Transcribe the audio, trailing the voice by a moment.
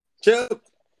Chip,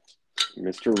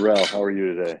 Mr. Rel, how are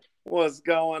you today? what's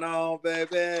going on,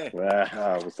 baby?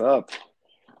 What's up?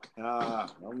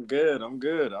 I'm good. I'm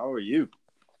good. How are you?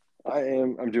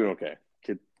 I'm doing okay.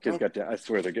 Kids Oh. got down. I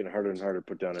swear they're getting harder and harder to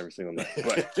put down every single night.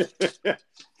 But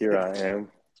here I am.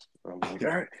 I'm like, all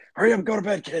right, hurry up, go to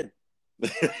bed, kid.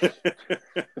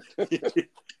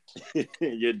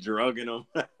 You're drugging them.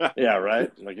 Yeah,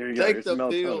 right. Like here you go. Take Here's the some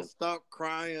pill. melatonin. Stop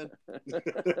crying.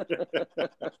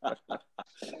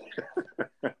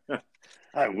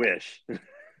 I wish.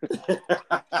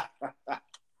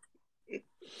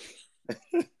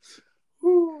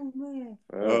 Ooh, man.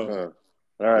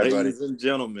 All right, Ladies buddy. and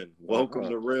gentlemen, welcome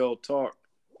to Real Talk.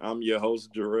 I'm your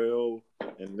host, Jarrell,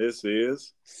 and this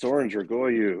is Soren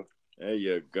Dragoyu. There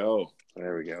you go.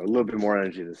 There we go. A little bit more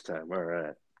energy this time. All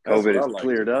right. That's COVID what I is like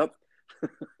cleared to up.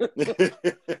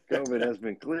 COVID has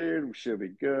been cleared. We should be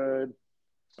good.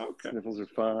 Okay. Sniffles are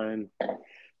fine.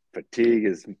 Fatigue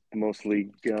is mostly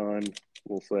gone,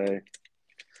 we'll say.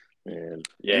 And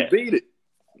yeah, You beat it.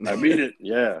 I beat it.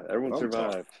 Yeah, everyone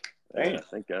Sometimes. survived. Damn. Yeah,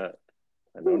 thank God.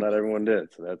 I know not everyone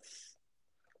did, so that's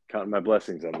counting my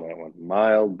blessings on that one.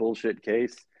 Mild bullshit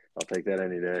case. I'll take that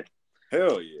any day.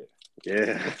 Hell yeah.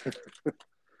 Yeah.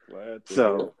 Glad to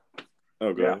So, hear.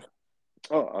 Oh, go yeah. ahead.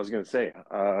 Oh, I was going to say,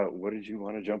 what did you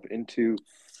want to jump into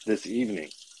this evening?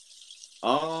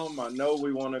 I know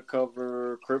we want to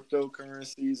cover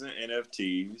cryptocurrencies and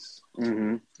NFTs.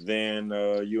 Mm-hmm. Then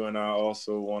you and I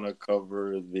also want to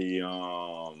cover the,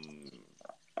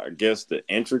 I guess, the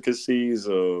intricacies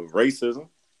of racism.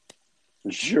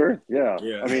 Sure. Yeah.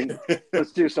 Yeah. I mean,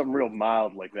 let's do something real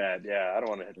mild like that. Yeah. I don't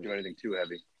want to do anything too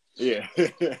heavy. Yeah.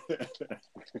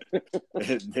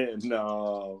 And then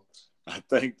I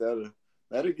think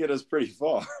that'll get us pretty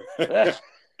far.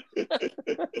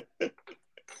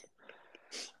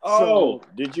 Oh,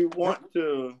 did you want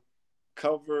to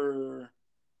cover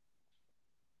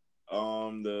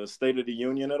the State of the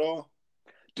Union at all?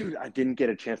 Dude, I didn't get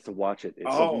a chance to watch it. It's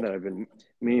something that I've been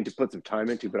meaning to put some time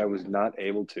into, but I was not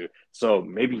able to. So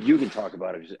maybe you can talk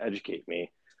about it, just educate me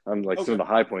on some of the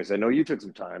high points. I know you took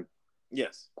some time.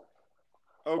 Yes.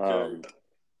 Okay.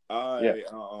 Yeah.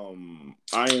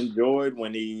 I enjoyed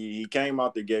when he came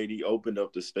out the gate. He opened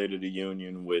up the State of the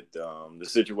Union with the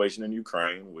situation in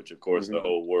Ukraine, which of course the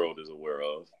whole world is aware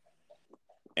of.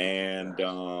 And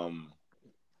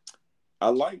I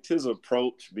liked his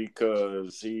approach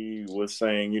because he was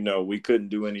saying, we couldn't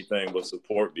do anything but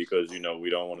support because, we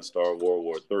don't want to start World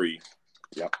War III.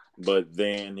 Yep. But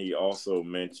then he also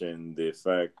mentioned the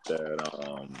fact that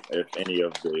if any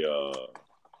of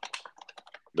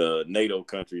the NATO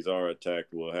countries are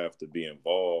attacked, will have to be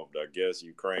involved. I guess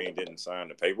Ukraine didn't sign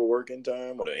the paperwork in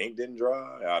time or the ink didn't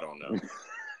dry. I don't know.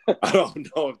 I don't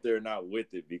know if they're not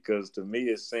with it because to me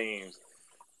it seems,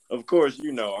 of course,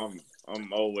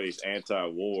 I'm always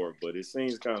anti-war, but it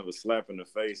seems kind of a slap in the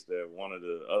face that one of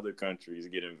the other countries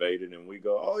get invaded and we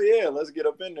go, oh yeah, let's get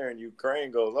up in there, and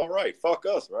Ukraine goes, all right, fuck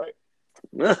us, right?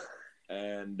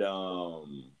 And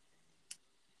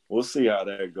we'll see how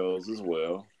that goes as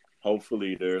well.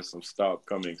 Hopefully there's some stop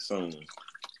coming soon.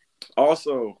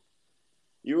 Also,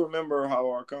 you remember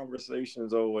how our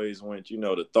conversations always went,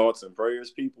 the thoughts and prayers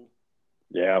people?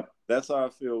 Yeah. That's how I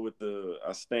feel with the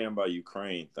I stand by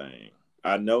Ukraine thing.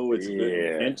 I know it's good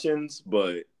intentions,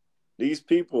 but these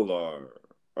people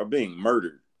are being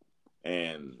murdered.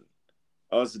 And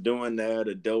us doing that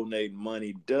or donating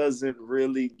money doesn't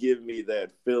really give me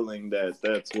that feeling that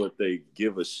that's what they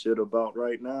give a shit about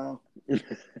right now.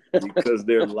 Because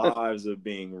their lives are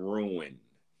being ruined.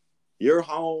 Your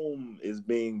home is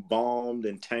being bombed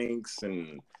and tanks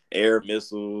and air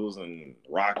missiles and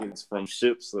rockets from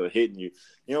ships are hitting you.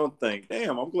 You don't think,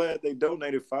 damn, I'm glad they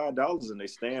donated $5 and they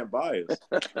stand by us.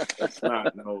 It's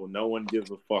not, no one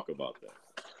gives a fuck about that.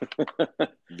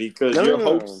 Because your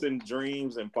hopes and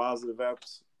dreams and positive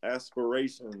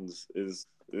aspirations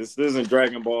this isn't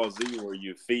Dragon Ball Z where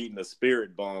you're feeding a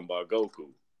spirit bomb by Goku.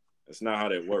 That's not how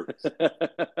that works.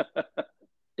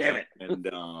 Damn it. And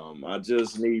I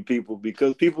just need people,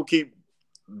 because people keep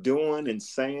doing and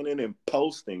saying it and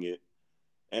posting it.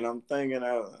 And I'm thinking,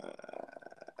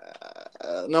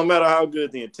 no matter how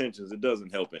good the intentions, it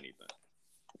doesn't help anything.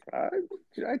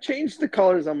 I changed the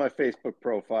colors on my Facebook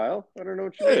profile. I don't know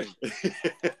what you mean.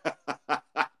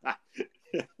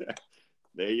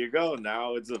 There you go.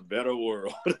 Now it's a better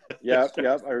world. Yep.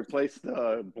 I replaced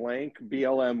the blank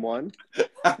BLM one.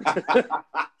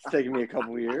 It's taken me a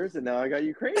couple of years, and now I got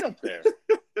Ukraine up there.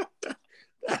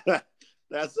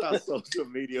 That's how social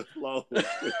media flows.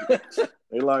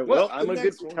 They're like, well, I'm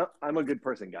a good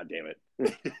person. God damn it.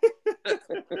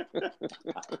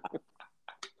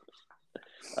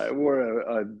 I wore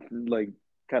a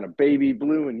kind of baby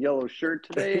blue and yellow shirt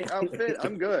today outfit,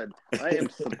 I'm good. I am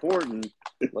supporting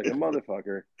like a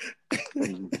motherfucker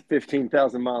from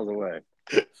 15,000 miles away.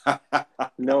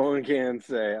 No one can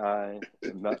say I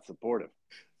am not supportive.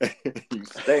 You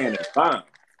staying in time.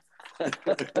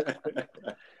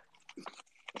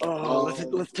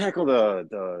 Let's tackle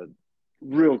the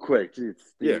real quick.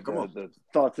 Come on. The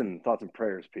thoughts and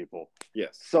prayers, people.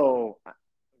 Yes. So, don't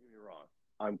get me wrong.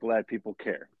 I'm glad people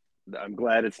care. I'm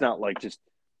glad it's not like just,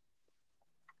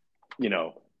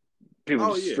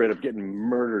 people just straight up getting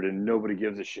murdered and nobody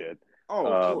gives a shit. Oh,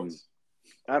 of course.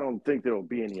 I don't think there will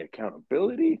be any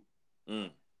accountability,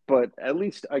 but at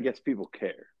least I guess people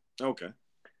care. Okay.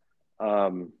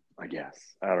 I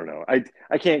guess. I don't know.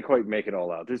 I can't quite make it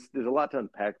all out. There's a lot to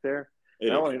unpack there.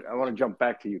 I want to jump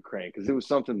back to Ukraine because it was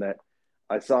something that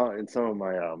I saw in some of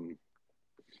my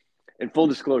in full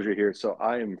disclosure here. So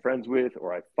I am friends with,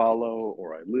 or I follow,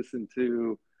 or I listen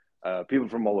to people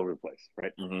from all over the place,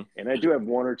 right? Mm-hmm. And I do have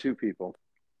one or two people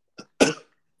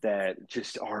that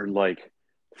just are like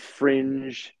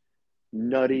fringe,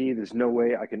 nutty. There's no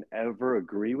way I can ever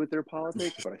agree with their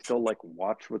politics, but I still like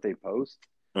watch what they post.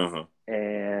 Uh-huh.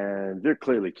 And they're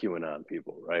clearly QAnon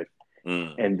people, right?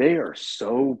 And they are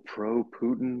so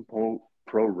pro-Putin,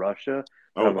 pro-Russia.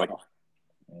 Oh, I'm like,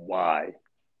 why?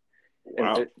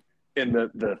 Wow. And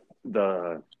the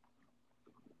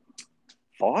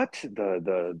thought,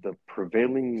 the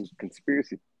prevailing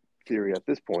conspiracy theory at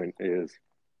this point is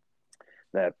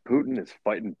that Putin is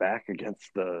fighting back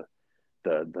against the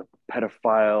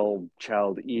pedophile,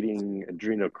 child-eating,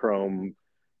 adrenochrome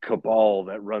cabal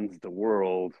that runs the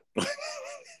world.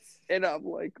 And I'm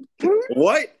like,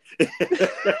 what?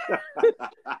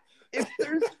 If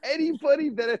there's anybody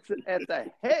that's at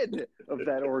the head of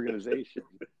that organization,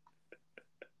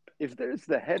 if there's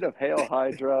the head of Hail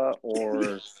Hydra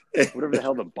or whatever the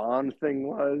hell the Bond thing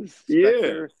was,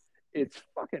 Spectre, it's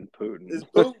fucking Putin. It's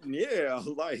Putin, yeah.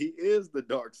 Like, he is the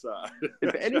dark side.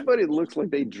 If anybody looks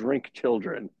like they drink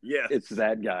children, it's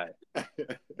that guy.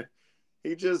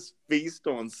 He just feasts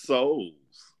on souls.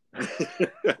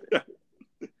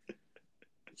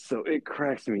 So it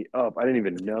cracks me up. I didn't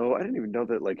even know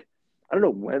that, like, I don't know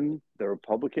when the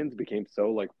Republicans became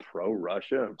so like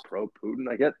pro-Russia and pro-Putin.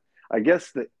 I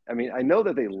guess that, I mean, I know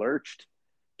that they lurched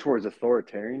towards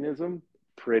authoritarianism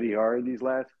pretty hard these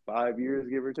last 5 years,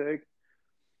 give or take.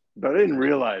 But I didn't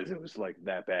realize it was like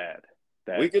that bad.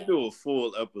 We could do a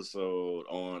full episode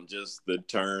on just the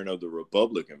turn of the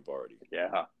Republican Party.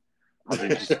 Yeah. They've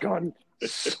just gone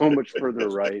so much further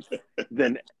right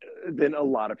than a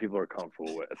lot of people are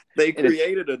comfortable with. They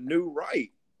created a new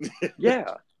right.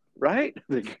 Yeah, right?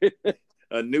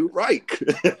 A new Reich.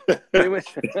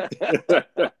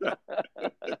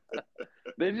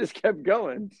 They just kept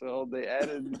going, so they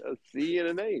added a C and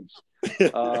an H.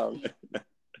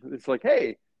 It's like,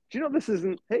 hey, do you know this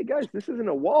isn't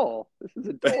a wall. This is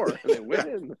a door. And they went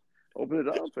in, opened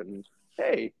it up, and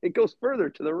hey, it goes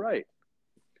further to the right.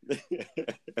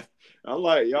 I'm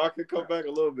like, y'all can come back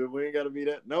a little bit. We ain't got to be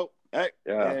that. Nope. Hey,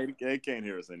 they can't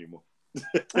hear us anymore.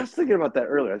 I was thinking about that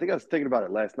earlier. I think I was thinking about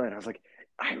it last night. I was like,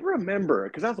 I remember,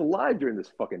 because I was alive during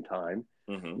this fucking time,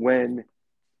 when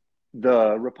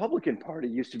the Republican Party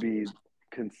used to be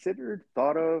considered,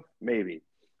 thought of, maybe.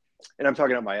 And I'm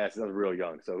talking out my ass. I was real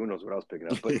young, so who knows what I was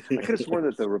picking up. But I could have sworn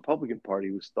that the Republican Party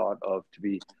was thought of to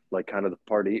be like kind of the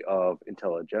party of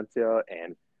intelligentsia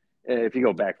and if you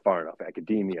go back far enough,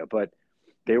 academia, but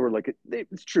they were like,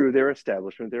 it's true, they're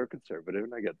establishment, they were conservative,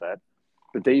 and I get that.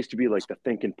 But they used to be like the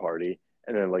thinking party,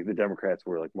 and then like the Democrats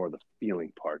were like more the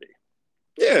feeling party.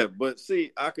 Yeah, but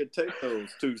see, I could take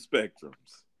those two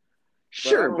spectrums.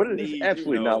 Sure, but it's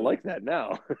absolutely not like that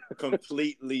now.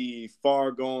 Completely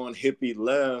far gone hippie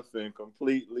left and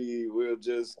completely we'll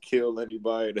just kill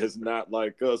anybody that's not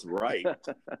like us, right?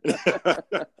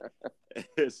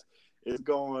 It's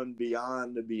going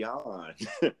beyond the beyond.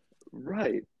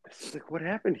 Right. It's like, what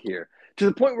happened here? To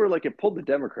the point where, like, it pulled the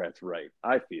Democrats right,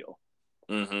 I feel.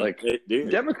 Like,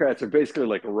 Democrats are basically,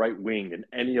 like, right-wing in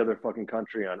any other fucking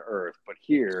country on earth. But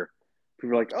here,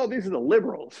 people are like, oh, these are the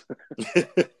liberals.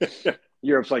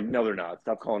 Europe's like, no, they're not.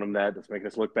 Stop calling them that. That's making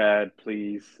us look bad,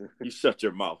 please. You shut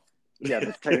your mouth. Yeah,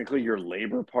 that's technically your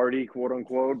Labor Party,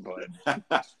 quote-unquote.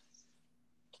 But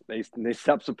they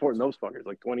stopped supporting those fuckers,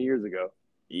 like, 20 years ago.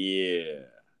 Yeah,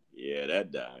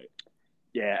 that died.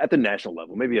 Yeah, at the national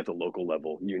level, maybe at the local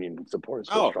level, union support is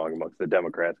still strong amongst the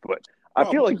Democrats. But I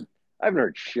feel like I haven't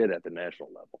heard shit at the national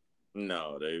level.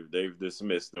 No, they've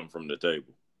dismissed them from the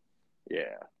table.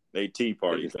 Yeah, they Tea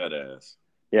Party fat ass.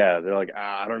 Yeah, they're like,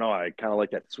 I don't know. I kind of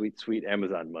like that sweet, sweet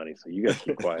Amazon money. So you guys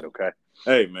keep quiet, okay?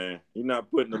 Hey, man, you're not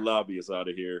putting the lobbyists out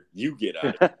of here. You get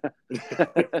out of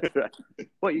it. Right.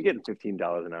 Well, you're getting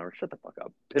 $15 an hour. Shut the fuck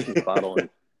up. Piss in the bottle and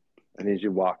I need you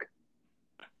to walk.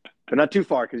 But not too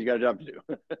far because you got a job to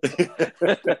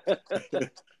do.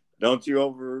 Don't you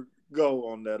over go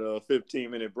on that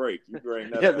 15-minute break. You bring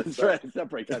that. Yeah, that's right. It's not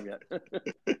break time yet.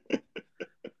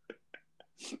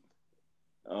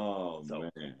 Oh,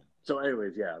 man. So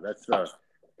anyways, yeah, that's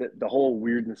the whole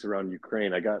weirdness around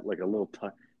Ukraine. I got like a little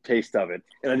taste of it,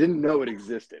 and I didn't know it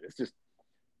existed. It's just,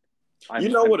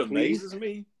 I'm what amazes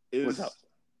me is what's up?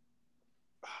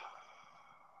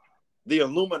 The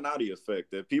Illuminati effect,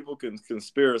 that people can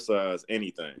conspiracize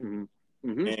anything. Mm-hmm.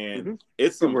 Mm-hmm. And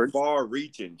it's some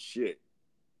far-reaching shit.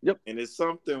 Yep. And it's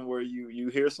something where you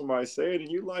hear somebody say it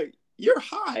and you like, you're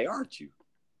high, aren't you?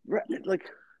 Right. Like,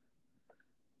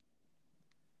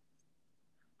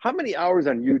 how many hours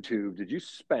on YouTube did you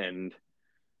spend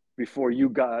before you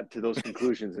got to those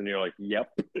conclusions? And you're like,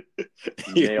 yep,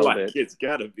 nailed like, it. It's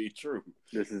got to be true.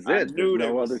 This is I it. knew they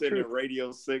were sending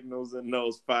radio signals in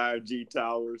those 5G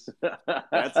towers.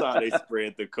 That's how they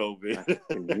spread the COVID.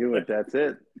 I knew it. That's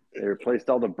it. They replaced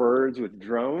all the birds with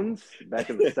drones back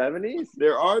in the 70s.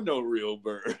 There are no real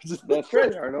birds. That's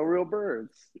right. There are no real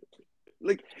birds.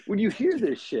 Like, when you hear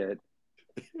this shit,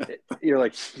 you're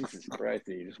like, Jesus Christ,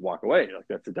 and you just walk away. You're like,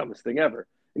 that's the dumbest thing ever.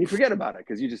 And you forget about it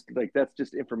because you just, like, that's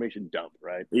just information dump,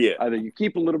 right? Yeah. Either you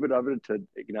keep a little bit of it to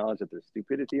acknowledge that there's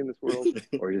stupidity in this world,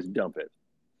 or you just dump it.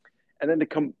 And then to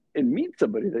come and meet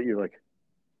somebody that you're like,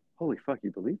 holy fuck,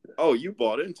 you believe this? Oh, you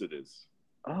bought into this.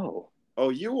 Oh,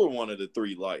 you were one of the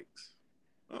 3 likes.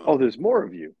 Oh, there's more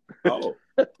of you. Oh,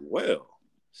 well,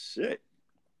 shit.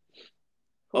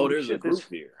 Holy there's shit, a group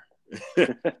here.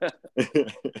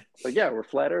 Like, yeah, we're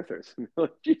flat earthers.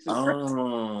 Jesus Christ.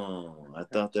 I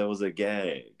thought that was a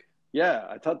gag. Yeah,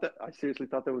 I seriously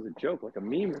thought that was a joke, like a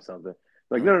meme or something.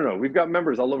 Like, no, we've got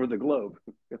members all over the globe.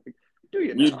 Do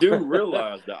you? You do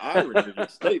realize the irony of your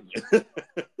statement.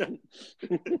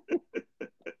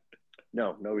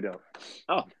 No, we don't.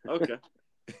 Oh, okay.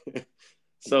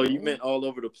 So you meant all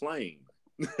over the plane.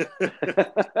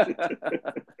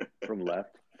 From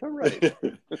left to right.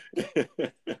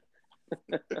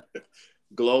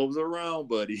 Globes around,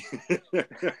 buddy.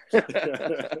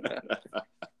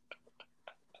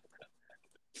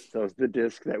 So it's the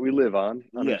disc that we live on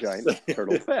a giant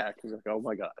turtle's back. You're like, oh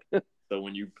my God. So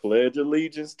when you pledge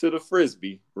allegiance to the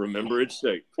Frisbee, remember its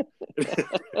shape.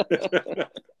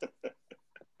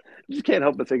 You just can't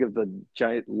help but think of the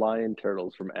giant lion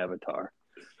turtles from Avatar.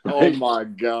 Oh my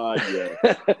God,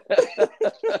 yeah.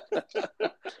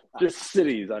 Just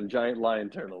cities on giant lion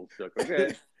turtles. Like,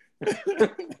 okay.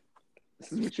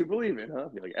 This is what you believe in, huh?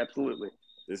 You're like, absolutely.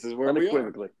 This is where we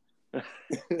are.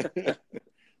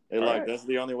 They're like, right. That's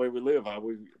the only way we live.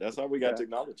 That's how we got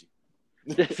technology.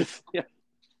 Yeah.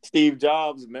 Steve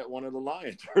Jobs met one of the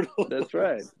lion turtles. That's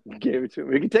right. Gave it to him.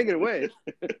 We can take it away.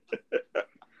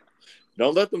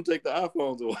 Don't let them take the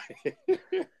iPhones away.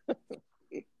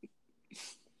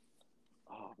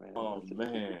 Oh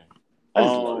man. I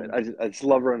just love it. I just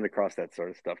love running across that sort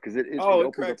of stuff because it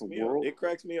opens up a world. It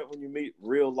cracks me up when you meet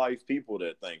real life people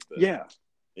that think that. Yeah.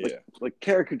 Like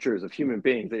caricatures of human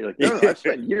beings that you're like, no, I've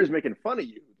spent years making fun of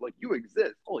you. Like, you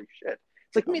exist. Holy shit.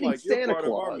 It's like meeting Santa you're part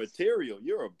Claus. Of our material.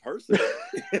 You're a person.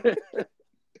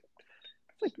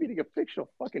 It's like meeting a fictional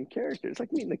fucking character. It's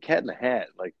like meeting a cat in a hat.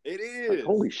 Like, it is. Like,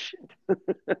 holy shit.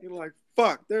 You're like,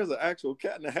 fuck, there's an actual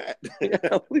cat in a hat. Yeah,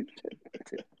 holy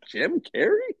shit. Jim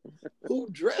Carrey? Who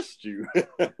dressed you?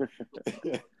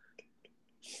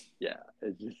 Yeah,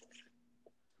 it's just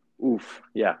oof.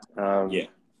 Yeah. Yeah.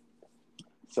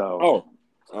 So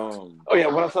yeah,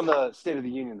 what else on the State of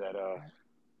the Union that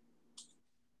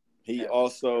he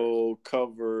also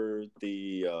covered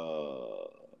the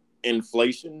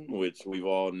inflation, which we've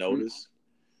all noticed.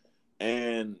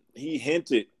 And he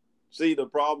hinted, see, the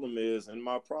problem is, and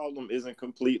my problem isn't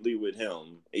completely with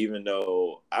him, even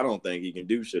though I don't think he can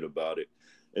do shit about it,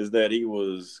 is that he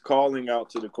was calling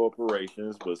out to the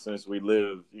corporations, but since we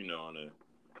live, in a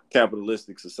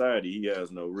capitalistic society, he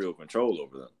has no real control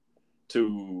over them,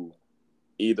 to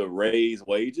either raise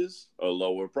wages or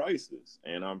lower prices.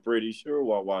 And I'm pretty sure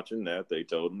while watching that, they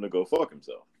told him to go fuck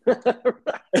himself.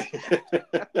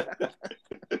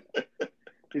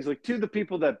 He's like, to the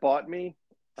people that bought me,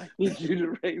 I need you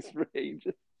to raise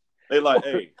wages. They like,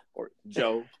 hey,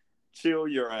 Joe, chill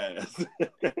your ass.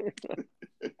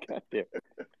 God damn.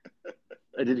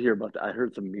 I did hear about that. I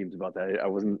heard some memes about that.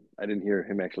 I didn't hear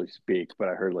him actually speak, but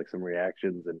I heard like some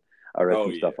reactions and I read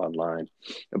some stuff online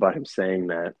about him saying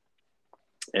that.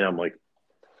 And I'm like,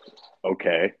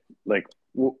 okay, like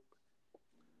Well,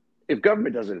 if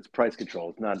government does it, it's price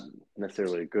control. It's not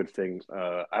necessarily a good thing.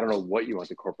 I don't know what you want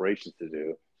the corporations to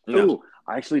do. No. Oh,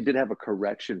 I actually did have a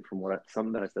correction from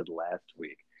something that I said last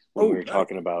week when we were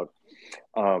talking about.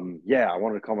 I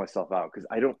wanted to call myself out because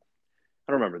I don't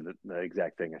remember the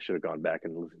exact thing. I should have gone back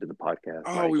and listened to the podcast.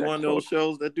 Oh, we one of those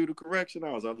shows that do the correction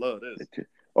hours. I love this.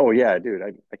 Oh yeah, dude.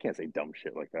 I can't say dumb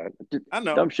shit like that. I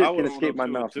know. Dumb shit can escape my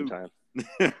mouth sometimes.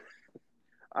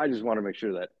 I just want to make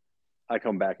sure that I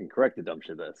come back and correct the dumb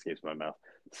shit that escapes my mouth.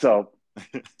 So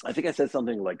I think I said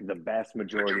something like the vast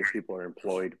majority of people are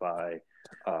employed by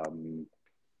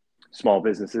small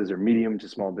businesses or medium to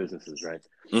small businesses, right?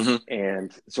 Mm-hmm.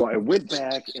 And so I went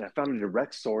back and I found a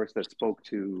direct source that spoke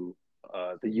to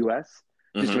the U.S.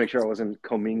 just to make sure I wasn't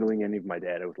commingling any of my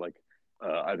data with like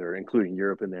either including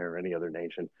Europe in there or any other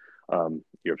nation.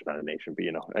 Europe's not a nation, but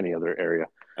any other area.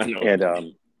 I know.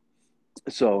 And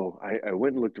so I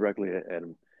went and looked directly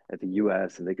at the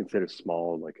U.S. and they consider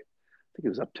small, like I think it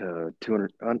was up to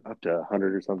 200, up to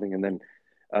 100 or something, and then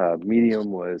medium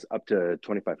was up to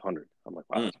 2,500. I'm like,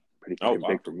 wow, that's pretty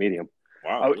big for medium.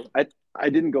 Wow. I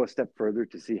didn't go a step further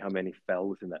to see how many fell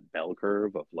within that bell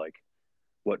curve of like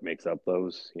what makes up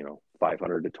those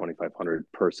 500 to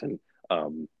 2,500 person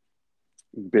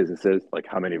businesses. Like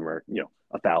how many of them are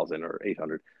 1,000 or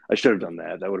 800. I should have done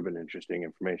that. That would have been interesting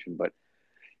information. But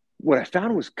what I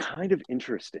found was kind of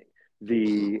interesting.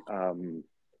 The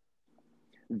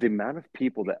amount of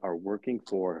people that are working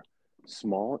for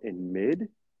small and mid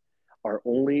are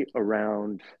only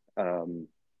around,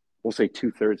 we'll say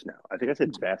 2/3 now. I think I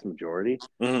said vast majority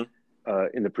in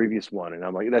the previous one. And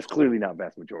I'm like, that's clearly not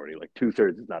vast majority. Like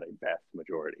 2/3 is not a vast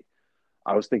majority.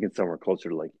 I was thinking somewhere closer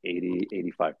to like 80,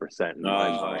 85% in my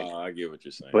mind. I get what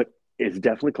you're saying. But it's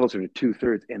definitely closer to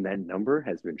 2/3. And that number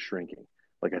has been shrinking.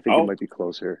 Like I think it might be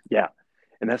closer. Yeah.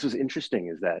 And that's what's interesting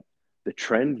is that the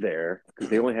trend there, because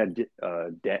they only had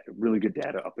really good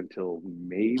data up until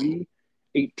maybe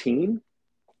 18.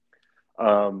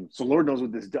 So Lord knows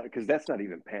what this does, because that's not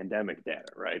even pandemic data,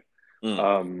 right?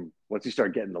 Once you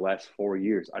start getting the last 4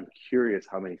 years, I'm curious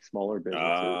how many smaller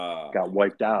businesses got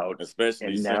wiped out.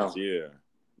 Especially since,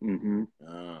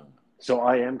 So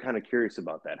I am kind of curious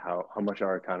about that, how much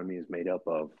our economy is made up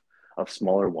of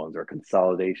smaller ones or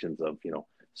consolidations of,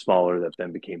 smaller that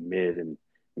then became mid and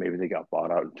maybe they got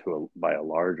bought out by a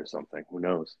large or something. Who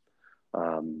knows?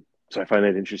 So I find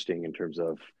that interesting in terms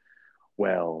of,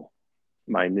 well,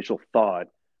 my initial thought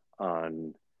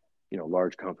on,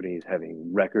 large companies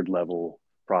having record level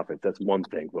profits. That's one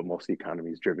thing, but most of the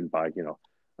economy is driven by,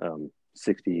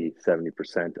 60,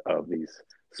 70% of these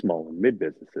small and mid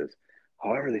businesses.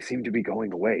 However, they seem to be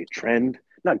going away. Trend,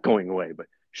 not going away, but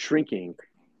shrinking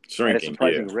at a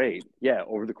surprising rate. Yeah,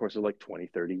 over the course of like 20,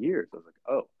 30 years. I was like,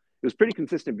 oh, it was pretty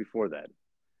consistent before that.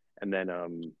 And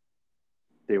then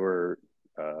they were,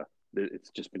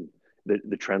 it's just been,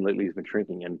 the trend lately has been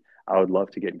shrinking. And I would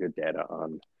love to get good data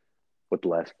on what the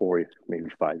last 4, maybe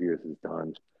 5 years has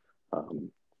done.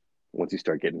 Once you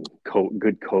start getting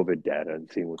good COVID data and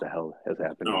seeing what the hell has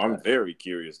happened. No, I'm very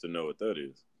curious to know what that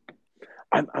is.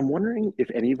 I'm wondering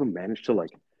if any of them managed to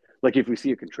like if we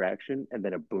see a contraction and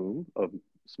then a boom of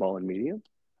small and medium,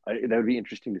 that would be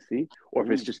interesting to see. Or if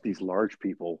it's just these large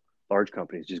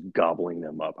companies just gobbling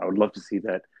them up. I would love to see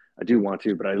that. I do want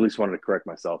to, but I at least wanted to correct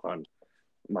myself on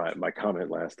my comment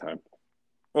last time.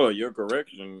 Well, your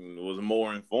correction was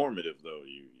more informative, though.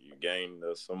 You gained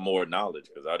some more knowledge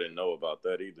because I didn't know about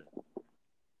that either.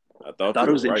 I thought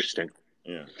it was interesting.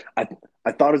 Yeah. I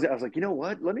thought I was like, you know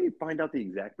what? Let me find out the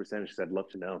exact percentage because I'd love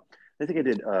to know. I think I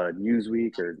did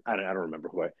Newsweek or I don't remember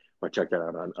who I checked that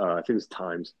out on. I think it was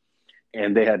Times.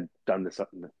 And they had done this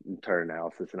entire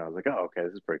analysis, and I was like, "Oh, okay,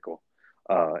 this is pretty cool."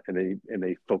 And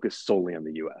they focused solely on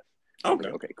the U.S. Okay,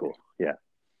 like, okay, cool, yeah.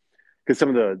 Because some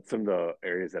of the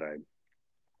areas that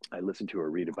I listen to or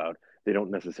read about, they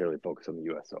don't necessarily focus on the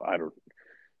U.S. So I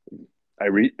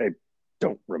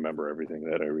don't remember everything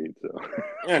that I read. So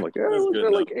I'm like, was there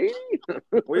like 80?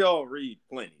 We all read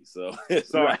plenty, so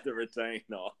it's hard to retain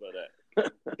all of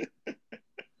that.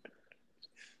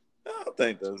 I don't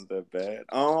think that's that bad.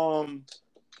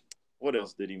 What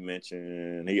else did he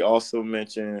mention? He also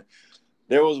mentioned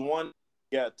there was one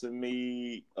got to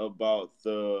me about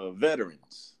the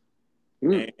veterans.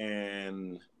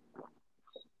 And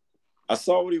I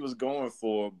saw what he was going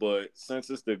for, but since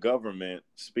it's the government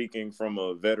speaking from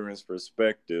a veteran's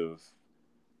perspective,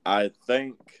 I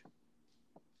think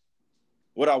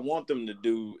what I want them to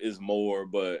do is more,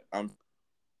 but I'm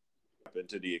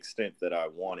to the extent that I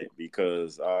want it,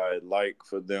 because I like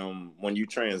for them, when you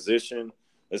transition,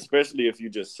 especially if you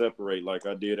just separate like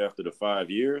I did after the 5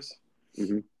 years,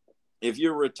 if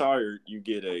you're retired, you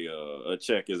get a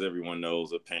check, as everyone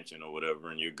knows, a pension or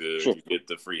whatever, and you're good. Sure. You get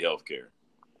the free health care.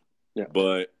 Yeah.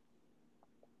 But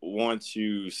once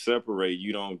you separate,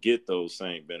 you don't get those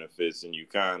same benefits, and you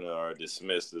kind of are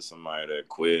dismissed as somebody that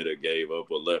quit or gave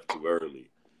up or left too early.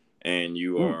 And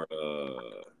you are,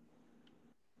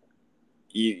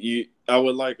 I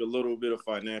would like a little bit of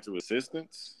financial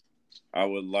assistance. I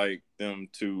would like them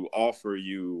to offer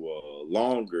you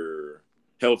longer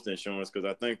health insurance, because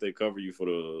I think they cover you for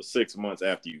the 6 months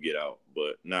after you get out,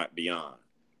 but not beyond.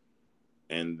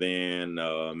 And then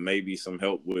maybe some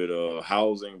help with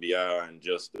housing beyond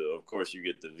just, of course, you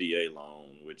get the VA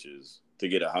loan, which is to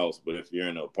get a house. But if you're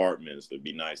in apartments, it'd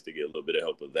be nice to get a little bit of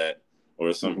help with that,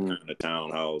 or some kind of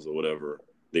townhouse or whatever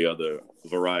the other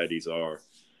varieties are.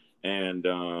 And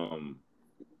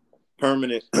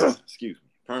permanent,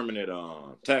 permanent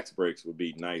tax breaks would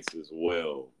be nice as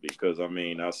well, because, I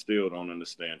mean, I still don't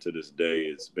understand to this day.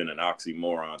 It's been an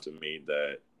oxymoron to me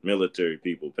that military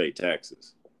people pay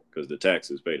taxes, because the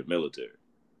taxes pay the military.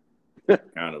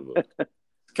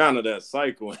 kind of that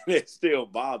cycle, and it still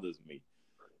bothers me.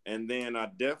 And then I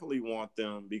definitely want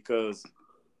them, because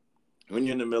when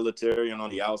you're in the military and on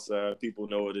the outside, people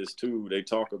know it is too. They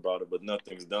talk about it, but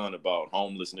nothing's done about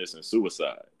homelessness and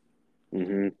suicide.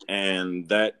 Mm-hmm. And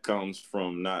that comes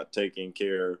from not taking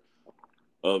care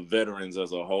of veterans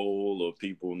as a whole, or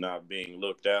people not being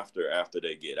looked after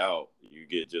they get out. You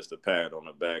get just a pat on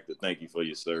the back to thank you for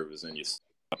your service, and you're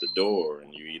out the door,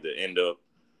 and you either end up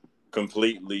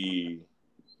completely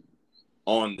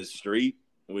on the street,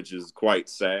 which is quite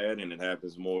sad, and it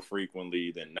happens more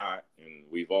frequently than not, and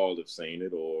we've all have seen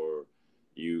it, or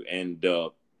you end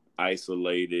up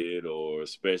isolated, or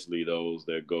especially those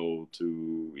that go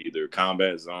to either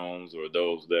combat zones or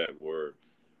those that were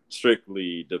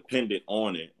strictly dependent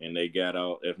on it, and they got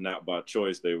out, if not by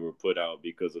choice, they were put out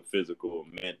because of physical or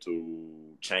mental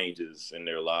changes in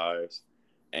their lives,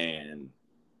 and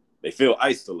they feel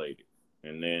isolated.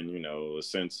 And then, you know, a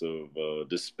sense of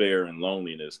despair and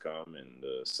loneliness come, and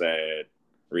the sad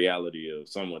reality of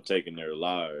someone taking their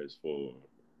lives for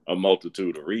a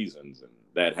multitude of reasons. And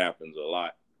that happens a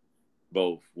lot,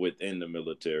 both within the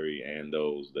military and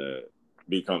those that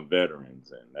become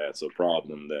veterans. And that's a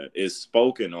problem that is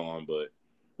spoken on. But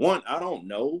one, I don't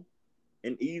know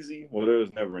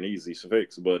there's never an easy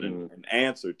fix, but an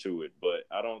answer to it. But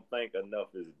I don't think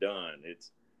enough is done.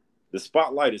 The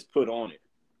spotlight is put on it,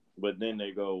 but then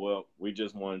they go, well, we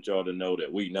just wanted y'all to know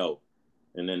that we know.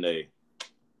 And then they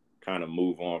kind of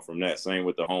move on from that. Same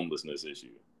with the homelessness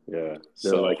issue. Yeah.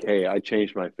 They're like, hey, I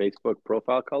changed my Facebook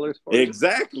profile colors for you.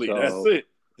 Exactly. So, that's it.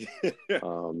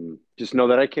 Just know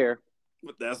that I care.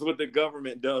 But that's what the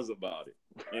government does about it.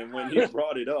 And when he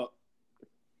brought it up,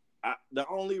 the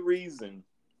only reason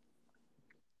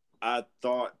I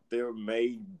thought there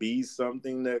may be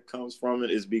something that comes from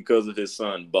it is because of his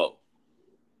son, Bo.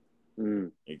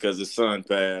 Because his son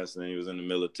passed and he was in the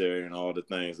military and all the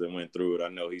things that went through it. I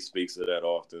know he speaks of that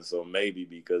often. So maybe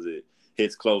because it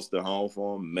hits close to home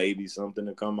for him, maybe something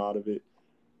to come out of it.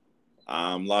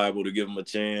 I'm liable to give him a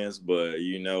chance, but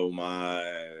you know my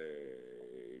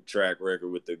track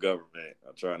record with the government.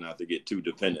 I try not to get too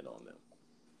dependent on them.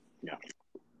 Yeah.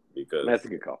 Because that's a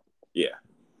good call. Yeah.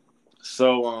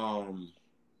 So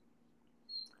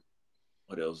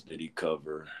what else did he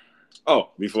cover?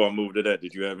 Oh, before I move to that,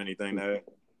 did you have anything to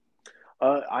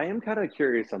add? I am kind of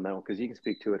curious on that one, because you can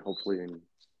speak to it hopefully in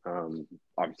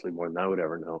obviously more than I would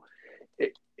ever know.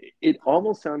 It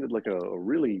almost sounded like a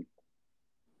really,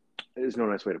 there's no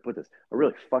nice way to put this, a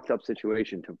really fucked up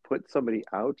situation to put somebody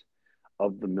out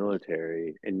of the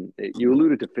military. And you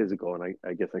alluded to physical, and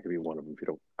I guess that could be one of them. If you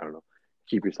don't, I don't know,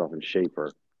 keep yourself in shape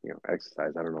or, you know,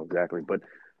 exercise. I don't know exactly, but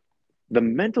the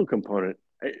mental component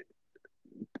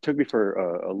took me for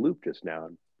a loop just now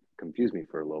and confused me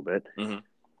for a little bit. Mm-hmm.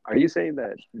 Are you saying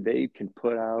that they can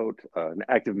put out an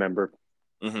active member?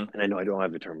 Mm-hmm. And I know I don't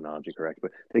have the terminology correct,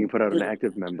 but they can put out an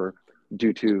active member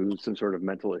due to some sort of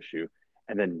mental issue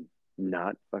and then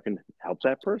not fucking help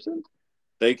that person?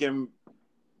 They can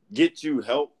get you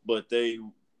help, but they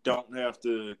don't have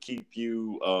to keep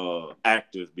you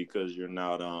active because you're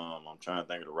not I'm trying to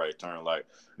think of the right term, like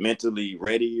mentally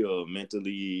ready or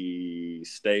mentally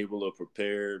stable or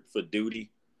prepared for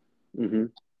duty. Mm-hmm.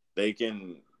 They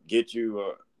can get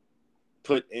you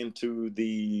put into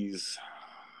these,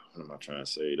 what am I trying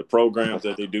to say, the programs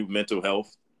that they do mental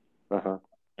health. Uh-huh.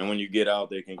 And when you get out,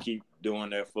 they can keep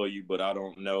doing that for you, but I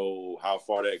don't know how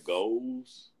far that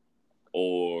goes,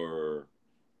 or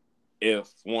if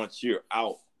once you're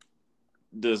out,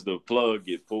 does the plug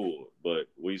get pulled. But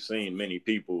we've seen many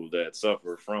people that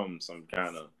suffer from some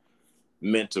kind of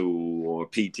mental or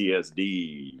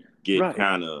PTSD get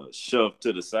kind of shoved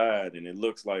to the side, and it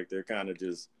looks like they're kind of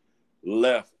just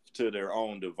left to their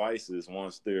own devices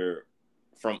once they're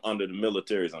from under the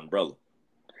military's umbrella.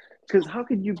 Because how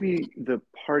could you be the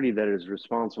party that is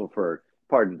responsible for,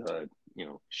 pardon the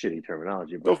shitty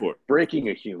terminology, but breaking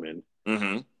a human,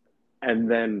 and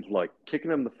then like kicking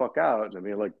them the fuck out, and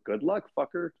being like, "Good luck,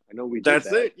 fucker." I know we did that.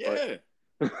 That's it, yeah.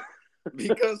 But...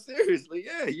 because seriously,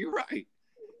 yeah, you're right.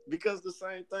 Because the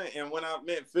same thing, and when I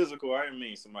meant physical, I didn't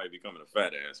mean somebody becoming a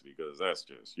fat ass, because that's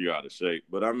just, you out of shape.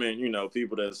 But I mean,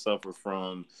 people that suffer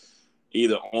from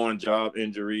either on-job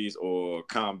injuries or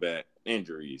combat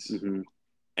injuries,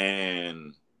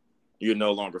 and you're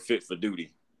no longer fit for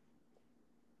duty.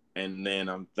 And then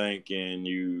I'm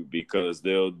thinking because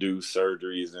they'll do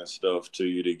surgeries and stuff to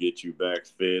you to get you back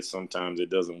fit. Sometimes it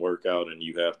doesn't work out, and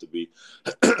you have to be,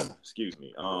 excuse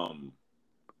me,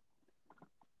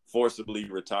 forcibly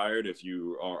retired if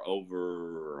you are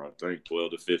over, I think,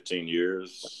 12 to 15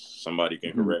 years. Somebody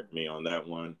can correct me on that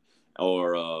one.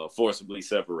 Or forcibly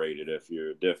separated if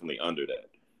you're definitely under that.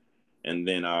 And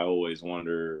then I always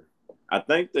wonder, I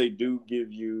think they do give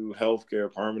you health care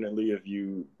permanently if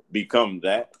you become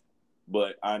that.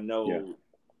 But I know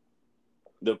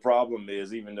the problem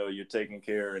is, even though you're taking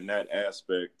care in that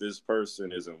aspect, this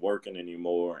person isn't working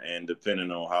anymore. And depending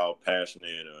on how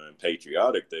passionate and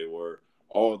patriotic they were,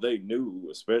 all they knew,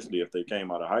 especially if they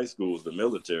came out of high school, was the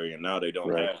military. And now they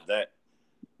don't have that,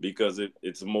 because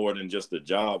it's more than just a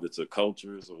job. It's a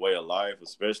culture. It's a way of life,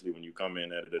 especially when you come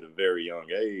in at a very young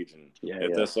age. And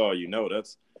if that's all you know,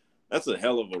 that's a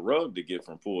hell of a rug to get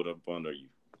from pulled up under you.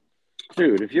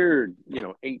 Dude, if you're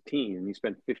 18 and you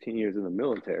spent 15 years in the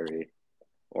military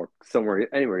or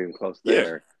anywhere even close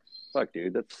there, fuck,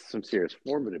 dude, that's some serious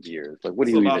formative years. Like, what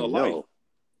do you even know?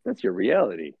 That's your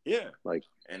reality. Yeah. Like,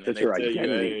 and that's your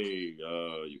identity. You,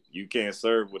 hey, you can't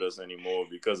serve with us anymore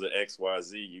because of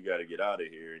XYZ. You got to get out of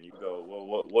here. And you go,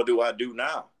 well, what do I do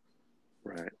now?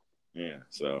 Right. Yeah.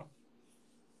 So.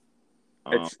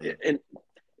 It's and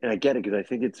I get it, because I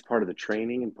think it's part of the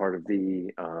training and part of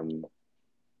the,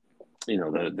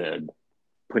 the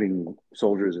putting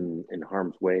soldiers in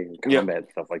harm's way in combat and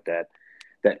stuff like that,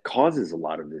 that causes a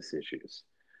lot of these issues.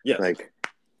 Yes. Like,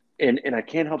 and I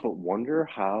can't help but wonder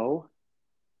how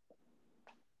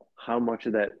much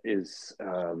of that is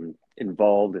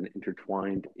involved and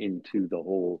intertwined into the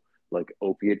whole like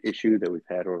opiate issue that we've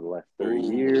had over the last 30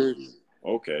 years.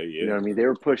 Okay, yeah. You know what I mean? They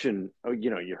were pushing,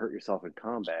 you hurt yourself in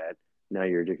combat, now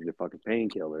you're addicted to fucking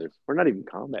painkillers. Or not even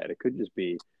combat. It could just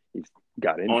be you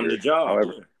got injured. On the job.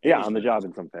 However, on the job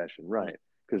in some fashion, right.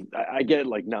 Because I get it,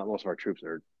 like, not most of our troops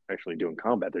are actually doing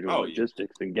combat. They're doing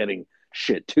logistics and getting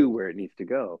shit to where it needs to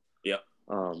go. Yep.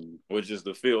 Which is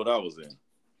the field I was in.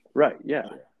 Right, yeah.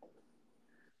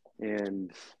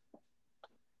 And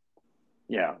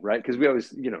right, because we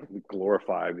always,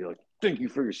 glorify, be like, thank you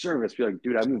for your service. Be like,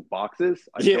 dude, I move boxes.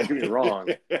 Don't get me wrong.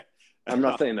 I'm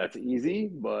not saying that's easy,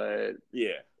 but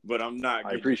but I'm not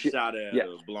getting shot at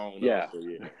or blown up.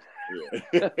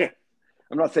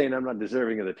 I'm not saying I'm not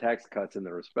deserving of the tax cuts and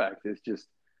the respect. It's just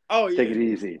take it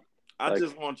easy. I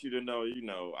just want you to know,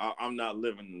 I'm not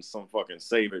living in some fucking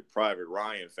Save It Private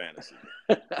Ryan fantasy.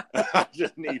 I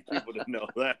just need people to know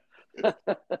that.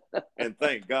 And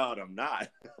thank God I'm not.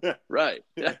 Right.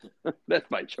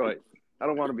 That's my choice. I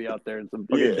don't want to be out there in some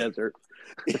fucking desert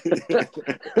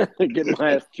getting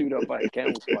my ass chewed up by a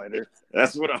camel spider.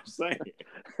 That's what I'm saying.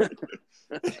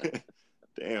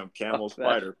 Damn, camel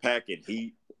spider packing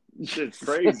heat. Shit's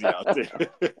crazy out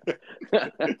there.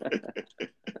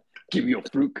 Give you a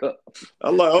fruit cup.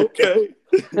 I'm like, okay.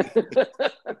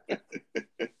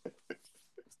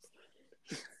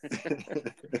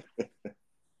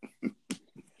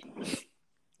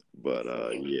 But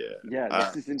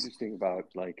this is interesting about,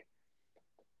 like,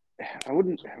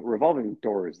 revolving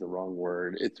door is the wrong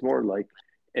word. It's more like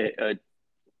a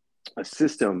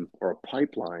system or a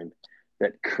pipeline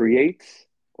that creates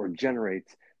or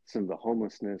generates some of the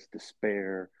homelessness,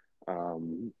 despair,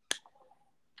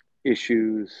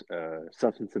 issues,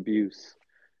 substance abuse,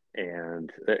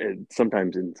 and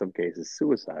sometimes in some cases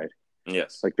suicide.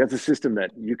 Yes. Like, that's a system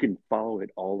that you can follow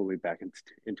it all the way back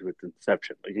into its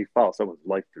inception. Like, you follow someone's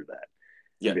life through that.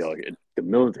 Yes. Be like, the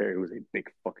military was a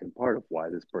big fucking part of why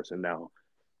this person now,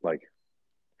 like,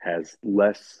 has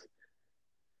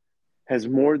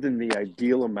more than the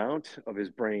ideal amount of his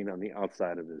brain on the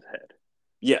outside of his head.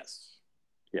 Yes.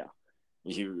 Yeah.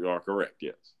 You are correct,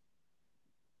 yes.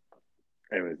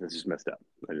 Anyways, that's just messed up.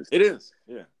 It is,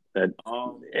 yeah. I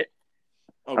don't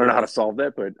know how to solve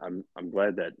that, but I'm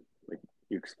glad that, like,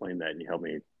 you explained that and you helped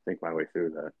me think my way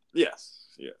through that. Yes.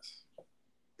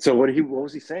 So what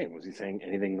was he saying? Was he saying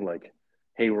anything like,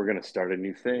 hey, we're going to start a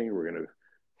new thing. We're going to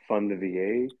fund the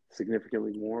VA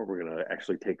significantly more. We're going to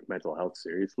actually take mental health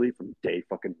seriously from day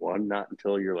fucking one, not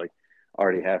until you're like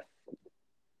already halfway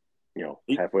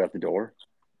out the door.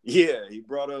 Yeah, he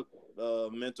brought up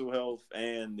mental health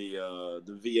and the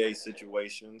VA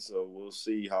situation, so we'll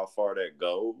see how far that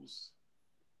goes.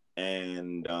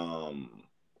 And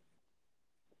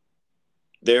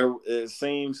there it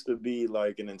seems to be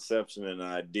like an inception, an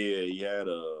idea. He had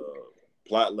a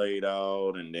plot laid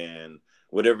out, and then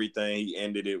with everything, he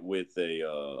ended it with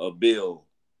a bill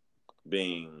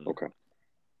being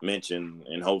mentioned,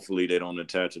 and hopefully they don't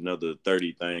attach another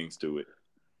 30 things to it.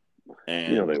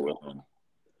 And they will.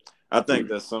 I think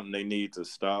that's something they need to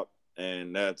stop,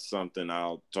 and that's something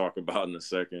I'll talk about in a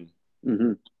second.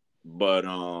 Mm-hmm. But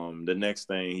the next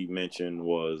thing he mentioned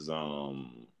was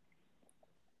trying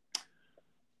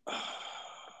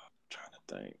to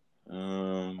think.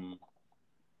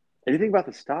 Anything about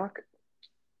the stock?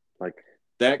 Like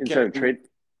that inside trade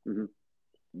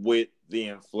with the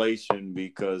inflation,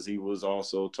 because he was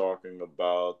also talking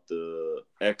about the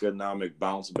economic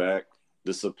bounce back,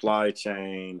 the supply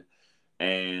chain,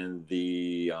 and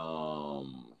the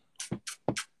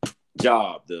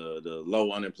job, the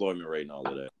low unemployment rate and all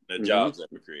of that, the jobs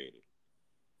that were created.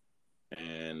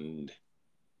 And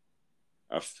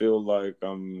I feel like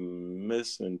I'm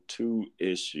missing two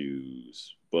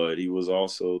issues, but he was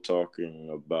also talking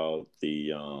about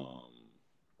the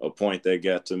a point that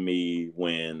got to me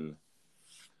when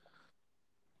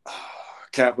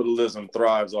capitalism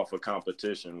thrives off of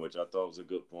competition, which I thought was a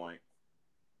good point.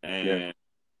 And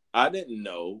I didn't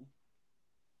know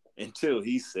until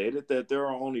he said it that there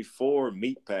are only 4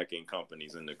 meat packing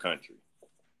companies in the country.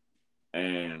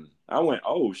 And I went,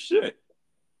 oh shit,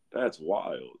 that's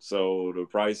wild. So the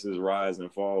prices rise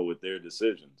and fall with their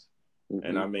decisions. Mm-hmm.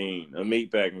 And I mean, a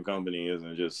meat packing company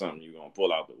isn't just something you're going to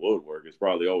pull out the woodwork. It's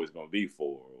probably always going to be 4,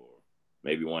 or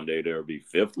maybe one day there'll be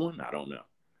 5th one. I don't know.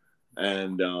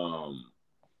 And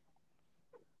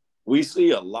we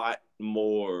see a lot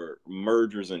more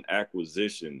mergers and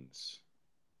acquisitions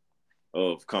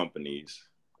of companies,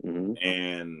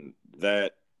 and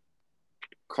that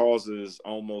causes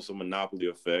almost a monopoly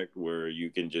effect where you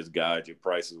can just guide your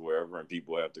prices wherever and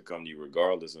people have to come to you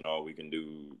regardless, and all we can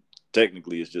do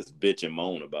technically is just bitch and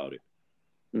moan about it.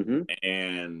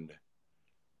 And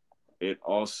it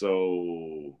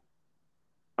also,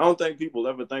 I don't think people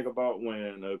ever think about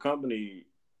when a company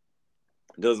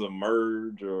does a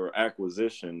merge or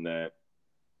acquisition that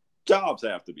jobs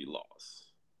have to be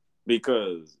lost,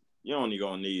 because you only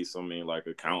gonna need like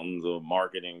accountants or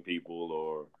marketing people,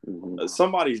 or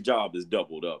somebody's job is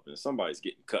doubled up and somebody's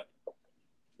getting cut.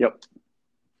 Yep.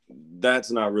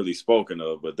 That's not really spoken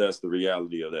of, but that's the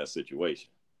reality of that situation.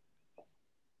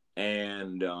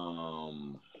 And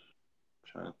trying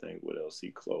to think what else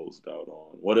he closed out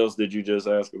on. What else did you just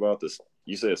ask about? This,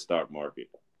 you said stock market.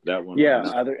 That one. Yeah,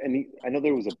 I know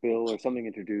there was a bill or something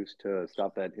introduced to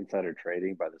stop that insider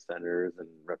trading by the senators and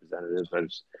representatives. I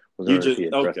just wasn't sure if he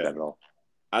addressed that at all.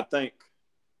 I think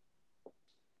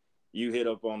you hit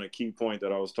up on a key point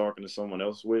that I was talking to someone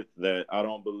else with, that I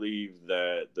don't believe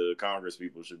that the Congress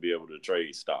people should be able to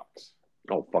trade stocks.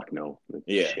 Oh, fuck no.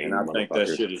 And I think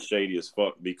that shit is shady as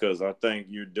fuck, because I think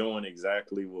you're doing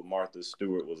exactly what Martha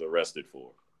Stewart was arrested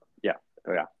for. Yeah.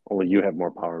 Oh, yeah. Only you have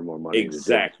more power and more money.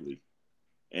 Exactly.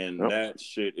 And that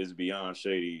shit is beyond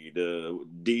shady. The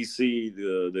DC,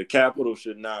 the Capitol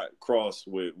should not cross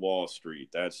with Wall Street.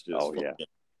 That's just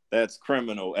that's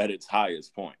criminal at its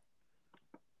highest point.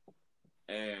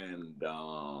 And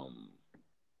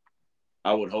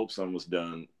I would hope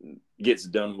something gets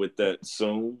done with that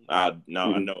soon. I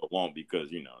know it won't,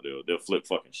 because they'll flip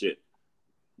fucking shit.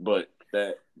 But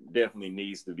that definitely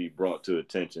needs to be brought to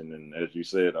attention. And as you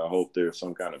said, I hope there's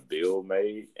some kind of bill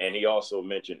made. And he also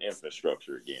mentioned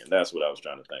infrastructure again. That's what I was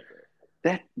trying to think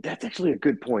of. That's actually a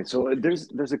good point. So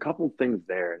there's a couple things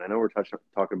there, and I know we're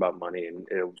talking about money, and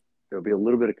it'll be a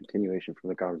little bit of continuation from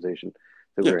the conversation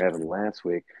that we were having last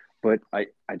week. But I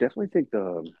definitely think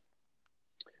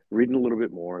reading a little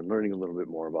bit more and learning a little bit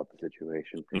more about the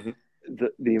situation,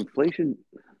 the inflation.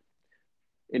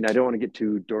 And I don't want to get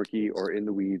too dorky or in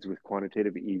the weeds with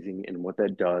quantitative easing and what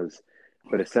that does,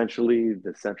 but essentially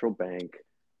the central bank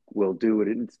will do what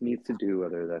it needs to do,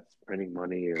 whether that's printing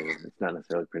money or it's not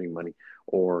necessarily printing money,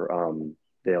 or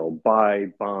they'll buy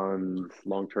bonds,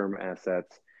 long-term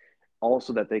assets,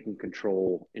 also that they can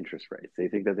control interest rates. They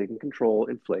think that they can control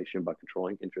inflation by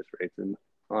controlling interest rates. And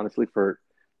honestly, for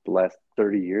the last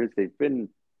 30 years, they've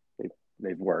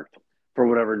worked for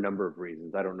whatever number of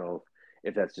reasons. I don't know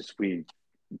if that's just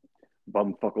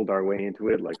bumfuckled our way into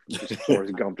it, like just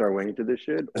Forrest Gumped our way into this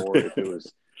shit, or if it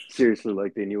was seriously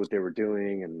like they knew what they were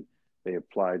doing and they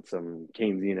applied some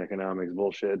Keynesian economics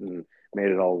bullshit and made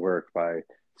it all work by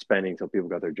spending so people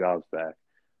got their jobs back.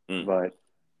 But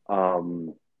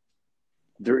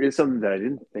there is something that I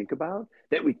didn't think about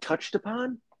that we touched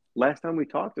upon last time we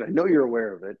talked, and I know you're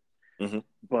aware of it,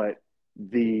 but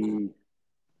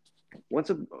once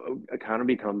an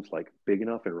economy becomes like big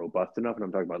enough and robust enough, and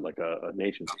I'm talking about like a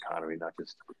nation's economy, not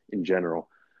just in general,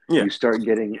 you start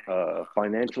getting a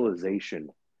financialization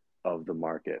of the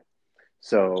market.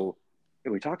 So,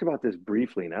 and we talked about this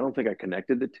briefly, and I don't think I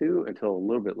connected the two until a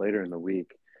little bit later in the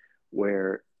week,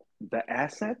 where the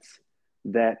assets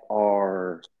that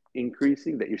are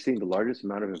increasing, that you're seeing the largest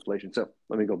amount of inflation. So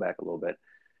let me go back a little bit.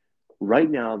 Right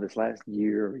now, this last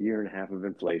year and a half of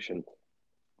inflation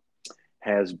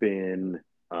has been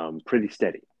pretty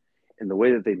steady. And the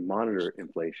way that they monitor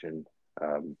inflation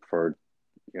for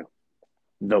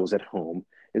those at home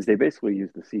is they basically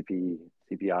use the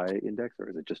CPI index, or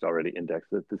is it just already indexed?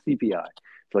 The CPI,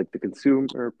 it's like the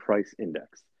Consumer Price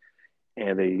Index.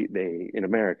 And they in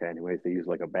America anyways, they use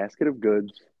like a basket of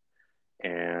goods,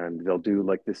 and they'll do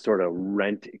like this sort of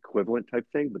rent equivalent type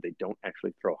thing, but they don't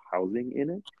actually throw housing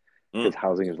in it because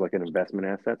housing is like an investment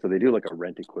asset. So they do like a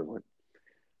rent equivalent.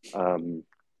 And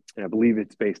I believe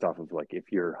it's based off of like,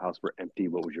 if your house were empty,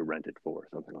 what would you rent it for?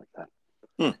 Something like that.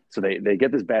 So they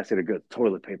get this basket of goods,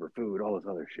 toilet paper, food, all this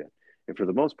other shit. And for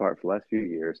the most part, for the last few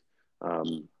years,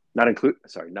 not for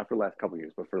the last couple of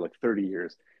years, but for like 30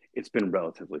 years, it's been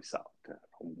relatively solid,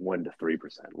 1 to 3%,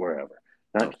 wherever.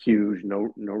 Not huge,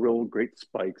 no real great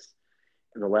spikes.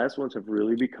 And the last ones have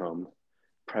really become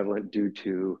prevalent due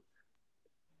to,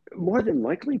 more than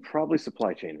likely, probably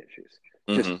supply chain issues.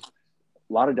 Just a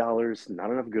lot of dollars, not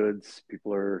enough goods.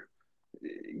 People are,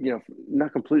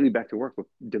 not completely back to work, but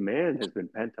demand has been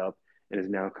pent up and is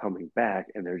now coming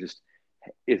back. And there just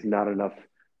is not enough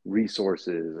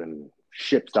resources and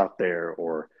ships out there,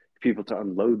 or people to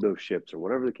unload those ships, or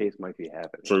whatever the case might be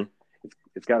happening. True.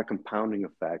 It's got a compounding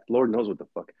effect. Lord knows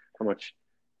how much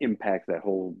impact that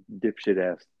whole dipshit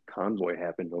ass convoy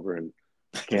happened over in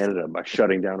Canada by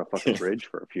shutting down a fucking bridge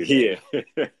for a few days.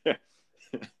 Yeah.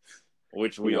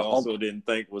 Which we also didn't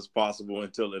think was possible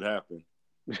until it happened.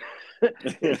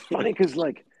 It's funny because,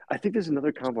 like, I think there's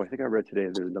another convoy. I think I read today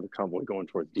there's another convoy going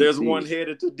towards DC. There's one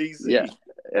headed to DC. Yeah.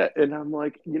 And I'm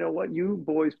like, you know what? You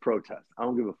boys protest. I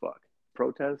don't give a fuck.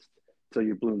 Protest till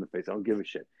you're blue in the face. I don't give a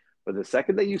shit. But the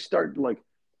second that you start, like,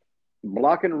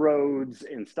 blocking roads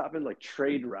and stopping, like,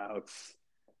 trade routes,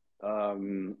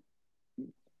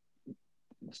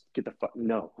 just get the fuck,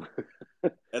 no.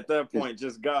 At that point,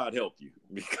 just God help you.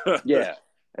 Because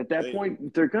at that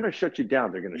point, they're going to shut you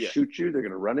down. They're going to shoot you. They're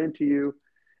going to run into you.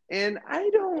 And I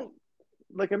don't,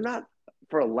 like, I'm not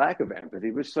for a lack of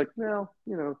empathy, but it's like, well,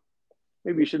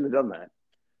 maybe you shouldn't have done that.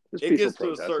 It gets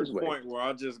to a certain point where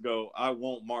I just go, I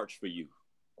won't march for you.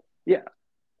 Yeah.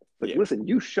 Like, listen,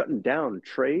 you shutting down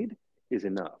trade is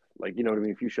enough. Like, you know what I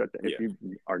mean? If you shut down, if you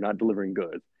are not delivering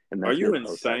goods. And that's are you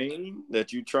insane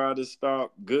that you try to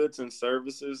stop goods and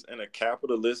services in a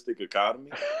capitalistic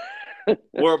economy?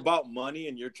 We're about money,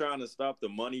 and you're trying to stop the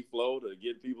money flow to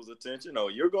get people's attention. Oh,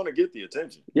 you're going to get the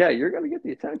attention. Yeah, you're going to get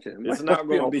the attention. It's not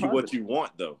going to be what you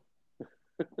want, though.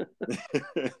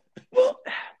 Well,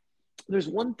 there's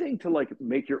one thing to, like,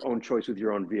 make your own choice with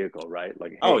your own vehicle, right?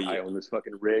 Like, hey, I own this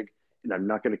fucking rig, and I'm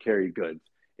not going to carry goods.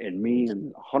 And me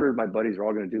and 100 of my buddies are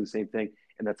all going to do the same thing,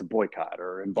 and that's a boycott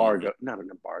or embargo. Not an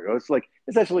embargo.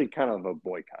 It's actually kind of a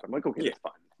boycott. I'm like, okay, that's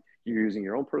fine. You're using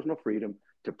your own personal freedom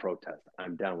to protest.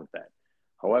 I'm down with that.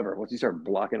 However, once you start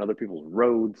blocking other people's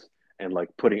roads and, like,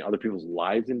 putting other people's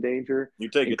lives in danger, you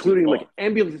take including, like,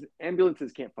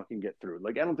 ambulances can't fucking get through.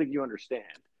 Like, I don't think you understand.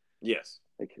 Yes.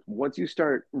 Like, once you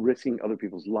start risking other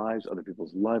people's lives, other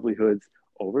people's livelihoods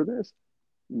over this,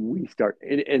 we start,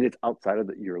 and it's outside of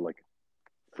your, like,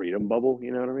 freedom bubble, you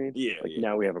know what I mean? Yeah. Like,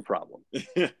 now we have a problem.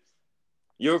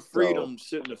 Your freedom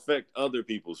shouldn't affect other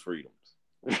people's freedoms.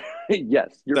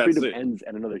 Yes, your freedom ends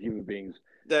at another human being's.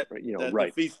 That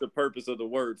defeats the purpose of the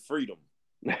word freedom.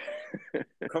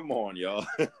 Come on, y'all.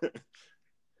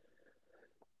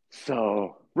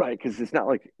 So, right, because it's not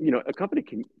like, a company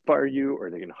can fire you or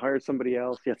they can hire somebody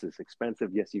else. Yes, it's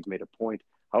expensive. Yes, you've made a point.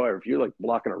 However, if you're, like,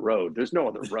 blocking a road, there's no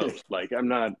other road. Like,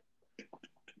 the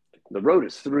road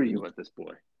is through you at this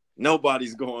point.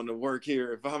 Nobody's going to work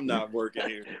here if I'm not working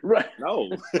here. Right.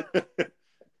 No.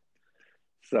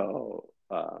 So,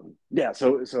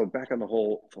 so back on the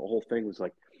whole thing was,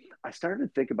 like, I started to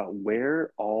think about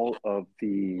where all of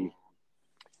the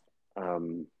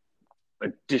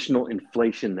additional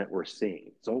inflation that we're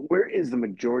seeing. So where is the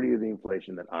majority of the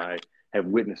inflation that I have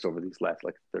witnessed over these last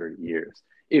like 30 years.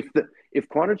 If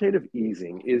quantitative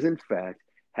easing is in fact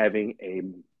having a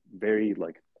very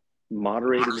like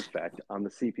moderating effect on the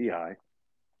CPI,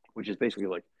 which is basically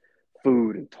like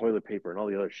food and toilet paper and all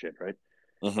the other shit, right?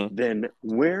 Then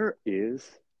where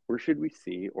should we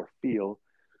see or feel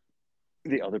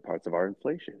the other parts of our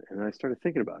inflation? And I started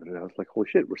thinking about it, and I was like, holy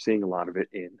shit, we're seeing a lot of it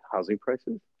in housing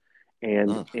prices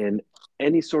and in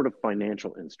any sort of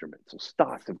financial instrument. So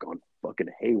stocks have gone fucking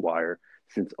haywire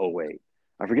since '08.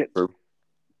 I forget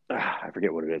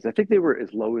what it is. I think they were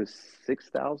as low as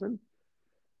 6,000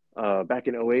 back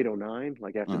in '08, '09,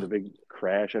 like after the big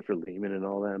crash after Lehman and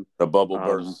all them. The bubble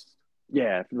burst.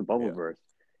 Yeah, after the bubble burst.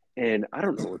 And I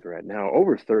don't know what they're at now.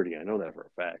 Over 30, I know that for a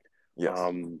fact. Yes.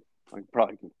 I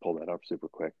probably can pull that up super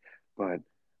quick. But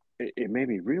it made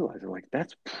me realize, I'm like,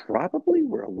 that's probably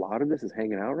where a lot of this is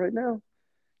hanging out right now.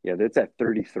 Yeah, that's at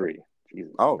 33.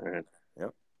 Jesus. Oh, man.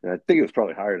 Yep. And I think it was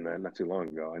probably higher than that not too long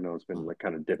ago. I know it's been like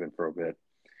kind of dipping for a bit.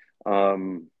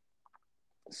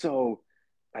 So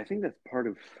I think that's part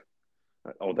of,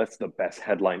 that's the best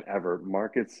headline ever.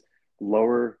 Markets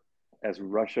lower as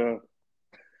Russia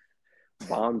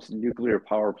bombs nuclear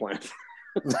power plants.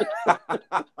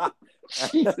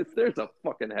 Jesus, there's a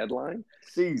fucking headline.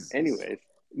 Jesus. Anyways,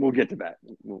 we'll get to that.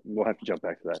 We'll have to jump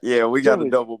back to that. Yeah, we got to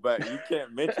double back. You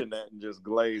can't mention that and just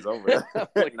glaze over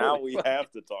that. Like, now we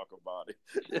have to talk about it.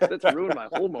 That's ruined my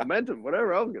whole momentum,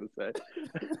 whatever I was going to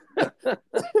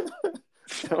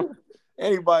say.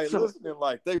 Anybody listening,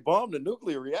 like, they bombed a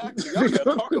nuclear reactor. Y'all got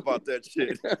to talk about that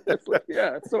shit.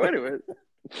 Yeah, so anyway.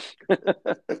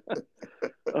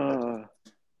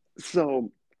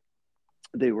 So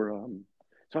they were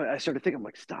so I started thinking, I'm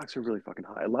like, stocks are really fucking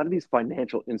high. A lot of these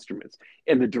financial instruments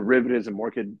and the derivatives and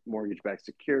mortgage-backed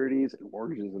securities and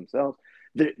mortgages themselves,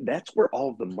 that's where all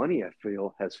of the money, I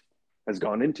feel, has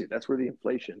gone into. That's where the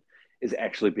inflation is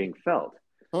actually being felt.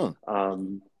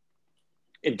 And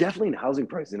definitely in housing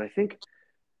prices. And I think,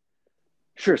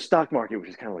 sure, stock market, which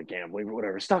is kind of like gambling, but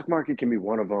whatever. Stock market can be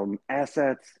one of them.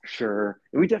 Assets, sure.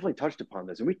 And we definitely touched upon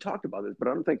this, and we talked about this, but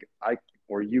I don't think I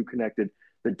or you connected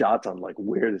the dots on like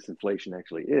where this inflation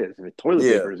actually is. If toilet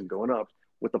paper isn't going up,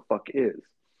 what the fuck is?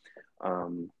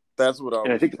 That's what I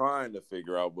was trying to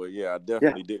figure out, but I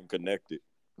definitely didn't connect it.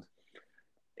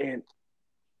 And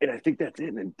I think that's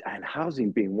it. And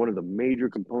housing being one of the major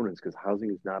components, because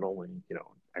housing is not only,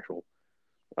 actual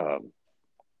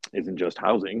isn't just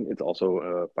housing, it's also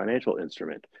a financial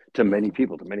instrument to many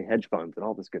people, to many hedge funds and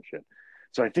all this good shit.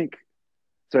 So I think,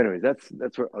 anyways,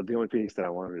 that's what the only piece that I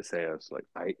wanted to say. I was like,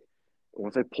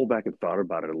 once I pulled back and thought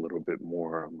about it a little bit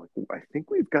more, I'm like, I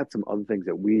think we've got some other things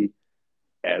that we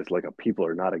as like a people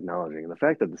are not acknowledging. And the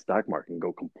fact that the stock market can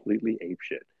go completely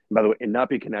apeshit, and by the way, and not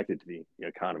be connected to the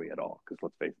economy at all, because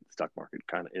let's face it, the stock market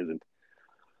kind of isn't.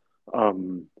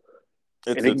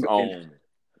 It's its own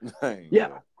thing.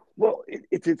 Yeah. Well,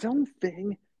 it's its own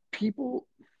thing. People,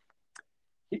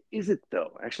 is it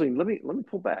though? Actually, let me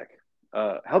pull back.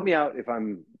 Help me out if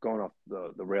I'm going off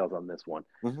the rails on this one.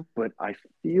 Mm-hmm. But I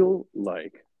feel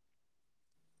like,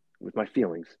 with my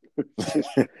feelings,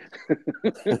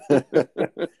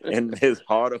 in his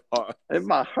heart of hearts, in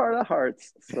my heart of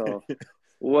hearts. So,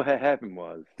 what had happened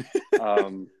was,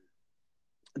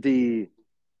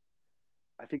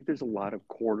 I think there's a lot of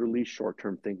quarterly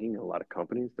short-term thinking in a lot of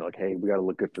companies. They're like, hey, we got to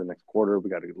look good for the next quarter. We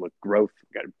got to look growth.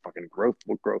 We got to fucking growth,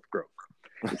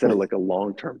 instead of like a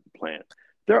long-term plan.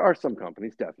 There are some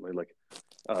companies, definitely, like,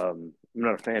 I'm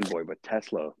not a fanboy, but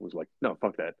Tesla was like, no,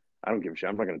 fuck that. I don't give a shit.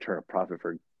 I'm not going to turn a profit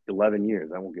for 11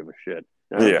 years. I won't give a shit.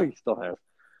 And I think he still has.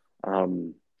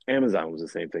 Amazon was the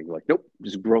same thing. Like, nope,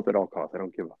 just growth at all costs. I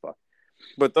don't give a fuck.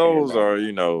 But those are,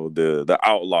 the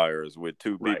outliers with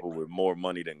two people with more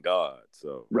money than God.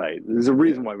 So there's a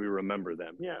reason why we remember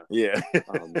them. Yeah.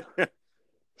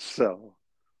 So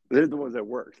they're the ones that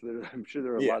worked. I'm sure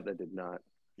there are a lot that did not.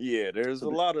 Yeah, there's a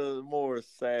lot of more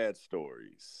sad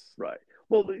stories. Right.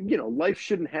 Well, life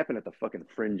shouldn't happen at the fucking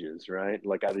fringes, right?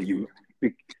 Like either you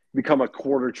become a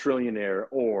quarter trillionaire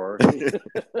or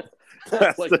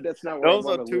that's not where those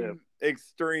are two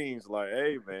extremes. Like,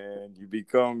 hey man, you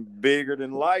become bigger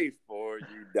than life or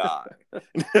you die.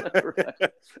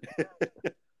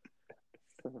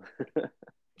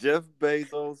 Jeff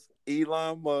Bezos,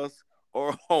 Elon Musk,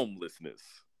 or homelessness.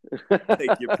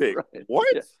 Take your pick. Right. What?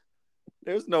 Yeah.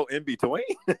 There's no in between.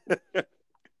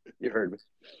 You heard me.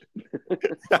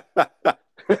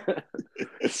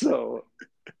 So,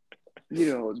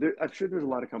 I'm sure there's a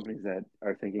lot of companies that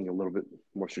are thinking a little bit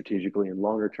more strategically and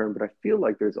longer term, but I feel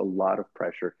like there's a lot of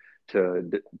pressure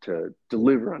to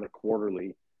deliver on a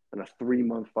quarterly on a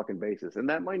 3-month fucking basis. And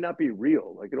that might not be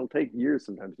real. Like it'll take years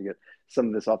sometimes to get some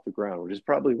of this off the ground, which is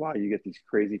probably why you get these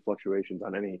crazy fluctuations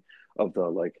on any of the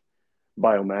like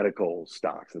biomedical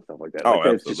stocks and stuff like that. Oh,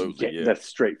 like absolutely. That's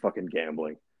straight fucking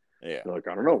gambling. Yeah. They're like,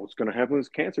 I don't know what's going to happen with this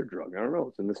cancer drug. I don't know.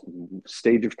 It's in this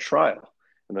stage of trial.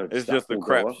 And it's just a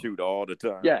crapshoot all the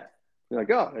time. Yeah. You're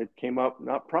like, oh, it came up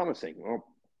not promising. Well,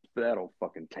 that'll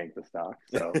fucking tank the stock.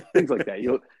 So things like that.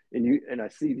 And I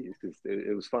see these because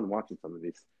it was fun watching some of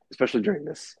these, especially during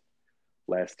this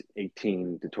last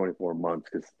 18 to 24 months,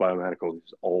 because biomedical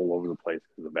is all over the place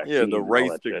because of the vaccine. Yeah, the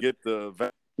race to get the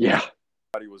vaccine. Yeah.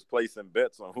 Everybody was placing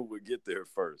bets on who would get there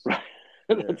first. Right.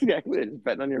 Yeah. That's exactly it. Just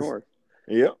betting on your horse.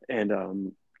 Yeah.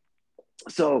 And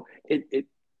so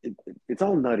it's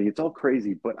all nutty. It's all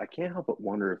crazy, but I can't help but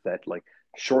wonder if that like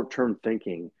short-term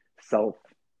thinking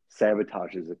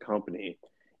self-sabotages a company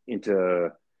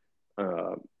into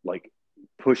like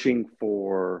pushing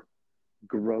for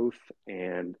growth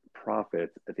and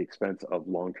profits at the expense of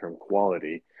long-term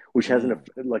quality, which has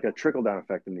like a trickle-down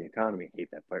effect in the economy. I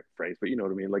hate that phrase, but you know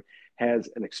what I mean? Like has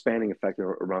an expanding effect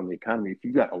around the economy. If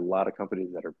you've got a lot of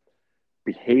companies that are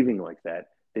behaving like that,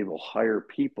 they will hire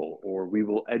people, or we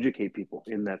will educate people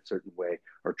in that certain way,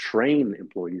 or train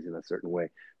employees in a certain way.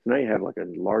 So now you have like a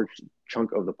large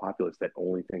chunk of the populace that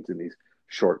only thinks in these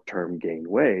short-term gain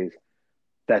ways.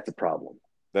 That's a problem.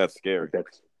 That's scary.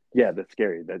 That's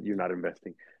scary that you're not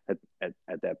investing at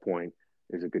that point.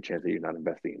 There's a good chance that you're not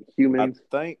investing in humans.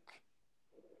 I think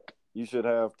you should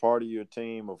have part of your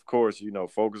team, of course,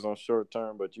 focus on short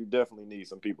term, but you definitely need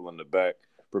some people in the back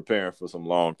preparing for some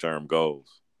long-term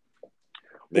goals.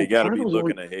 They got to be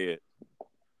looking ahead.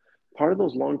 Part of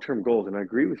those long-term goals, and I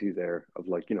agree with you there, of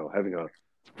like, having a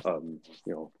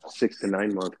 6 to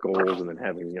 9 month goals and then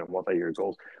having, multi-year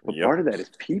goals. But part of that is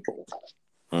people.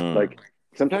 Like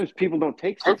sometimes people don't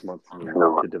take 6 months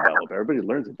to develop. Everybody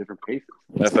learns at different paces.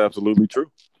 That's absolutely true.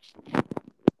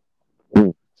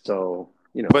 So,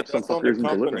 but that's on the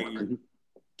company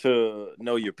to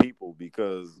know your people,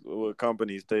 because what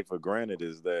companies take for granted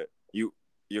is that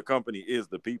your company is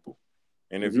the people.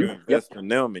 And if you invest in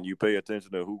them and you pay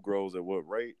attention to who grows at what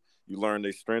rate, you learn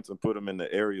their strengths and put them in the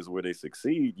areas where they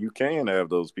succeed, you can have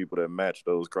those people that match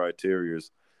those criteria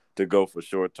to go for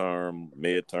short-term,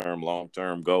 mid-term,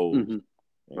 long-term goals. Mm-hmm.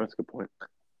 Yeah. That's a good point.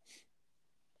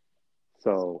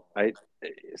 So I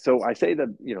say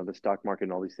that, the stock market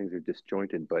and all these things are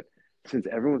disjointed, but since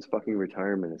everyone's fucking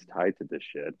retirement is tied to this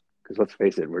shit, because let's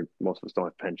face it, most of us don't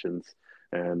have pensions,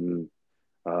 and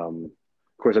of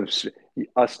course,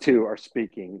 us two are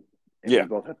speaking, and we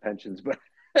both have pensions, but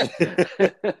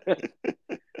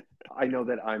I know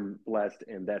that I'm blessed,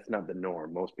 and that's not the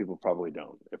norm. Most people probably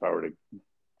don't. If I were to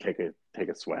take a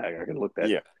swag, I can look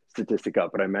that statistic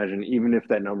up, but I imagine even if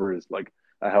that number is like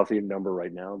a healthy number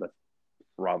right now, that's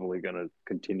probably going to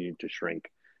continue to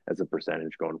shrink as a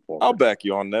percentage going forward. I'll back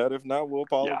you on that. If not, we'll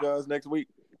apologize next week.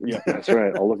 Yeah, that's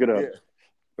right. I'll look it up.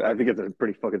 I think it's a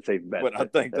pretty fucking safe bet. But I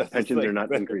think that pensions are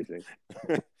not increasing.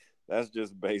 That's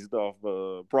just based off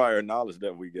prior knowledge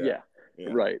that we got. Yeah.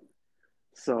 Right.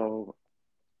 So,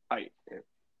 I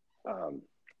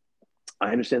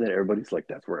understand that everybody's like,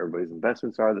 that's where everybody's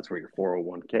investments are. That's where your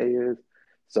 401k is.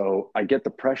 So I get the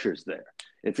pressures there.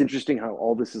 It's interesting how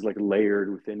all this is like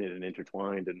layered within it and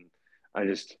intertwined. And I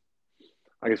just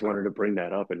wanted to bring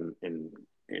that up and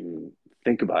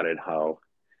think about it, how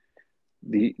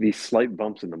these slight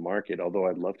bumps in the market, although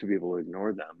I'd love to be able to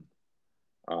ignore them,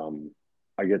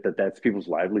 I get that that's people's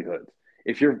livelihoods.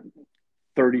 If you're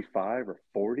 35 or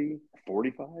 40,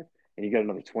 45, and you got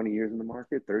another 20 years in the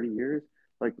market, 30 years,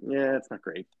 like, it's not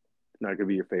great. It's not going to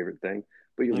be your favorite thing,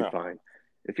 but you'll be fine.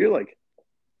 If you're like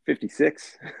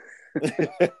 56 in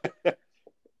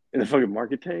the fucking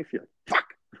market tank, you're like,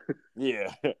 fuck.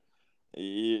 Yeah.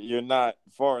 You're not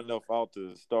far enough out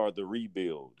to start the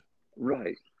rebuild.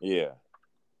 Right. Yeah.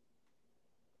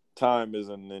 Time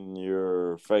isn't in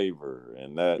your favor,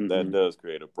 and that does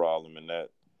create a problem, and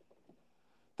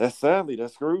that sadly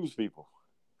that screws people.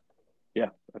 Yeah,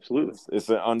 absolutely. It's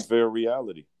an unfair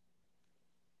reality.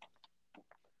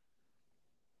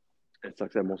 It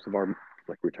sucks that most of our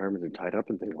retirements are tied up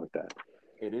and things like that.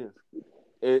 It is.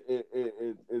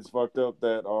 It's fucked up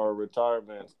that our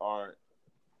retirements aren't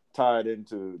tied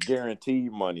into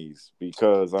guaranteed monies,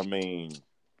 because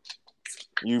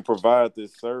you provide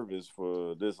this service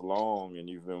for this long and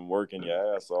you've been working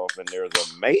your ass off, and there's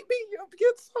a maybe you'll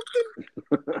get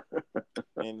something.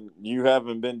 And you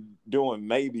haven't been doing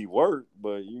maybe work,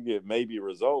 but you get maybe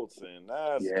results, and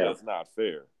that's just not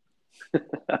fair.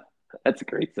 That's a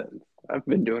great sentence. I've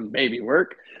been doing maybe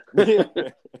work.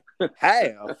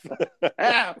 Half.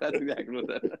 That's exactly what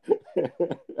that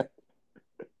is.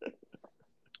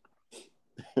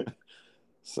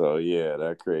 So yeah,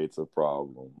 that creates a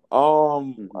problem.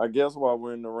 I guess while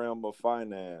we're in the realm of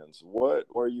finance, what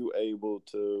were you able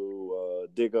to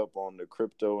dig up on the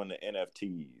crypto and the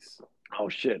NFTs? Oh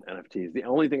shit, NFTs. The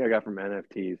only thing I got from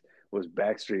NFTs was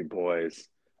Backstreet Boys.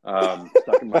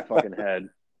 Stuck in my fucking head.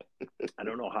 I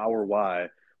don't know how or why,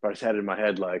 but I just had it in my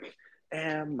head like,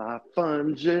 am I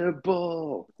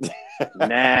fungible?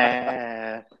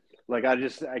 Nah. Like I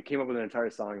came up with an entire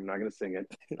song. I'm not gonna sing it.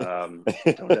 Don't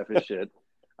deaf as shit.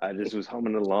 I just was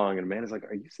humming it along, and Amanda's like,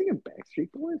 "Are you singing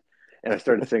Backstreet Boys?" And I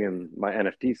started singing my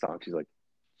NFT song. She's like,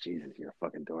 "Jesus, you're a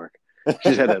fucking dork." She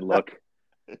just had that look.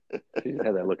 She just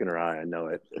had that look in her eye. I know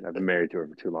it. I've been married to her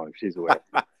for too long. She's aware.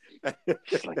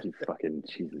 She's like, "You fucking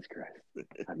Jesus Christ!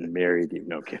 I'm married you."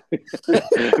 No kidding.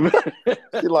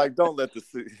 She's like, "Don't let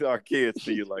our kids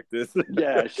see you like this."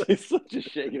 Yeah, she's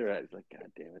just shaking her head. She's like,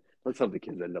 "God damn it! Let's hope the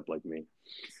kids end up like me."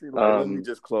 She's like, "Let me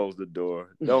just close the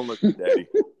door. Don't look at Daddy."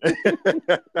 I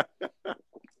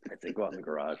think go out in the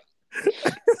garage.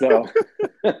 So,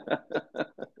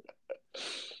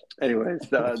 anyways,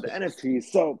 the NFTs.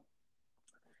 So,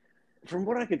 from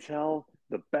what I could tell,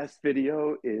 the best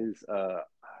video is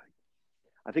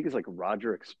I think it's like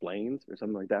Roger Explains or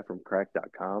something like that from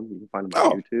crack.com. You can find him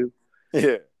on YouTube.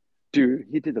 Yeah. Dude,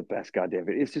 he did the best goddamn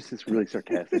video. It's just this really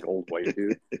sarcastic old white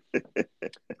dude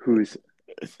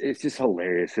it's just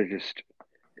hilarious.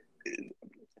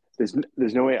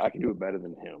 There's no way I can do it better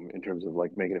than him in terms of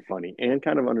like making it funny and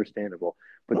kind of understandable.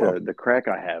 But the crack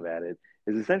I have at it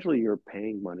is essentially you're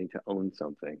paying money to own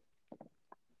something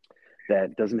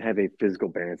that doesn't have a physical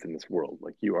balance in this world.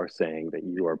 Like you are saying that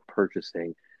you are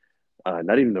purchasing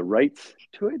not even the rights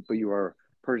to it, but you are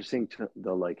purchasing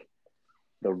the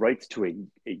rights to a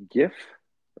GIF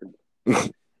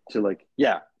to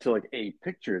a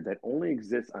picture that only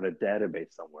exists on a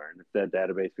database somewhere. And if that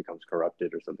database becomes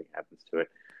corrupted or something happens to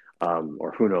it,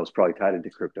 or who knows, probably tied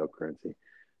into cryptocurrency,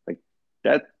 like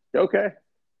that, okay,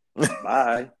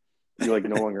 bye. You like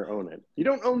no longer own it. You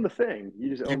don't own the thing.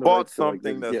 You just bought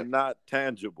something that's not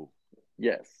tangible.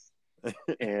 Yes.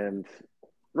 And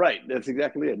right, that's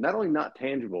exactly it. Not only not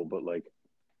tangible, but like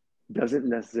doesn't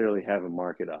necessarily have a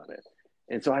market on it.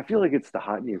 And so I feel like it's the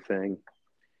hot new thing.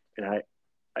 And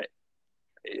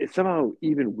it's somehow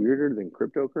even weirder than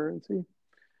cryptocurrency.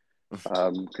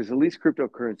 Because at least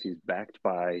cryptocurrency is backed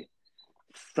by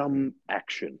some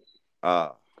action.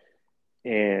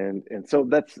 And so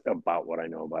that's about what I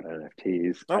know about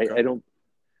NFTs. Okay.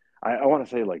 I want to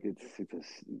say like it's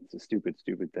a stupid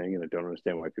thing, and I don't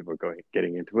understand why people are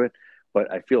getting into it. But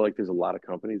I feel like there's a lot of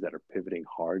companies that are pivoting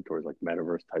hard towards like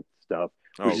metaverse type stuff,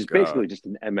 which is basically just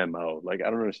an MMO. Like I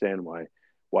don't understand why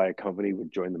a company would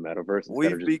join the metaverse.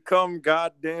 We've become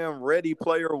goddamn Ready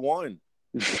Player One.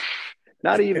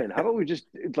 Not even. How about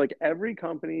it's like every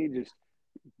company just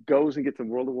goes and gets a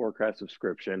World of Warcraft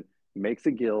subscription, makes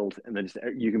a guild, and then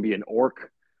you can be an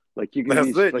orc. Like you can I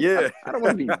don't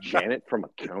want to be Janet from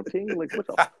accounting. Like what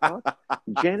the fuck?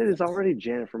 Janet is already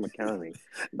Janet from accounting.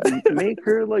 Make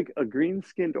her like a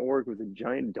green-skinned orc with a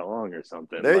giant dong or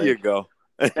something. There you go.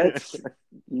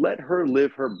 Let her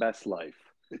live her best life.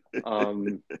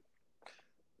 You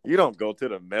don't go to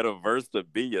the metaverse to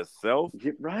be yourself,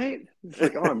 right? It's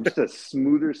like, I'm just a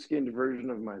smoother skinned version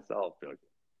of myself. Like,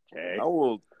 okay, I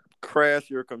will crash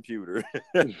your computer.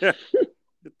 Get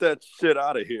that shit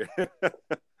out of here.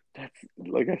 That's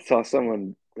like I saw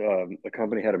someone, a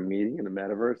company had a meeting in the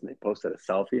metaverse and they posted a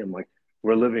selfie. I'm like,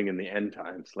 we're living in the end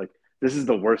times. Like this is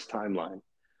the worst timeline.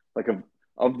 Like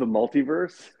of the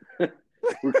multiverse,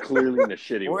 we're clearly in a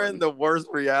shitty one. We're in the worst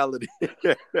reality.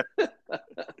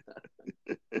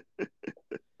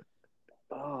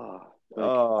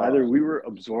 Either we were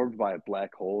absorbed by a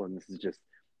black hole and this is just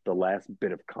the last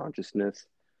bit of consciousness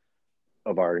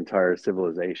of our entire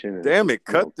civilization. Damn it,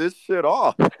 cut this shit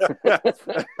off.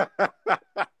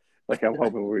 Like I'm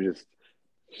hoping we're just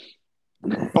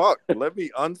fuck, let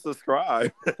me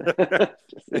unsubscribe.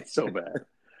 It's so bad.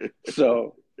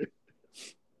 So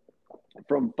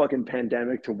from fucking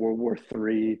pandemic to World War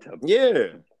III to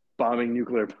bombing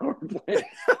nuclear power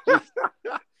plants.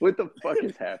 What the fuck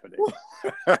is happening?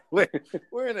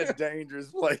 We're in a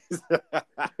dangerous place.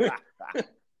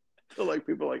 So like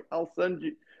people are like, I'll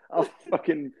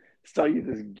fucking sell you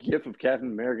this GIF of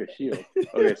Captain America shield.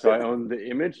 Okay, so I own the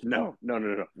image? No.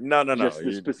 Just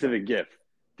the specific GIF.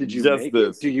 Did you make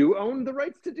it? Do you own the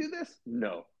rights to do this?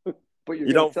 No. But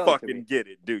you don't fucking get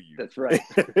it, do you? That's right.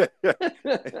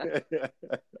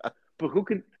 But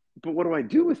what do I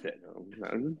do with it?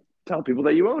 Tell people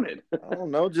that you own it. I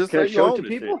don't know. Just say you own it to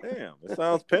people. Shit. Damn, it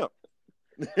sounds pimp.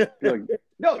 You're like,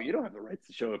 no, you don't have the rights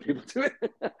to show people to it.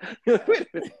 Wait a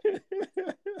minute.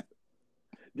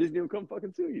 Disney will come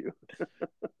fucking sue you.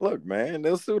 Look, man,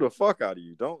 they'll sue the fuck out of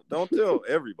you. Don't tell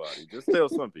everybody. Just tell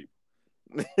some people.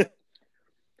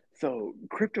 So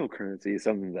cryptocurrency is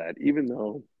something that, even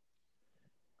though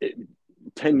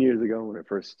 10 years ago when it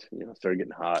first started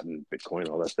getting hot and Bitcoin and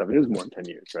all that stuff, it was more than 10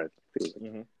 years, right? It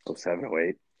was like 07,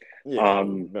 08. Yeah,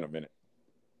 it's been a minute.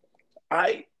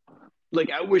 I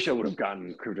wish I would have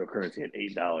gotten cryptocurrency at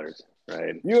 $8,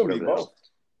 right? You and me both.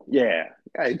 Yeah,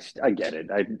 I get it.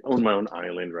 I own my own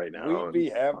island right now. We'd be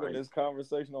having this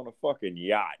conversation on a fucking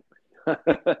yacht.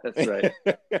 That's right.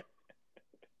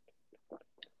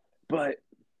 But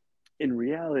in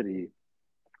reality,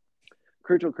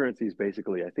 cryptocurrency is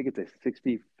basically, I think it's a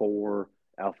 64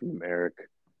 alphanumeric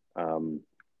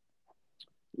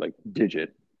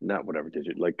digit, not whatever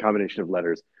digit, like combination of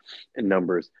letters and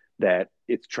numbers that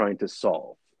it's trying to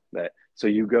solve. So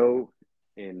you go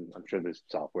in, I'm sure there's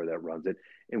software that runs it,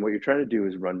 and what you're trying to do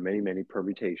is run many, many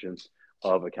permutations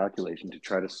of a calculation to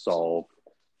try to solve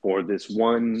for this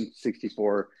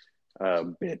 164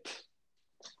 bit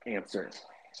answer.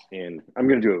 And I'm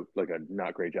going to do a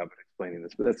not great job of explaining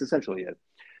this, but that's essentially it.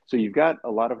 So you've got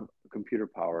a lot of computer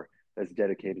power that's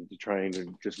dedicated to trying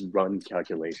to just run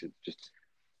calculations, just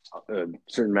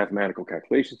certain mathematical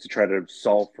calculations to try to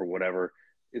solve for whatever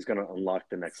is going to unlock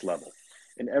the next level.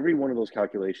 And every one of those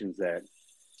calculations that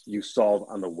you solve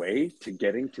on the way to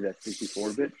getting to that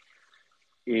 64-bit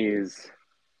is,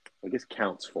 I guess,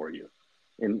 counts for you.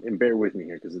 And bear with me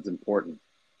here because it's important.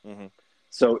 Mm-hmm.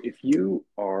 So if you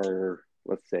are,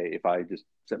 let's say, if I just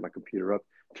set my computer up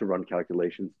to run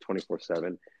calculations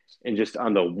 24/7, and just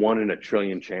on the 1 in a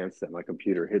trillion chance that my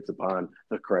computer hits upon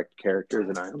the correct characters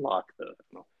and I unlock the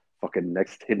fucking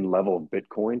next hidden level of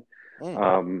Bitcoin,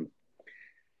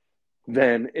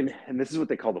 then, and this is what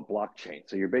they call the blockchain.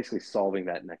 So you're basically solving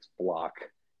that next block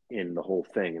in the whole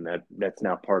thing, and that's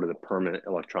now part of the permanent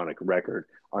electronic record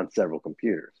on several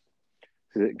computers,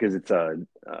 because it's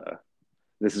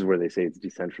this is where they say it's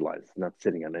decentralized. It's not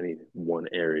sitting on any one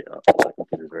area. The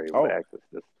computers are able to access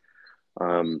this.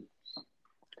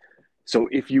 So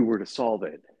if you were to solve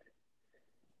it,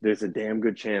 there's a damn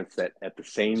good chance that at the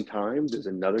same time there's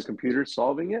another computer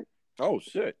solving it. Oh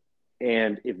shit.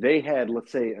 And if they had,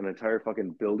 let's say, an entire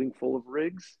fucking building full of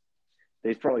rigs,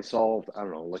 they've probably solved, I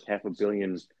don't know, like 500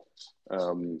 million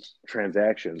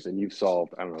transactions, and you've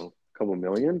solved, I don't know, a couple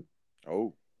million.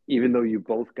 Oh. Even though you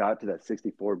both got to that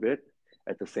 64-bit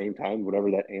at the same time, whatever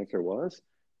that answer was,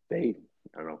 they,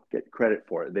 I don't know, get credit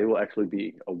for it. They will actually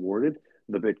be awarded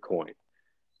the Bitcoin.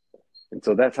 And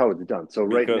so that's how it's done. So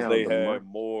right now, because they had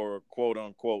more quote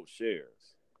unquote shares.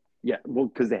 Yeah, well,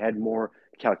 because they had more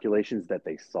calculations that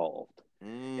they solved.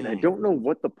 And I don't know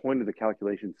what the point of the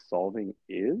calculation solving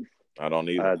is. I don't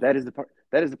either. That is the part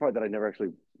that I never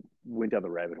actually went down the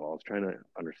rabbit hole. I was trying to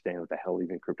understand what the hell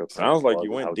even cryptocurrency sounds like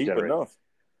you went deep enough.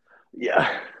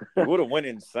 Yeah. You would have went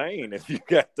insane if you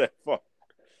got that far.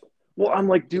 Well, I'm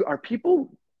like, are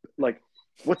people, like,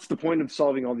 what's the point of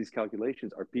solving all these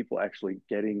calculations? Are people actually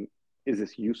is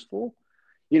this useful?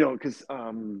 Because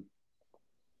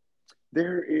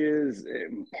there is,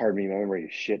 pardon me, my memory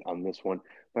is shit on this one,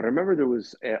 but I remember there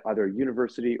was either a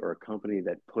university or a company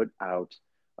that put out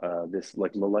this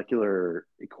like molecular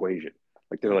equation.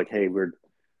 Like they're like, hey,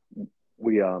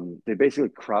 they basically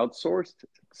crowdsourced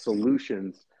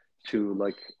solutions to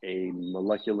like a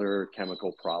molecular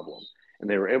chemical problem, and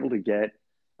they were able to get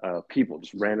people,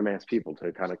 just random ass people,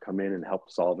 to kind of come in and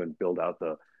help solve and build out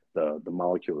the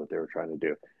molecule that they were trying to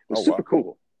do. It was super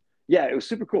cool. Yeah, it was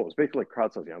super cool. It was basically like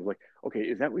crowdsourcing. I was like, okay,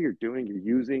 is that what you're doing? You're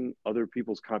using other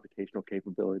people's computational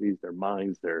capabilities, their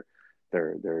minds, their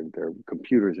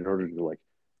computers, in order to like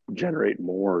generate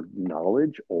more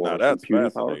knowledge or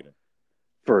computing power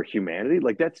for humanity.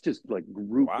 Like that's just like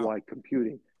group-wide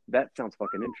computing. That sounds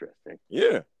fucking interesting.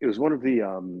 Yeah, it was one of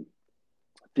the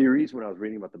theories when I was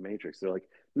reading about the Matrix. They're like,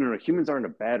 no, humans aren't a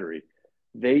battery.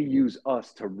 They use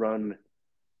us to run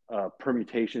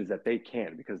permutations that they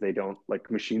can't, because they don't, like,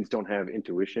 machines don't have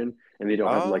intuition, and they don't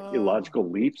have like illogical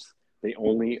leaps. They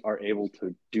only are able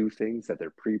to do things that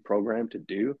they're pre-programmed to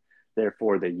do.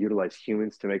 Therefore, they utilize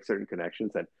humans to make certain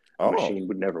connections that a machine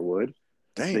would.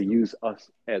 Damn. They use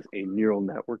us as a neural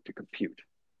network to compute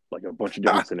like a bunch of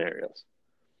different scenarios.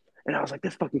 And I was like,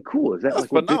 that's fucking cool. Is that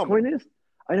like what Bitcoin is?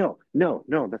 I know. No,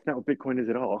 that's not what Bitcoin is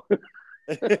at all.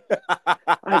 I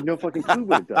have no fucking clue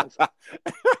what it does.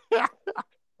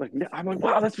 Like, I'm like,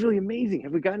 wow, that's really amazing.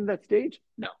 Have we gotten to that stage?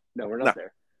 No, we're not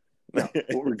there. No,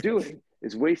 what we're doing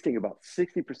is wasting about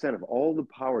 60% of all the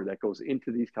power that goes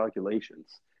into these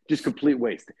calculations. Just complete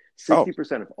waste.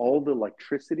 60% of all the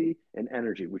electricity and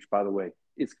energy, which, by the way,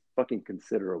 is fucking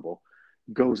considerable,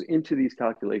 goes into these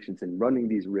calculations and running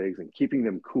these rigs and keeping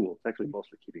them cool. It's actually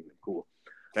mostly keeping them cool.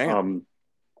 Damn.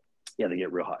 Yeah, they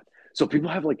get real hot. So people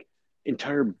have like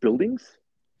entire buildings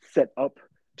set up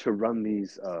to run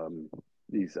these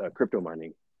crypto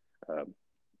mining,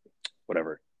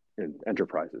 whatever,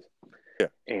 enterprises. Yeah.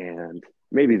 And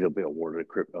maybe they'll be awarded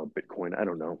a Bitcoin. I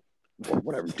don't know, or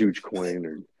whatever, Dogecoin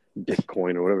or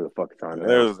Bitcoin or whatever the fuck it's on.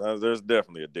 There's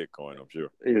definitely a Bitcoin, I'm sure.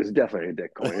 It is definitely a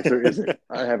Bitcoin. If there isn't,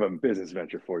 I have a business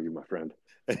venture for you, my friend.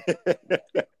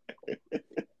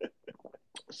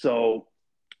 So,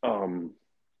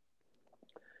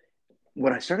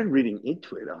 when I started reading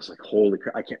into it, I was like, "Holy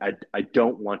crap! I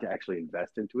don't want to actually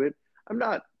invest into it. I'm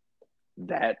not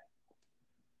that.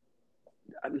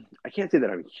 I can't say that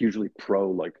I'm hugely pro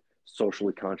like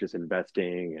socially conscious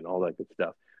investing and all that good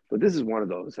stuff. But this is one of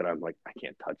those that I'm like, I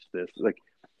can't touch this. Like,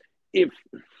 if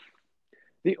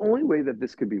the only way that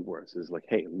this could be worse is like,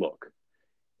 hey, look,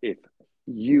 if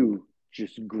you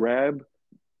just grab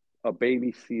a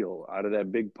baby seal out of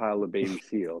that big pile of baby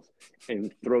seals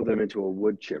and throw them into a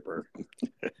wood chipper,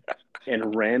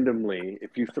 and randomly,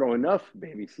 if you throw enough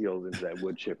baby seals into that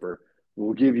wood chipper,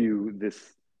 we'll give you this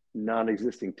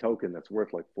non-existing token that's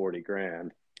worth like 40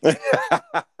 grand.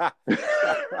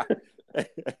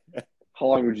 How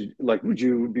long would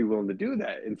you be willing to do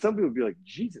that? And some people would be like,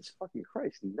 Jesus fucking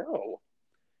Christ, no.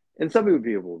 And some people would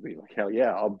be able to be like, hell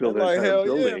yeah, I'll build an entire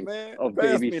building of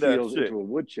baby seals into a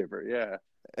wood chipper. Yeah.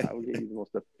 I will get you the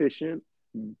most efficient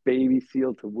baby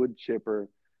seal to wood chipper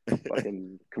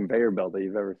fucking conveyor belt that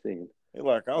you've ever seen. You're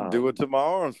like, I'll do it till my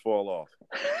arms fall off.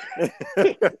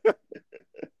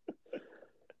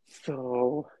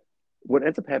 So what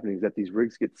ends up happening is that these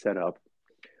rigs get set up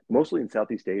mostly in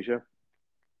Southeast Asia,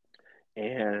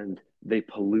 and they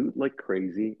pollute like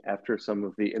crazy after some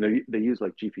of the, and they use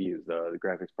like GPUs, the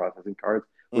graphics processing cards,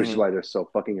 which is why they're so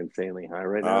fucking insanely high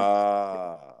right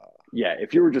now. Yeah,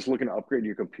 if you were just looking to upgrade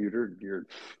your computer,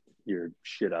 you're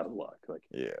shit out of luck. Like,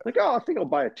 I think I'll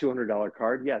buy a $200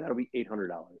 card. Yeah, that'll be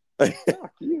 $800.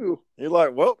 Fuck you. You're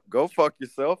like, well, go fuck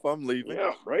yourself. I'm leaving.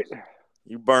 Yeah, right.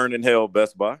 You burn in hell,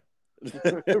 Best Buy.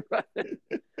 Right.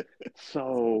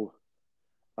 So,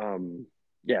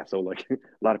 so like a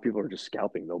lot of people are just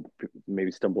scalping. They'll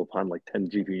maybe stumble upon like 10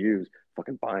 GPUs,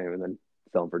 fucking buy them, and then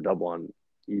sell them for double on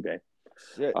eBay.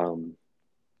 Shit.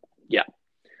 Yeah.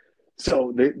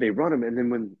 So they run them, and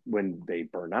then when they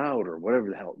burn out or whatever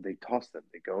the hell, they toss them.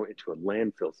 They go into a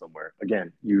landfill somewhere.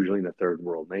 Again, usually in a third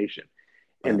world nation,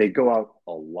 and they go out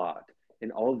a lot.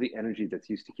 And all of the energy that's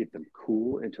used to keep them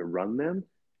cool and to run them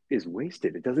is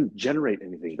wasted. It doesn't generate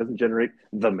anything. It doesn't generate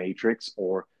the Matrix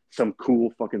or some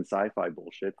cool fucking sci-fi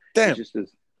bullshit. Damn. It just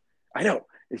is. I know.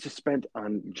 It's just spent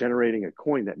on generating a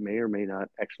coin that may or may not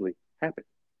actually happen.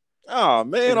 Oh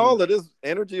man, all of this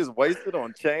energy is wasted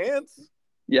on chance?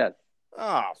 Yes.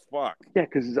 Ah, fuck. Yeah,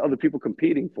 because there's other people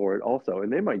competing for it also,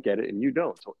 and they might get it and you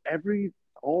don't. So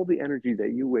all the energy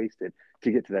that you wasted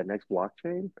to get to that next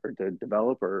blockchain or to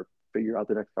develop or figure out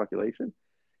the next calculation,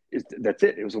 that's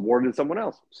it. It was awarded to someone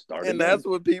else. And that's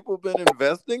what people have been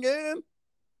investing in?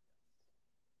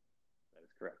 That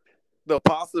is correct. The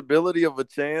possibility of a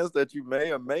chance that you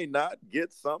may or may not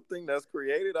get something that's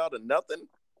created out of nothing?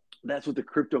 That's what the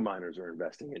crypto miners are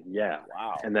investing in. Yeah.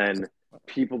 Wow. And then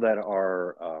people that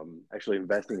are actually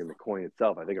investing in the coin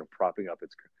itself, I think, are propping up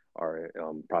its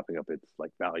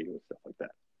like value and stuff like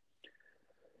that.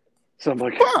 So I'm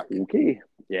like, fuck. Okay,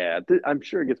 yeah, I'm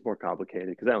sure it gets more complicated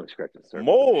because I only scratched the surface.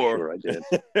 More. I'm sure I did.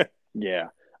 Yeah,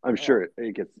 I'm sure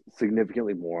it gets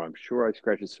significantly more. I'm sure I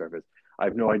scratched the surface. I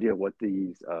have no idea what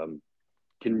these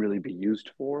can really be used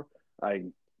for. I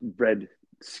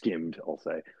skimmed, I'll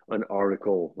say, an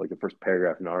article, like the first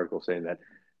paragraph in an article saying that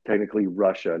technically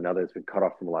Russia, now that it's been cut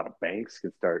off from a lot of banks,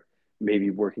 can start maybe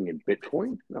working in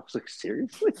Bitcoin. And I was like,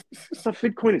 seriously? I thought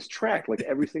Bitcoin is tracked. Like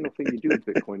every single thing you do with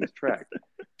Bitcoin is tracked.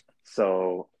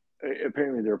 So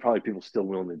apparently there are probably people still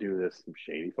willing to do this, some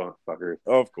shady fuckers.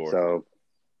 Of course. So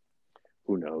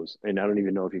who knows? And I don't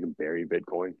even know if you can bury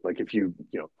Bitcoin. Like if you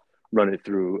run it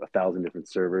through 1,000 different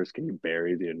servers, can you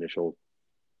bury the initial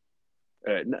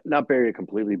not bury it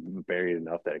completely, but bury it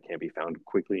enough that it can't be found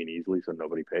quickly and easily so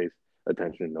nobody pays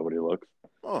attention and nobody looks.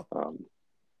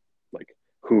 Like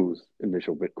whose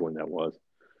initial Bitcoin that was.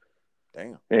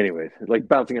 Damn. Anyways, like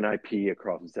bouncing an IP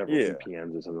across several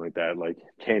VPNs or something like that. Like,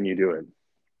 can you do it?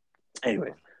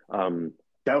 Anyways,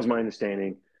 that was my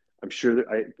understanding. I'm sure that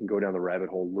I can go down the rabbit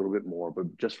hole a little bit more,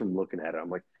 but just from looking at it,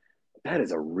 I'm like, that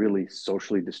is a really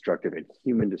socially destructive and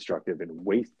human destructive and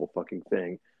wasteful fucking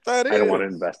thing. I don't want to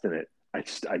invest in it. I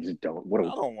just don't. I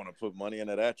don't want to put money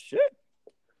into that shit.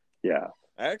 Yeah.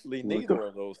 Actually, neither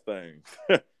of those things.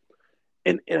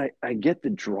 And I get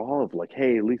the draw of like,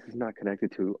 hey, at least it's not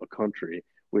connected to a country,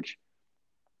 which,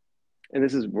 and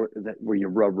this is where you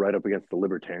rub right up against the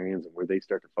libertarians and where they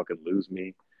start to fucking lose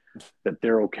me, that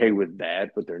they're okay with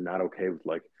that, but they're not okay with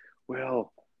like,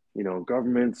 well,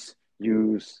 governments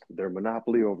use their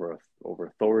monopoly over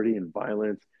authority and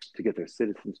violence to get their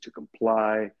citizens to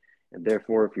comply, and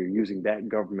therefore, if you're using that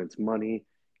government's money,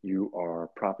 you are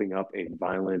propping up a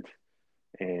violent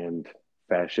and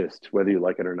fascist, whether you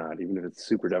like it or not. Even if it's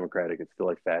super democratic, it's still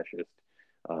a fascist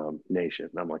nation.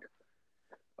 And I'm like,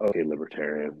 okay,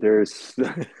 libertarian.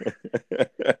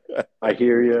 I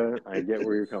hear you. I get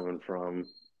where you're coming from.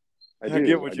 I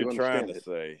get what you're trying to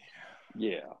say.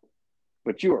 Yeah.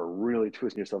 But you are really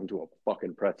twisting yourself into a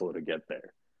fucking pretzel to get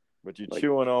there. But you're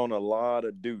chewing on a lot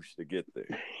of douche to get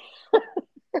there.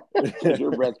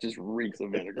 Your breath just reeks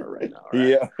of vinegar right now.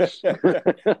 Right? Yeah.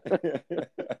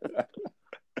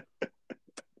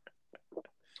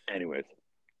 Anyways,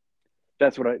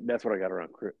 that's what I got around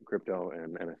crypto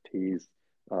and NFTs.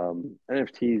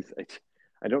 NFTs,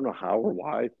 I don't know how or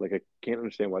why. Like, I can't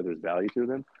understand why there's value to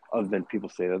them, other than people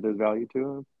say that there's value to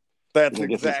them. That's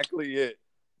exactly it.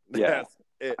 Yeah, that's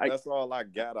it. That's all I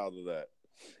got out of that.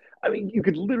 I mean, you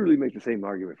could literally make the same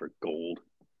argument for gold,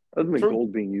 other than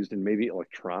gold being used in maybe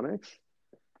electronics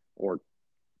or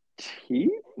teeth.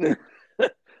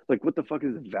 Like, what the fuck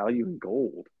is the value in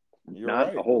gold?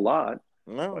 Not a whole lot.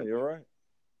 No, you're right.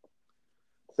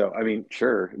 So, I mean,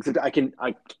 sure. Except I can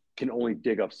only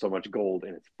dig up so much gold,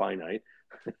 and it's finite.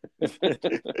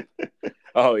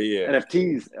 Oh yeah.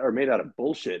 NFTs are made out of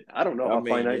bullshit. I don't know how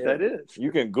finite that is.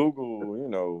 You can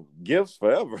Google, gifts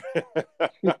forever.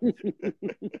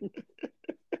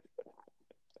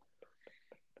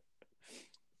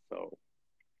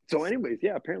 So anyways,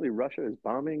 yeah, apparently Russia is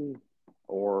bombing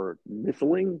or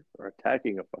missiling or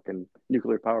attacking a fucking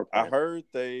nuclear power plant. I heard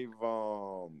they've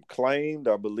claimed,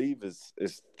 I believe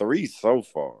it's 3 so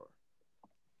far.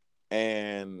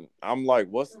 And I'm like,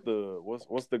 what's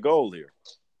the goal here?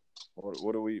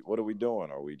 What are we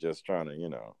doing? Are we just trying to,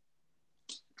 you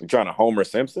trying to Homer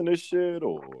Simpson this shit,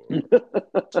 or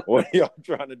what are y'all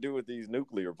trying to do with these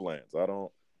nuclear plants? I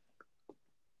don't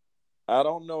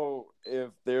know if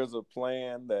there's a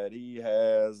plan that he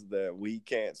has that we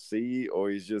can't see, or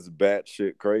he's just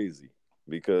batshit crazy,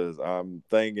 because I'm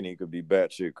thinking he could be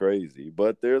batshit crazy,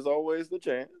 but there's always the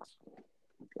chance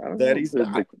that he's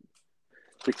not.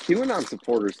 The QAnon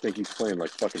supporters think he's playing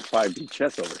like fucking 5D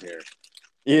chess over here.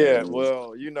 Yeah,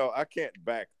 well, I can't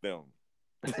back them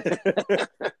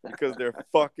because they're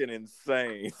fucking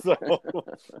insane. So,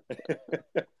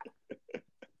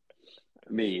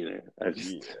 me either.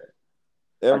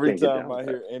 Every time I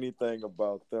hear anything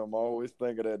about them, I always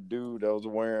think of that dude that was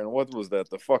wearing, what was that,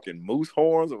 the fucking moose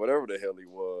horns or whatever the hell he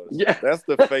was. Yeah, that's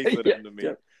the face of them to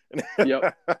me.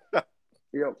 Yep.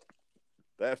 Yep.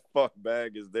 That fuck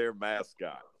bag is their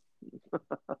mascot.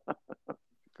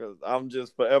 Because I'm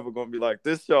just forever going to be like,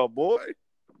 this your boy?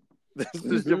 This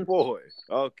is your boy.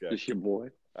 Okay. This your boy.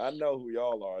 I know who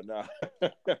y'all are now.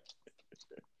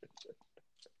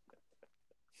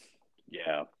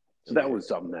 Yeah. So that was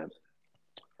something that,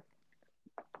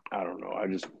 I don't know. I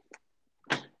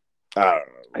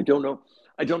don't know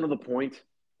the point.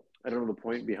 I don't know the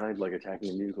point behind like attacking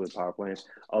a nuclear power plant,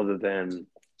 other than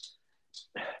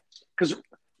because,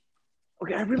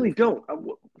 okay, I really don't.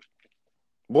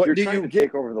 What you're trying to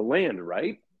take over the land,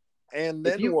 right? And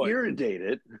then if you irradiate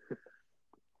it,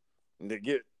 to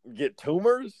get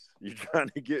tumors? You're trying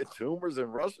to get tumors in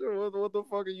Russia? What the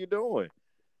fuck are you doing?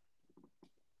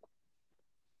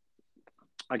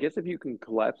 I guess if you can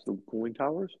collapse the cooling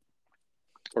towers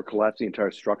or collapse the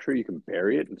entire structure, you can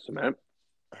bury it in cement.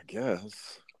 I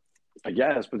guess,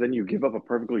 but then you give up a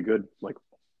perfectly good like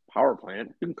power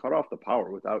plant. You can cut off the power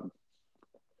without,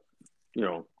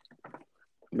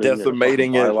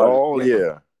 decimating it all.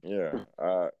 Yeah.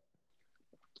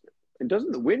 And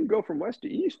doesn't the wind go from west to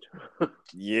east?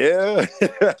 Yeah.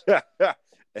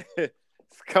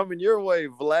 It's coming your way,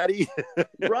 Vladdy.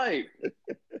 Right.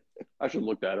 I should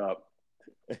look that up.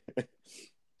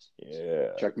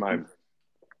 Yeah.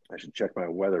 I should check my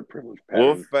weather privilege pattern.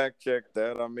 We'll fact check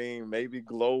that. I mean, maybe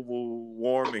global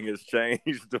warming has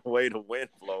changed the way the wind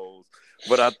flows,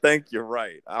 but I think you're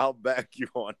right. I'll back you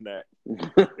on that.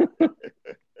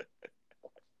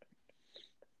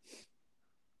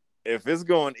 If it's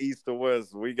going east or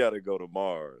west, we got to go to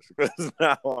Mars, because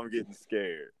now I'm getting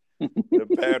scared. The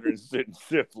patterns shouldn't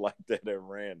shift like that at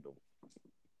random.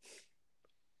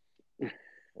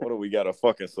 What do we got, a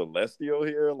fucking celestial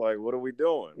here? Like, what are we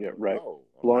doing? Yeah, right. No,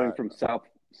 blowing from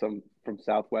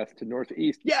southwest to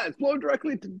northeast. Yeah, it's blowing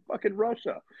directly to fucking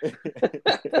Russia. What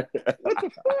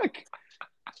the fuck?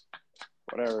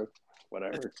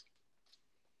 Whatever.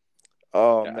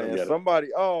 Oh man, somebody.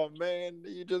 Oh man,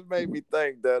 you just made me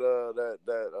think that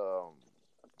that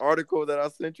article that I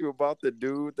sent you about the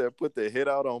dude that put the hit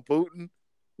out on Putin.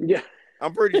 Yeah,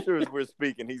 I'm pretty sure as we're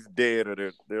speaking, he's dead,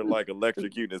 or they're like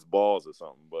electrocuting his balls or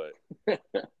something. But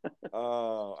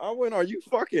I went, "Are you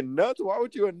fucking nuts? Why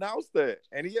would you announce that?"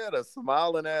 And he had a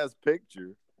smiling ass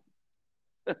picture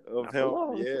of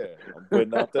him. Yeah, I'm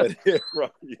putting out that hit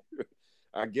from you.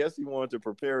 I guess he wanted to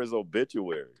prepare his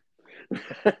obituary.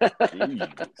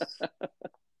 Jeez.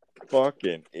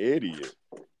 Fucking idiot.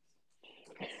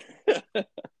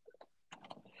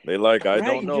 They like, I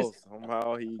don't know.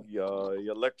 Somehow he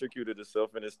electrocuted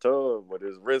himself in his tub with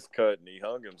his wrist cut, and he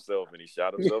hung himself, and he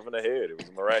shot himself in the head. It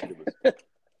was miraculous.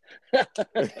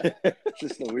 It's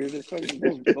just the weirdest thing.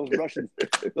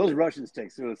 Those Russians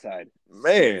take suicide.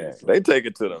 Man, they take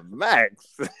it to the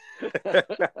max.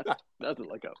 Nothing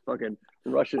like a fucking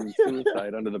Russian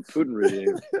suicide under the Putin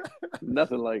regime.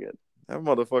 Nothing like it. That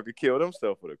motherfucker killed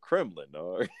himself with a Kremlin,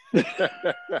 dog.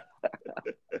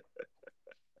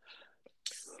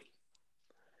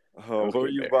 What were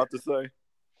you about to say?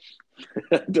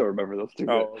 I don't remember those two.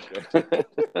 Oh, okay.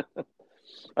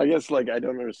 I guess I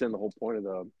don't understand the whole point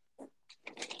of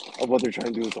what they're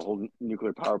trying to do with the whole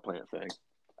nuclear power plant thing.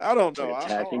 I don't know.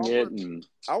 Attacking it,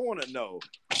 I want to know.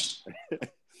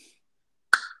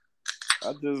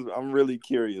 I'm really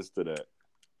curious to that.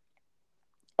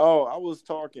 Oh, I was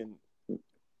talking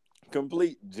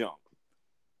complete jump.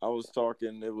 I was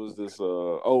talking. It was this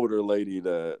older lady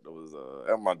that was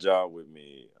at my job with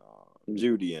me,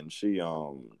 Judy, and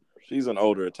she's an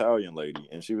older Italian lady,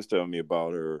 and she was telling me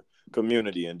about her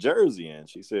community in Jersey, and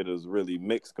she said it was a really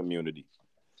mixed community.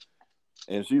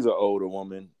 And she's an older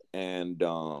woman, and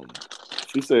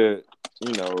she said,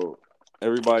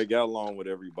 everybody got along with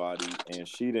everybody, and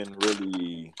she didn't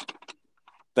really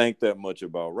think that much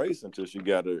about race until she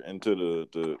got into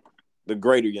the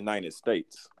greater United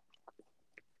States.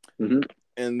 Mm-hmm.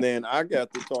 And then I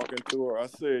got to talking to her. I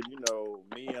said,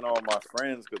 me and all my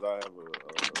friends, because I have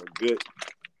a good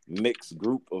mixed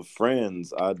group of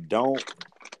friends, I don't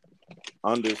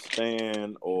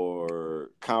understand or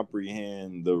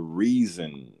comprehend the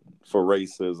reason for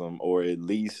racism, or at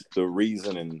least the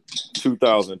reason in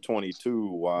 2022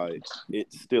 why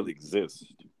it still exists.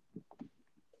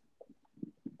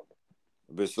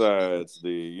 Besides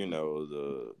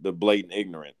the blatant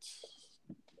ignorance,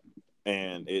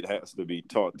 and it has to be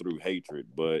taught through hatred,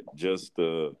 but just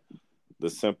the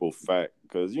simple fact,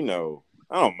 because I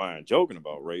don't mind joking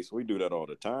about race, we do that all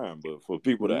the time, but for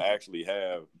people to actually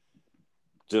have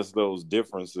just those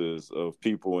differences of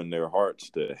people in their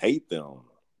hearts to hate them,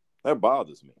 that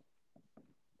bothers me.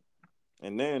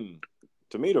 And then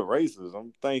to me, the races,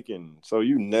 I'm thinking, so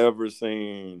you never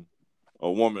seen a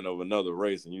woman of another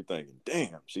race and you thinking,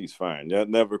 damn, she's fine. That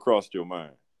never crossed your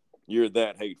mind. You're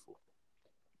that hateful.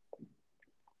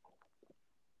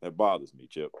 That bothers me,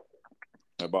 Chip.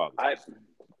 That bothers me.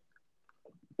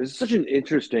 There's such an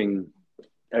interesting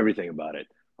everything about it.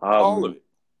 All of it.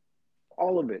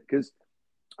 All of it. Because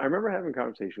I remember having a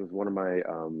conversation with one of my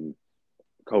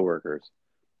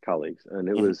colleagues, and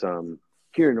it was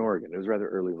here in Oregon. It was rather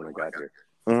early when I got here.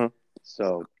 Uh-huh.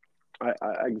 So I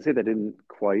can say that I didn't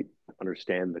quite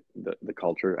understand the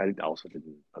culture. I also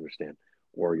didn't understand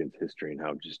Oregon's history and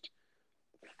how just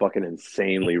fucking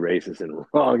insanely racist and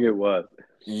wrong it was.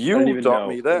 You taught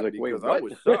me that because I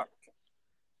was shocked.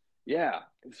 Yeah.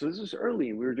 So this was early,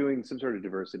 and we were doing some sort of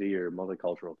diversity or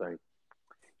multicultural thing.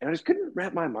 And I just couldn't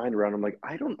wrap my mind around. I'm like,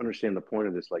 I don't understand the point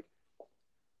of this. Like,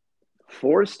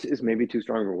 forced is maybe too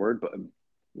strong of a word, but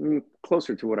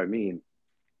closer to what I mean.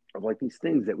 Of like these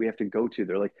things that we have to go to.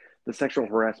 They're like the sexual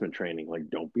harassment training. Like,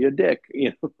 don't be a dick.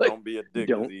 Like, don't be a dick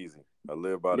is easy. I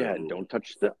live by that. Yeah, don't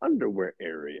touch the underwear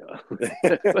area.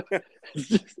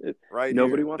 Right.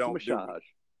 Nobody wants a massage.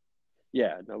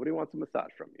 Yeah, nobody wants a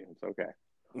massage from you. It's okay.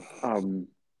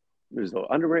 There's the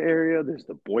underwear area. There's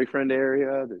the boyfriend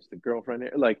area. There's the girlfriend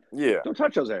area. Like, don't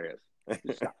touch those areas.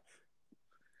 Just stop.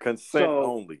 Consent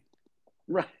only.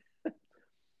 Right.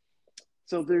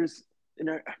 So there's,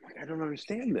 I don't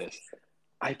understand this.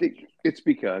 I think it's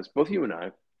because both you and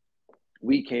I,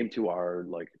 we came to our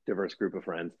diverse group of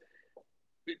friends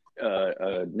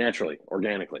naturally,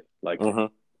 organically. Like, oh,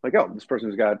 this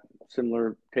person's got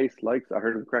similar tastes, likes. I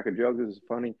heard him crack a joke. This is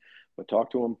funny. But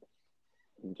talk to him.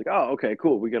 And it's like, oh, okay,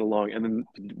 cool. We get along. And then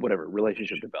whatever,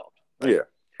 relationship developed. Right? Yeah.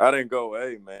 I didn't go,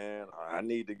 hey, man, I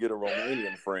need to get a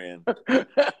Romanian friend.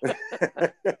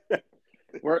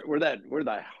 We're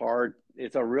that hard.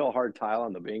 It's a real hard tile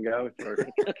on the bingo. The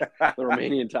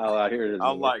Romanian tile out here.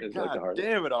 I'm like, God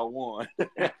damn it, I won.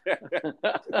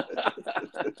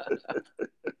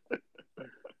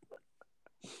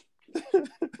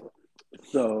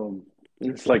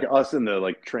 like us in the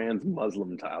like trans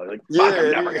Muslim tile. Like, fuck,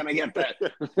 I'm never gonna get that.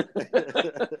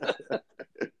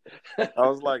 I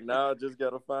was like, nah, I just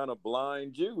gotta find a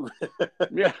blind Jew.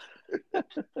 Yeah.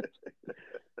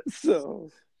 So,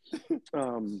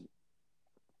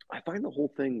 I find the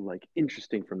whole thing like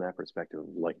interesting from that perspective.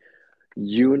 Like,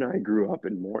 you and I grew up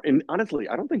in more, and honestly,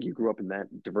 I don't think you grew up in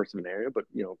that diverse of an area, but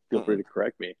feel free to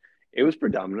correct me. It was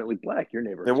predominantly black. Your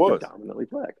neighborhood was predominantly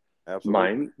black. Absolutely.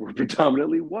 Mine were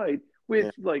predominantly white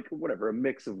with like whatever, a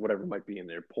mix of whatever might be in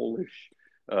there, Polish,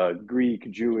 Greek,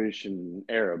 Jewish, and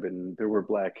Arab, and there were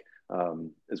black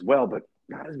as well, but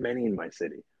not as many in my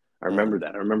city. I remember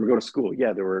that. I remember going to school.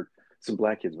 Yeah, there were some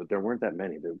black kids, but there weren't that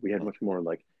many. We had much more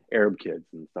like Arab kids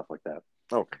and stuff like that.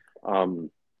 Okay.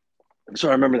 So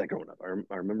I remember that growing up.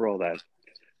 I remember all that.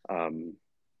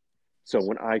 So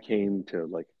when I came to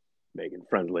like making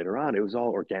friends later on, it was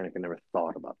all organic. I never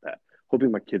thought about that.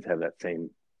 Hoping my kids have that same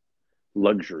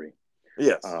luxury.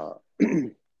 Yes. I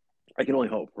can only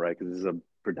hope, right? Because this is a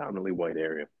predominantly white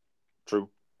area. True.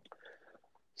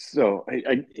 So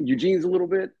Eugene's a little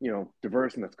bit,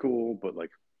 diverse, and that's cool. But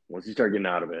like once you start getting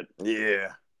out of it,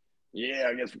 yeah,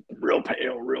 I guess real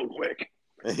pale, real quick.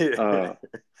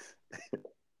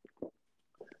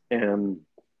 And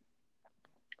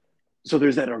so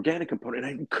there's that organic component,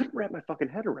 and I couldn't wrap my fucking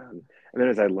head around it. And then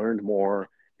as I learned more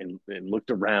and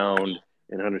looked around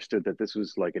and understood that this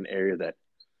was like an area that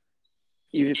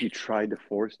even if you tried to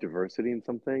force diversity in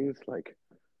some things, like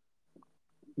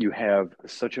you have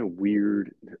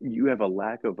a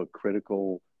lack of a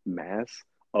critical mass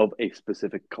of a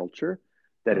specific culture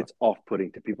that it's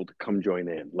off-putting to people to come join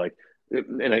in. Like,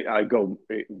 and I go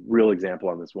a real example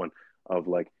on this one of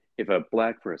like, if a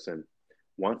black person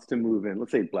wants to move in,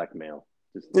 let's say black male,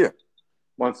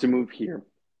 wants to move here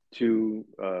to,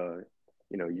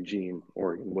 Eugene,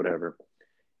 Oregon, whatever,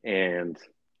 and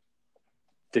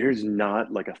there's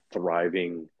not like a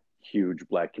thriving, huge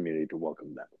black community to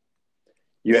welcome them.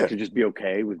 You have to just be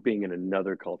okay with being in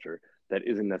another culture that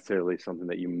isn't necessarily something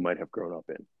that you might have grown up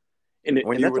in.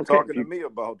 When you were talking to me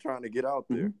about trying to get out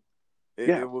there,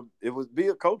 it would be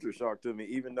a culture shock to me.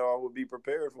 Even though I would be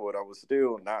prepared for it, I would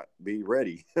still not be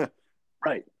ready.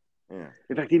 Right. Yeah.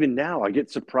 In fact, even now I get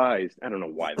surprised. I don't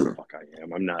know why the fuck I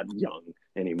am. I'm not young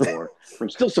anymore. I'm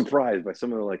still surprised by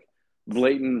some of the like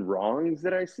blatant wrongs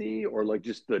that I see, or like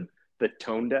just the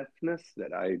tone deafness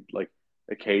that I like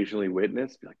occasionally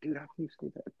witness. Be like, dude, how can you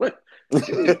say that? What?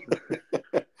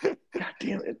 God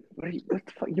damn it! What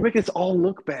the fuck? You make us all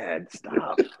look bad.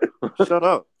 Stop. Shut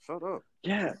up.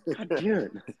 Yeah. God damn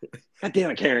it. God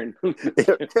damn it, Karen.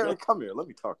 Karen, come here. Let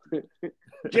me talk to you.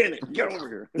 Janet, get over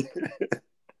here. You're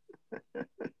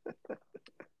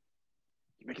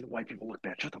making the white people look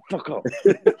bad. Shut the fuck up.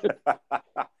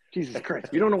 Jesus Christ.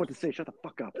 If you don't know what to say, shut the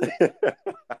fuck up.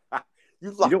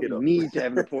 You don't need to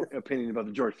have an opinion about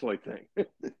the George Floyd thing.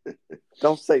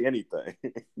 Don't say anything.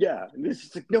 Yeah. This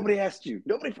is like, nobody asked you.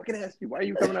 Nobody fucking asked you. Why are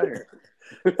you coming out here?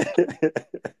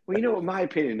 Well, you know what my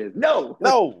opinion is. No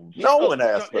one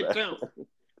asked for that.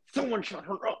 Someone shut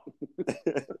her up.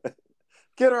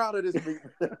 Get her out of this meeting.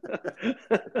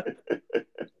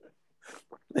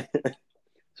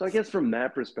 So I guess from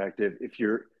that perspective, if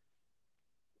you're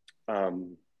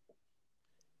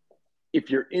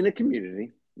in a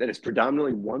community that is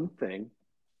predominantly one thing,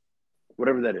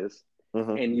 whatever that is,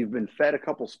 and you've been fed a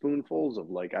couple spoonfuls of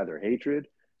like either hatred,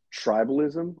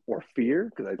 tribalism, or fear,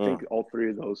 because I think all three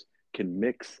of those can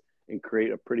mix and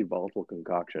create a pretty volatile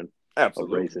concoction of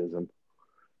racism.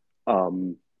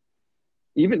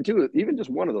 Even just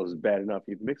one of those is bad enough.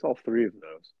 You mix all three of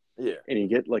those, and you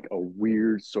get like a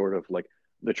weird sort of like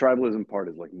the tribalism part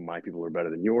is like my people are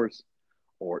better than yours.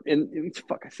 And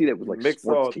fuck, I see that with like mix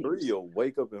sports all teams. three, you'll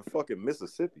wake up in fucking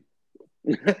Mississippi.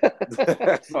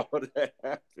 That's all that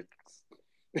happens.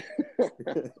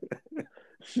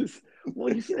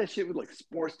 Well, you see that shit with like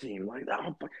sports team, like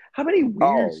how many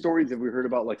weird stories have we heard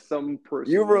about like some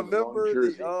person? You remember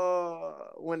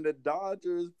when the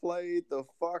Dodgers played the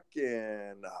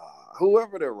fucking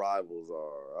whoever their rivals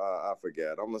are? I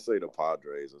forget. I'm gonna say the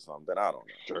Padres or something. I don't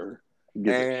know. Sure.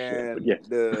 And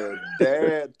the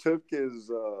dad took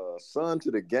his son to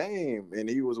the game, and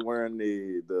he was wearing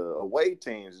the away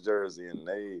team's jersey, and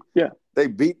they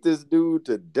beat this dude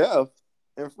to death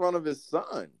in front of his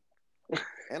son.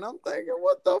 And I'm thinking,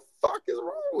 what the fuck is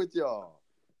wrong with y'all?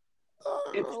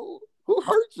 Who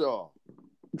hurt y'all?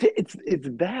 It's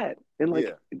that, and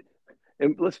like,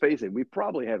 and let's face it, we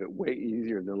probably have it way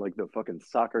easier than like the fucking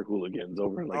soccer hooligans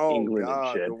over in like England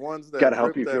and shit. The ones that gotta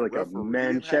help you feel like a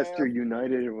Manchester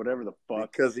United or whatever the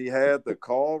fuck. Because he had the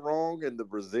call wrong in the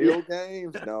Brazil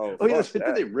games. No.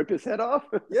 Did they rip his head off?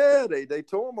 Yeah, they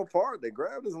tore him apart. They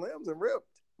grabbed his limbs and ripped.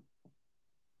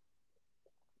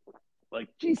 Like,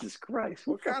 Jesus Christ.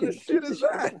 What kind of shit is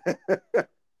that?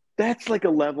 That's like a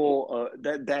level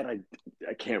that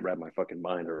I can't wrap my fucking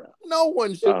mind around. No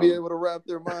one should be able to wrap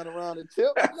their mind around it,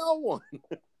 Tip. No one.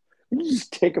 You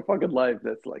just take a fucking life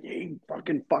that's like, he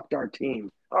fucking fucked our team.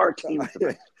 Our team's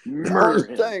murder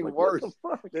him. Thing like, worse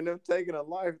than them taking a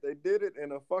life. They did it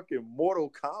in a fucking Mortal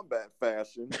Kombat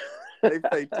fashion. They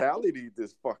fatality'd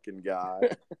this fucking guy.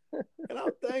 And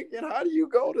I'm thinking, how do you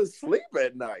go to sleep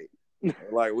at night?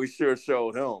 Like, we sure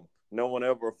showed him. No one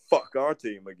ever fuck our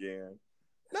team again.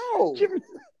 No.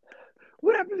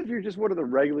 What happens if you're just one of the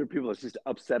regular people that's just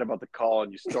upset about the call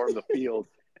and you storm the field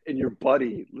and your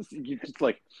buddy, you just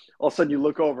like, all of a sudden you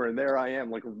look over and there I am,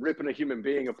 like ripping a human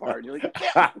being apart. And you're like,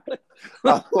 yeah.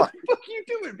 What the fuck are you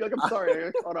doing? Be like, I'm sorry,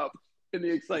 I got caught up in the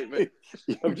excitement.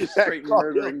 I'm just straight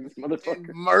murdering this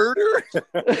motherfucker. Murder?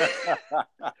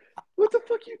 What the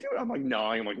fuck are you doing? I'm like, no,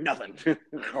 I'm like, nothing. Stop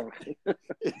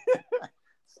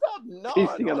gnawing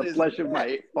feasting on the flesh of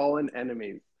my fallen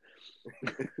enemies.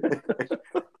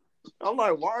 I'm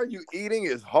like, why are you eating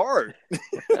his heart?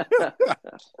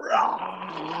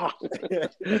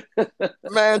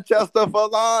 Manchester for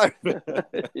life.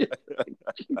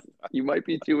 You might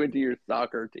be too into your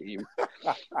soccer team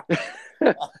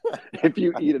if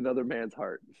you eat another man's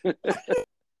heart.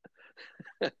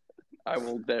 I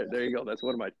will. There you go. That's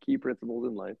one of my key principles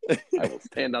in life. I will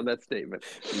stand on that statement.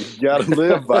 You gotta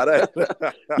live by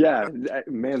that. Yeah,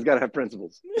 man's gotta have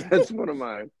principles. That's one of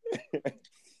mine.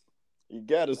 You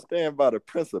gotta stand by the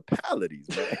principalities,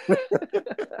 man.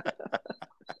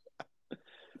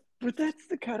 But that's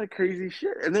the kind of crazy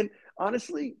shit. And then,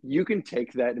 honestly, you can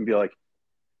take that and be like,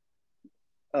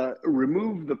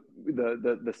 remove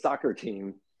the soccer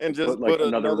team and just put, like, put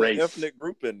another race. ethnic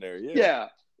group in there. Yeah.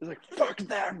 It's like, fuck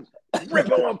them. Rip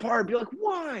them apart. Be like,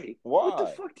 why? What the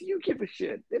fuck do you give a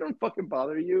shit? They don't fucking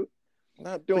bother you.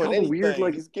 Not doing anything. Weird,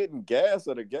 like, he's getting gas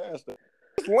at a gas station.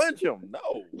 Lynch him.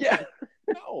 No. Yeah.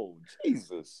 No.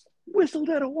 Jesus. Whistled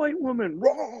at a white woman.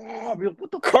 Raw. Like, what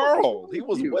the Carl, he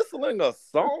was whistling a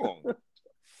song.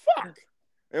 Fuck.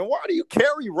 And why do you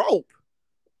carry rope?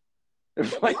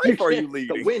 What life are you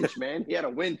leading? The winch, man. He had a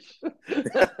winch.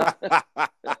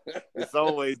 It's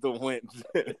always the winch.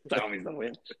 It's always the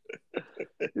winch.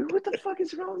 Dude, what the fuck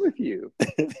is wrong with you?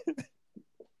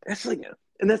 That's like,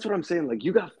 and that's what I'm saying. Like,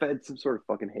 you got fed some sort of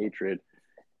fucking hatred,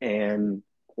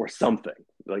 or something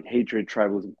like hatred,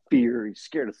 tribalism, fear. He's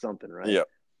scared of something, right? Yeah.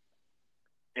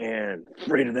 And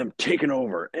afraid of them taking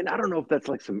over. And I don't know if that's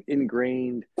like some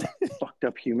ingrained, fucked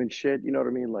up human shit. You know what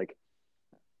I mean? Like,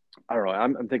 I don't know.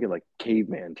 I'm thinking like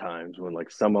caveman times when like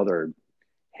some other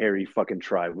hairy fucking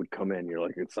tribe would come in. You're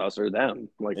like, it's us or them.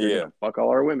 Like, yeah, fuck all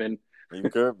our women. You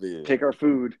could be. Take our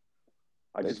food.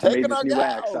 I just made this new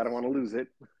axe. I don't want to lose it.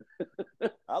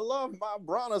 I love my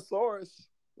brontosaurus.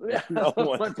 Yeah, no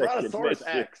my brontosaurus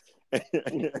axe.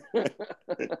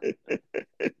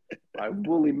 My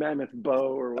woolly mammoth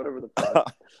bow or whatever the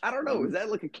fuck. I don't know. Is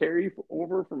that like a carry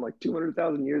over from like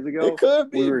 200,000 years ago? It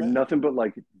could be. We were nothing but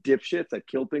like dipshits that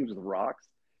killed things with rocks.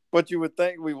 But you would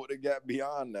think we would have got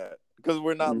beyond that because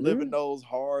we're not living those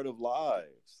hard of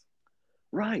lives.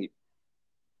 Right.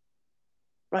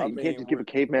 Right. You can't just give a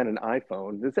caveman an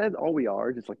iPhone. Is that all we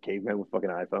are? Just like cavemen with fucking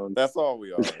iPhones? That's all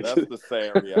we are. That's the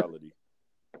sad reality.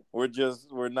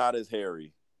 We're not as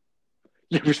hairy.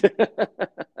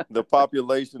 The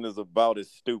population is about as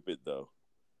stupid, though.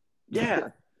 Yeah,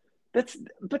 that's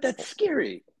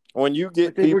scary. When you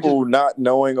get people not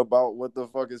knowing about what the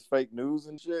fuck is fake news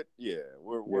and shit,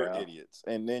 we're idiots.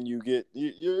 And then you get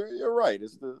you're right.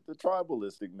 It's the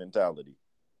tribalistic mentality,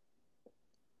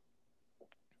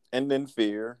 and then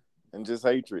fear and just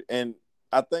hatred. And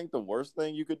I think the worst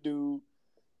thing you could do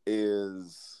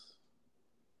is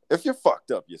if you're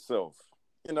fucked up yourself.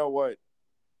 You know what?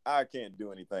 I can't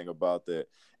do anything about that.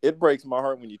 It breaks my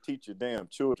heart when you teach your damn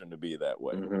children to be that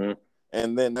way. Mm-hmm.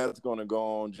 And then that's going to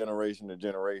go on generation to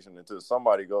generation until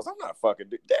somebody goes, I'm not fucking,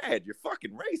 Dad, you're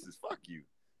fucking racist. Fuck you.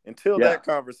 Until that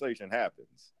conversation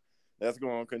happens. That's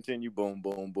going to continue, boom,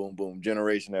 boom, boom, boom,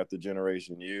 generation after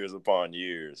generation, years upon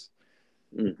years.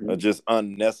 Mm-hmm. Just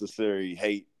unnecessary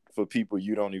hate for people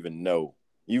you don't even know.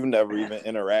 You've never even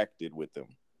interacted with them.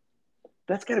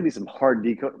 That's got to be some hard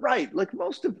decode. Right. Like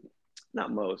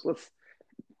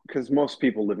because most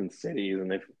people live in cities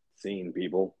and they've seen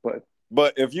people,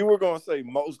 but if you were going to say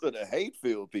most of the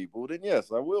hate-filled people, then yes,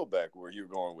 I will back where you're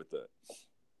going with that.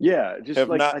 Yeah, just have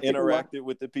not interacted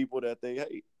with the people that they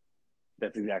hate.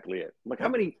 That's exactly it. Like, how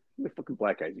many fucking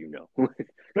black guys you know?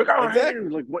 Exactly.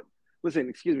 Like, what? Listen,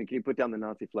 excuse me, can you put down the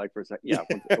Nazi flag for a second? Yeah,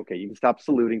 okay, you can stop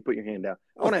saluting, put your hand down.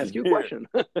 I want to ask you a question.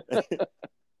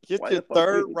 Get your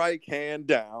third right hand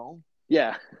down.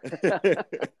 Yeah.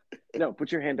 No,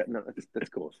 put your hand up. No, that's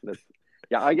cool.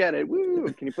 Yeah, I get it.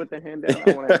 Woo! Can you put that hand down?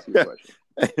 I want to ask you a question.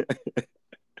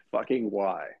 Fucking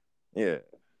why? Yeah.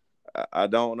 I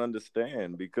don't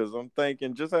understand because I'm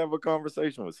thinking just have a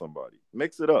conversation with somebody.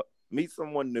 Mix it up. Meet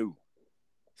someone new.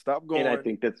 Stop going and I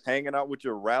think that's hanging out with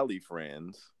your rally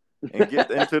friends and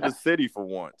get into the city for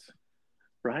once.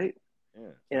 Right?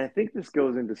 Yeah. And I think this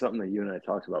goes into something that you and I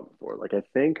talked about before. Like, I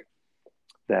think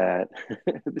that,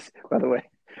 this, by the way,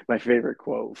 my favorite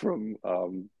quote from,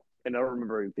 and I don't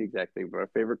remember the exact thing, but my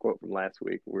favorite quote from last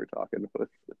week we were talking was,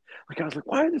 like, I was like,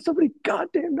 why are there so many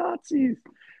goddamn Nazis?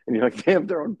 And you're like, they have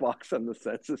their own box on the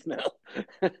census now.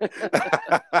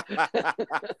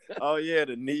 Oh, yeah,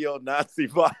 the neo-Nazi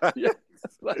box. Yeah,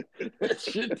 like, that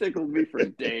shit tickled me for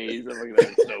days. I'm like,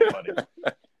 that's so funny.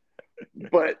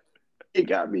 But it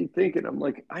got me thinking. I'm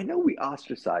like, I know we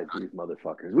ostracize these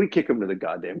motherfuckers. We kick them to the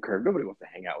goddamn curb. Nobody wants to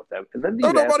hang out with them. And then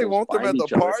these nobody wants them at the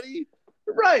party.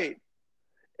 Right.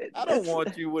 I don't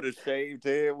want you with a shaved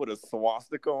head with a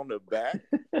swastika on the back.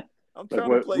 I'm trying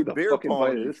to play beer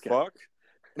pong, you fuck.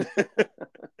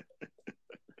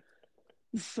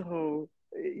 So,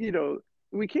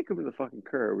 we kick them to the fucking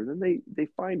curb, and then they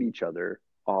find each other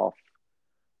off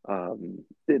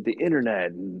the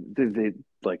internet, and they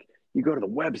like, you go to the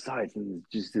websites and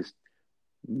just this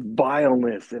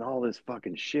vileness and all this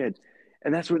fucking shit,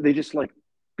 and that's where they just like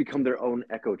become their own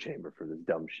echo chamber for this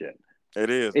dumb shit. It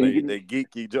is. They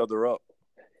geek each other up.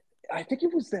 I think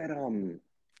it was that.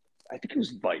 I think it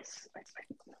was Vice.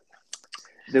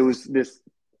 There was this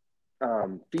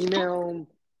female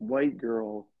white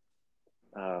girl.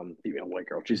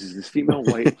 Jesus, this female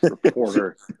white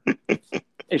reporter,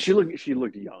 and she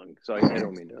looked young. So I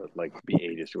don't mean to like be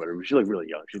ageist or whatever. But she looked really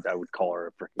young. I would call her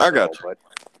a freaking girl, but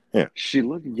yeah, she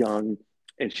looked young,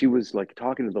 and she was like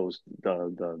talking to those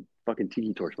the fucking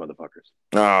tiki torch motherfuckers.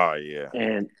 Oh yeah.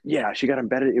 And yeah, she got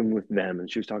embedded in with them, and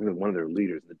she was talking to one of their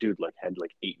leaders. The dude like had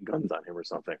like 8 guns on him or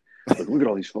something. Like, look at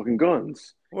all these fucking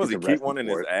guns. Was he keep one in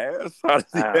his ass? How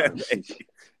does he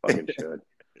fucking should.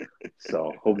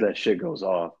 So hope that shit goes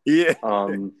off. Yeah.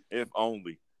 If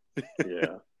only.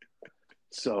 Yeah.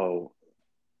 So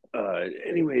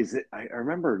anyways, I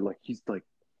remember like he's like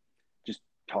just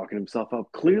talking himself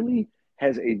up. Clearly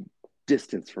has a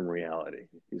distance from reality.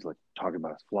 He's like talking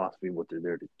about his philosophy, what they're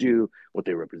there to do, what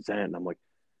they represent. And I'm like,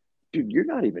 dude, you're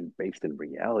not even based in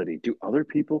reality. Do other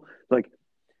people like?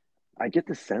 I get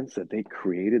the sense that they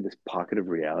created this pocket of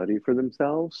reality for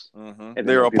themselves. Mm-hmm. And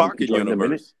they're a pocket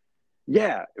universe.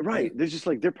 Yeah, right. They're just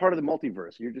like they're part of the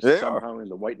multiverse. You're just somehow in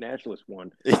the white nationalist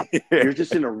one. Yeah. You're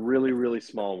just in a really, really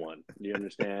small one. Do you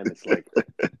understand? It's like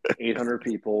 800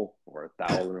 people or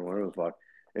 1,000 or whatever the fuck.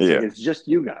 It's just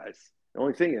you guys. The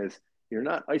only thing is you're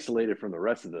not isolated from the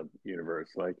rest of the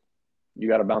universe. Like you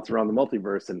got to bounce around the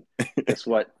multiverse, and guess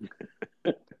what?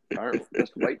 Aren't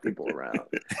just white people around.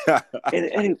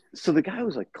 And so the guy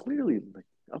was like clearly like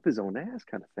up his own ass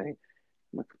kind of thing.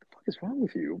 I'm like, what the fuck is wrong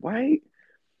with you? Why?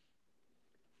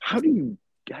 How do you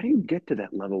get to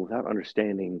that level without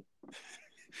understanding?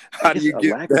 How do you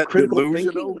get that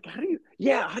delusional? Like, how do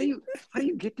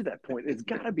you get to that point? It's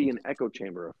got to be an echo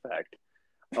chamber effect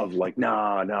of like,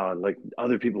 nah, like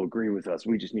other people agree with us.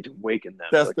 We just need to awaken them.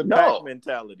 That's like, the pack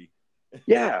mentality.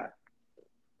 Yeah.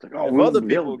 It's like, if other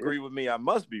people agree with me, I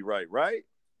must be right? Right.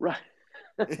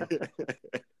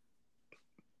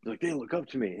 Like they look up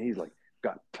to me, and he's like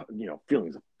got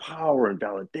feelings of power and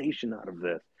validation out of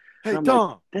this. Hey Tom,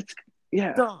 like, that's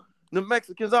yeah. Tom, the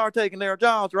Mexicans are taking their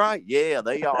jobs, right? Yeah,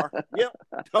 they are. Yep,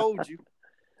 told you.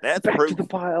 That's back proof. To the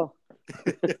pile.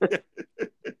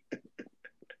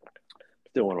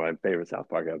 Still one of my favorite South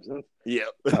Park episodes. Yep.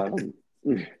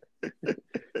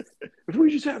 If we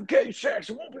just have gay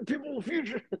sex, it won't be people in the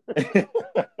future.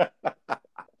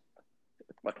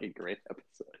 Fucking great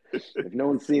episode. If no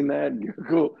one's seen that,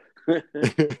 cool. I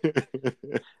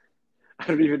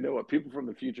don't even know what people from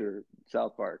the future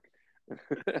South Park.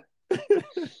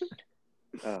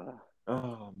 Oh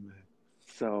man.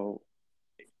 So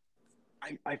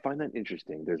I find that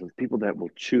interesting. There's people that will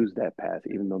choose that path,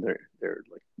 even though they're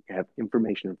like have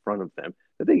information in front of them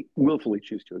that they willfully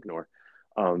choose to ignore.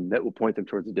 That will point them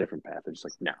towards a different path. They're just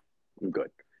like, no, I'm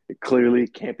good. It clearly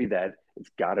can't be that.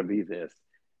 It's got to be this.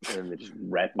 And then they just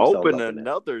wrap themselves open up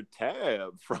another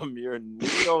tab from your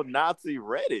neo-Nazi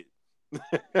Reddit.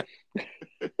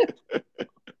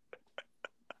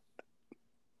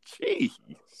 Jeez.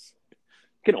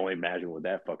 I can only imagine what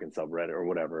that fucking subreddit or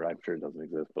whatever. I'm sure it doesn't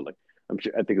exist, but like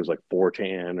I think it was like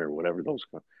 4chan or whatever those.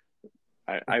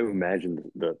 I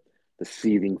imagine the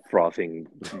seething, frothing,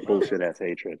 bullshit ass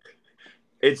hatred.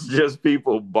 It's just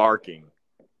people barking.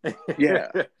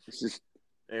 Yeah, it's just.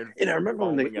 And I remember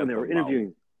when they were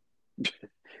interviewing.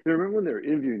 I remember when they were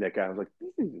interviewing that guy, I was like,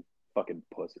 this is a fucking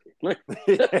pussy. Like,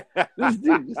 this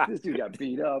dude got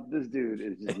beat up. This dude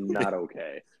is just not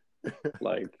okay.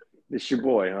 Like, this your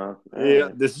boy, huh? Yeah,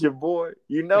 this is your boy.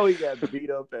 You know he got beat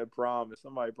up at prom, and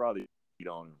somebody probably beat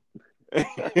on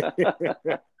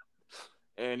him.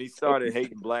 And he started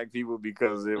hating black people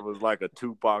because it was like a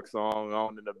Tupac song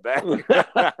on in the back.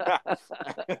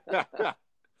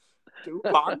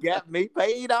 Tupac got me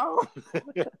paid on.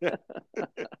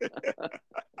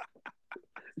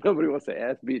 Nobody wants to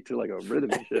ass beat to like a rhythm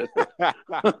and shit.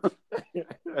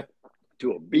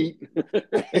 To a beat.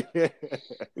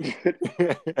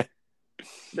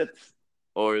 That's.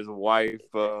 Or his wife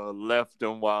left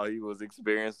him while he was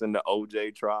experiencing the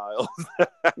OJ trials.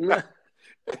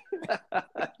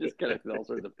 Just kind of all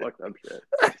sorts of fucked up shit.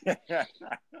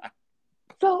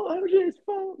 It's all OJ's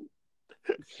fault.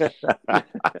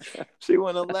 She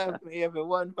wouldn't have left me if it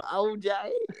wasn't for OJ.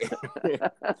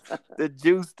 The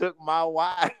juice took my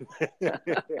wife.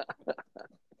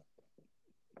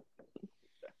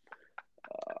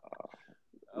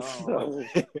 So,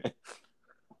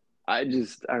 I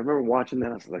remember watching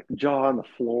that. I was like, jaw on the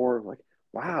floor. Like,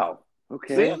 wow.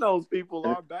 Okay. Seeing those people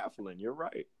are baffling. You're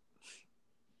right.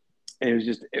 And it was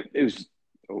just, it was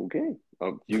okay.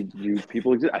 Oh, you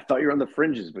people exist. I thought you were on the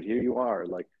fringes, but here you are,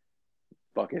 like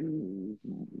fucking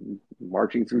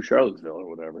marching through Charlottesville or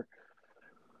whatever.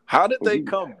 How did they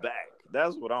come back?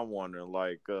 That's what I'm wondering.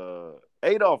 Like,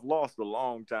 Adolf lost a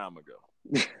long time ago.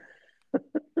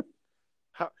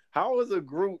 How is a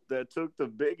group that took the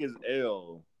biggest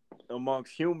L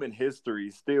amongst human history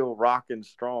still rocking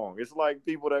strong? It's like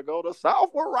people that go, the South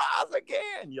will rise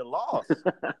again. You lost.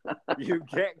 You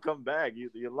can't come back.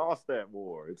 You lost that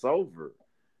war. It's over.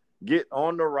 Get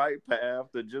on the right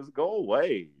path to just go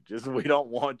away. Just, we don't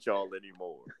want y'all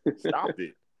anymore. Stop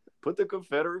it. Put the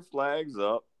Confederate flags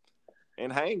up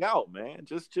and hang out, man.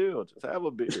 Just chill. Just have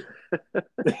a beer.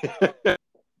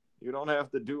 You don't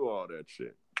have to do all that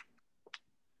shit.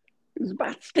 It's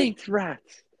about states'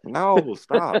 rights. No,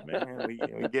 stop, man. We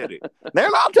get it.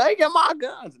 They're not taking my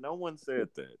guns. No one said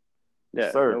that.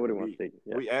 Yeah, sir, nobody wants to take it.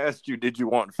 Yeah. We asked you, did you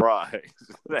want fries?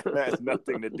 That has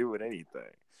nothing to do with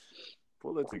anything.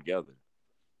 Pull it together.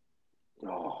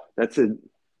 Oh, that's it.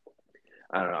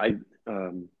 I don't know.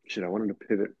 I wanted to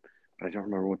pivot, but I don't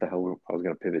remember what the hell I was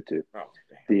going to pivot to. Oh,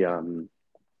 damn.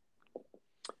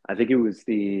 I think it was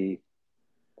the.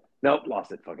 Nope,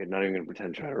 lost it. Fuck it. Not even going to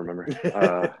pretend to try to remember.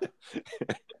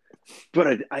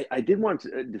 But I did want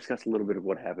to discuss a little bit of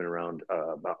what happened around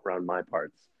my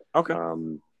parts. Okay.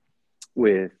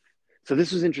 So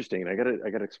this was interesting, and I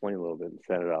gotta explain a little bit and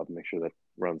set it up and make sure that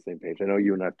we're on the same page. I know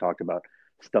you and I've talked about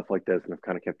stuff like this, and I've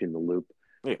kind of kept you in the loop.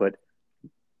 Yeah. But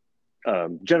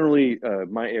generally,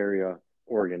 my area,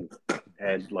 Oregon,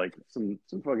 had like some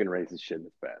fucking racist shit in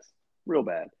its past, real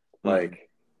bad. Mm-hmm. Like,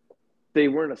 they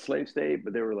weren't a slave state,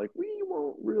 but they were like, we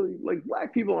won't really, like,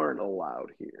 black people aren't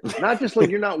allowed here. Not just like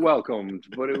you're not welcomed,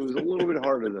 but it was a little bit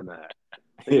harder than that.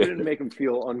 Like, we didn't make them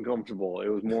feel uncomfortable. It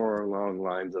was more along the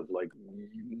lines of like,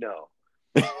 no.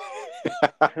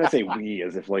 I say we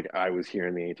as if like I was here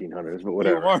in the 1800s, but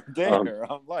whatever. You weren't there.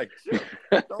 I'm like,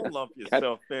 don't lump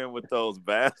yourself in with those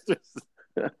bastards.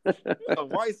 A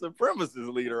white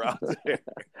supremacist leader out there.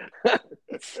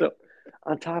 So,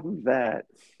 on top of that,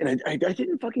 and I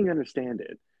didn't fucking understand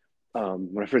it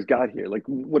when I first got here, like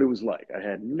what it was like. I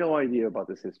had no idea about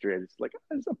this history. I was like,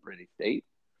 oh, it's a pretty state.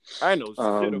 I know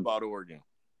shit about Oregon.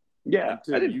 Yeah.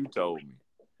 Until you told me.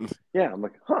 Yeah, I'm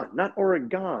like, not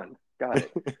Oregon. Got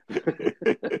it.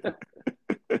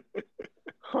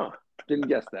 Didn't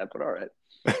guess that, but all right.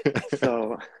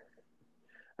 So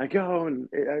I go and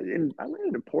I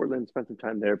landed in Portland, spent some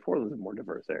time there. Portland's a more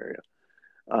diverse area.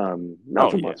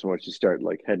 Not so much once you start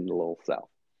like heading a little south.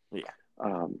 Yeah.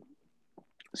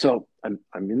 So I'm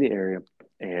in the area,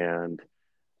 and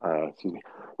excuse me.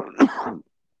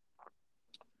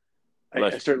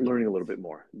 I started learning a little bit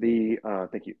more.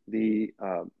 Thank you.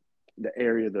 The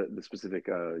area, the specific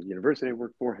university I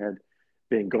worked for had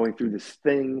been going through this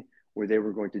thing where they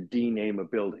were going to dename a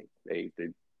building. They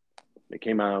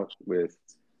came out with,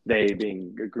 they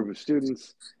being a group of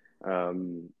students. I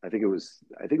think it was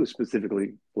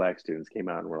specifically black students came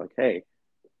out and were like, hey,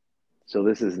 so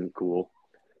this isn't cool.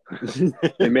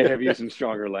 They may have used some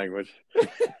stronger language.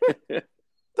 The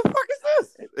fuck is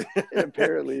this? And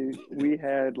apparently we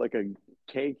had like a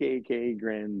KKK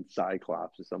Grand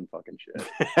Cyclops or some fucking shit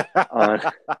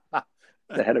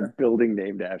that had a building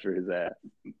named after his ass.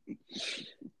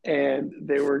 And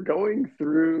they were going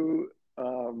through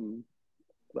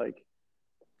like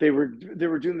they were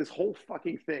doing this whole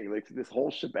fucking thing, like this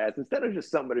whole shebang. Instead of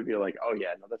just somebody being like, oh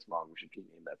yeah, no, that's wrong, we should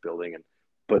rename that building, and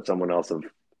put someone else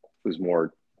who's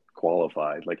more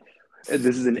qualified. Like,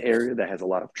 this is an area that has a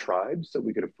lot of tribes, so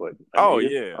we could have put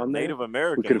Native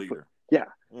American leader.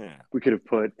 We could have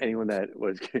put anyone that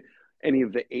was any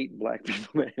of the 8 black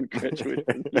people that had graduated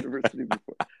from the university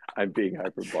before. I'm being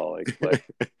hyperbolic, but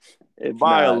it's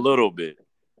by a little bit.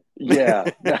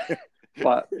 Yeah,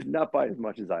 but not by as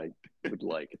much as I would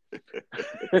like.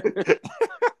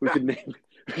 we can name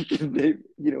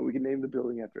the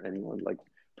building after anyone, like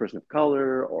person of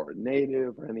color or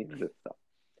native or any of this stuff.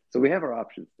 So we have our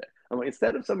options there. I'm like,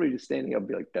 instead of somebody just standing up and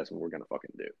be like, that's what we're gonna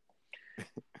fucking do.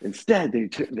 Instead,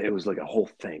 it was like a whole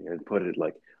thing and put it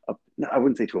like I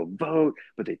wouldn't say to a vote,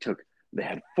 but they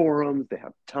had forums, they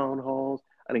have town halls.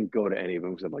 I didn't go to any of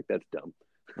them because I'm like, that's dumb.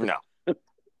 No.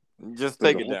 Just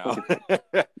take it down.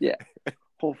 Yeah.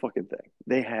 Whole fucking thing.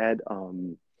 They had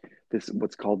this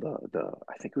what's called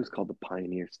I think it was called the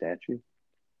Pioneer statue.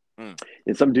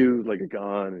 And some dude like a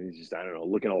gun and he's just, I don't know,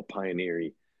 looking all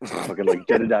pioneery, fucking like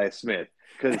Jedediah Smith.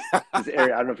 Because this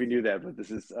area, I don't know if you knew that, but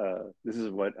this is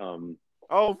what from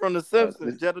The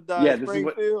Simpsons, Jedediah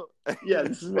Springfield.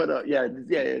 This is what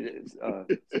it is.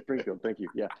 Springfield, thank you.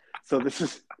 Yeah. So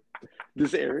this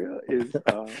area is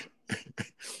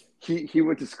he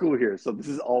went to school here, so this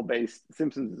is all based.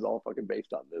 Simpsons is all fucking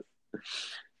based on this.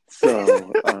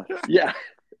 So yeah.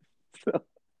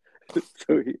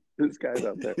 So this guy's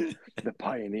out there, the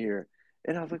pioneer,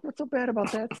 and I was like, what's so bad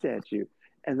about that statue?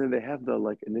 And then they have the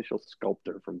like initial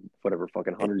sculptor from whatever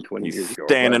fucking 120 years ago.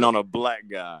 Standing on a black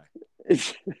guy.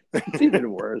 It's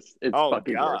even worse. It's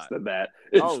fucking worse than that.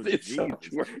 It's so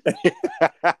much worse.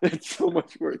 It's so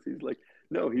much worse. He's like,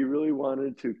 no, he really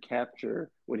wanted to capture,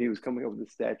 when he was coming up with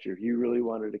the statue, he really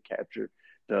wanted to capture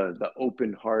the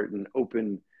open heart and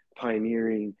open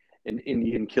pioneering and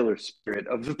Indian killer spirit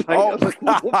of the pioneer. I was like,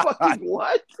 fucking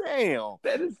what? Damn.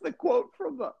 That is the quote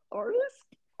from the artist?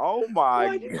 Oh my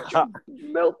Why did God.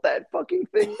 You melt that fucking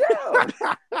thing down?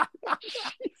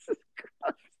 Jesus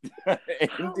Christ.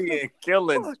 Indian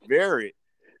killing spirit.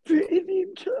 The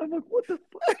Indian killer. I'm like, what the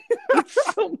fuck? It's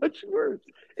so much worse.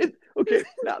 Okay,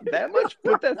 not that much,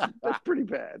 but that's pretty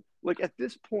bad. Like at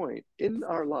this point in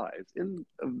our lives,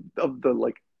 of the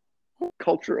like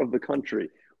culture of the country,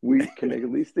 we can at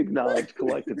least acknowledge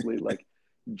collectively like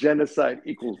genocide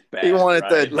equals bad. He wanted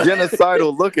that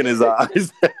genocidal look in his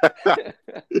eyes.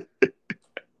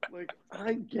 Like,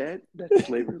 I get that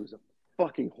slavery was a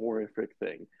fucking horrific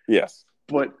thing. Yes.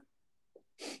 But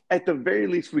at the very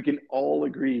least, we can all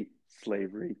agree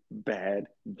slavery, bad,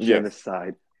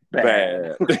 genocide,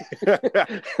 bad.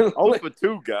 0 for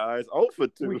 2, guys. 0 for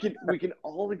 2. We can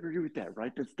all agree with that,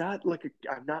 right? That's not like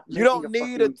I'm not. You don't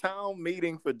need a town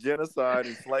meeting for genocide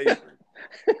and slavery.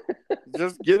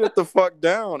 Just get it the fuck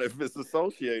down if it's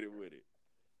associated with it.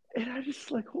 And I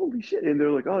just like, holy shit. And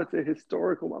they're like, oh, it's a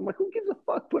historical. I'm like, who gives a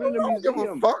fuck? Put it in a museum. Give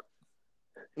a fuck.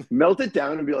 Melt it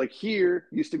down and be like, here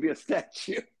used to be a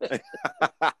statue.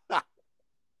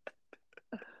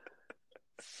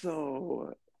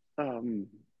 So,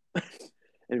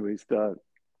 anyways, so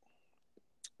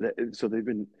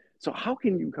how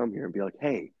can you come here and be like,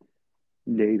 hey,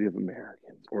 Native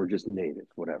Americans or just natives,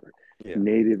 whatever,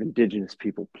 Native Indigenous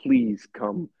people, please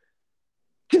come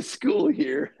to school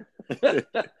here.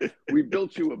 We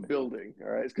built you a building, all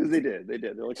right? It's because they did.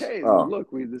 They're like, hey,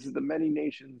 look, this is the Many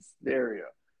Nations area.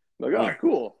 I'm like, oh,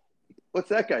 cool. What's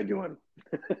that guy doing?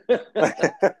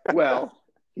 Well,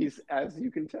 he's, as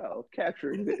you can tell,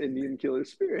 capturing the Indian killer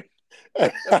spirit.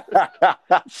 Because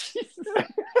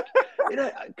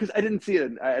I didn't see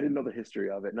it, I didn't know the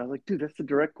history of it, and I was like, dude, that's the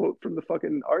direct quote from the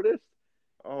fucking artist.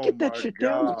 Get that shit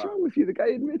down. What's wrong with you? The guy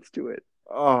admits to it.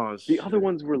 The other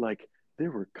ones were like,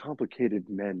 there were complicated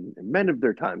men of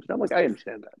their times. And I'm like, I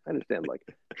understand that. I understand, like,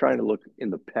 trying to look in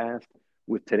the past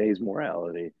with today's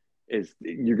morality is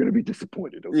you're going to be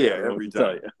disappointed. Okay? Yeah, every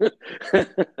time.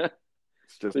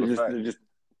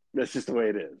 That's just the way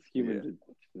it is. Humans are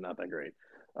not that great.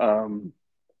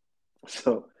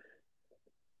 So,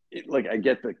 I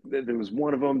get there was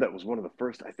one of them that was one of the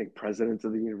first, I think, presidents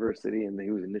of the university, and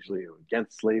he was initially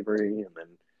against slavery, and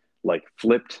then like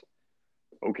flipped.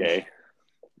 Okay,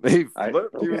 he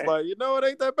flipped. He was like, it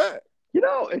ain't that bad.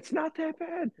 It's not that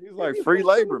bad. He's like, free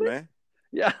labor, man.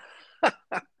 Yeah.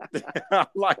 I'm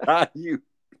like, how you?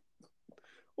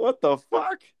 What the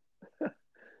fuck?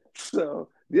 So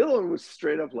the other one was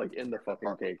straight up like in the fucking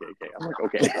KKK. I'm like,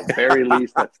 okay, at the very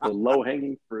least, that's the low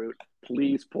hanging fruit.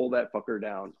 Please pull that fucker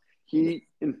down. He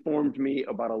informed me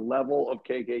about a level of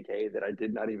KKK that I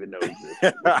did not even know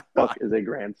existed. What the fuck is a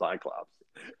Grand Cyclops?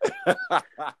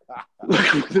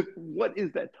 What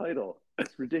is that title?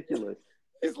 It's ridiculous.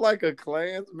 He's like a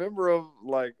Klans member of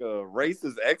like a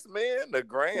racist X-Men, the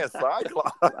Grand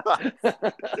Cyclops.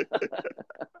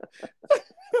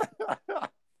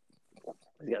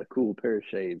 He's got a cool pair of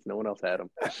shades. No one else had them.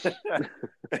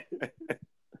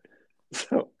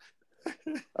 So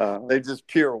they just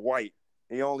pure white.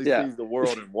 He only sees the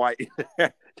world in white.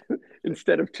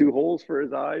 Instead of 2 holes for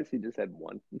his eyes, he just had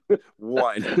 1.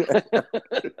 One.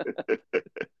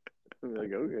 I'm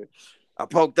like, okay. I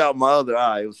poked out my other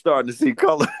eye. It was starting to see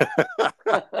color.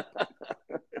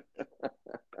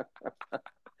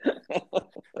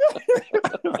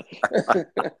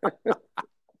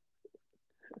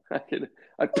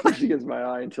 I pushed against my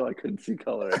eye until I couldn't see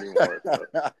color anymore. So.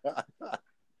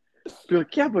 Be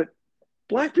like, yeah, but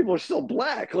black people are still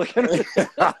black. Like, I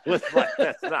was like,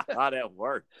 that's not how that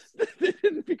works.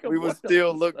 We would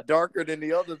still look darker than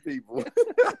the other people.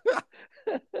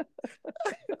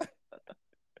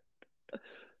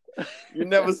 You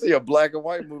never see a black and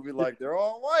white movie like they're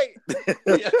all white.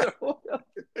 Yeah,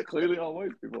 clearly all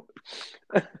white people.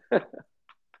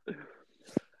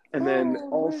 And then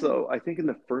also, I think in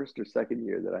the first or second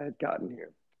year that I had gotten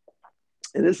here,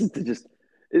 and this is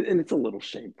and it's a little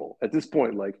shameful at this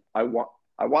point. Like, I want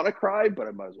to cry, but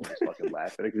I might as well just fucking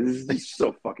laugh at it because this is just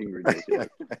so fucking ridiculous.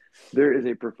 There is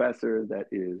a professor that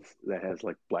has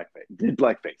like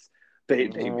blackface. They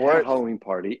had a Halloween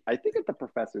party, I think at the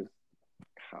professor's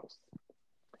house,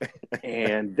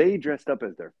 and they dressed up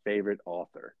as their favorite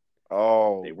author.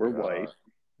 Oh, they were white.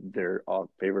 Their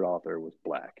favorite author was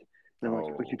black. And I'm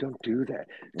like, but you don't do that.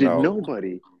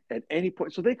 Nobody at any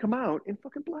point? So they come out in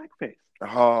fucking blackface.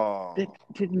 Oh,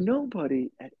 did nobody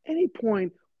at any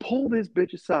point pull this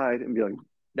bitch aside and be like,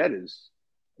 that is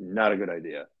not a good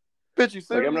idea? Bitch, you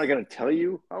like, I'm not gonna tell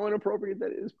you how inappropriate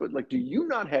that is, but like, do you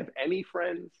not have any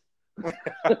friends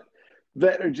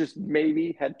that are just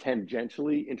maybe had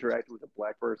tangentially interacted with a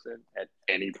black person at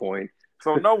any point?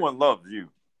 So no one loves you.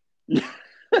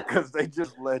 Because they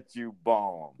just let you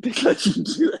bomb. They let you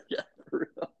do that, yeah, for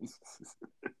real.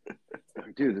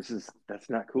 Dude, that's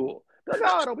not cool. Like,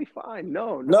 oh, it'll be fine.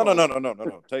 No.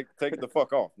 Take it the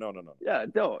fuck off. No. Yeah,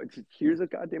 no. Here's a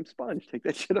goddamn sponge. Take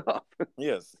that shit off.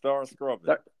 Yes, start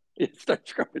scrubbing. Start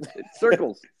scrubbing it.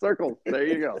 Circles. There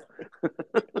you go.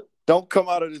 Don't come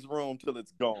out of this room till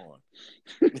it's gone.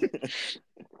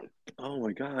 Oh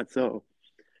my god. So,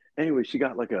 anyway, she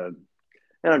got like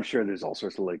and I'm sure there's all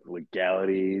sorts of like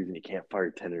legalities, and you can't fire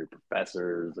tenured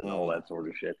professors and all that sort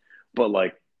of shit. But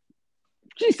like,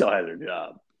 she still has her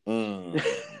job.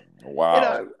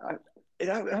 Wow. And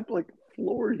I'm like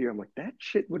floored here. I'm like, that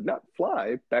shit would not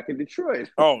fly back in Detroit.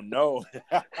 Oh no.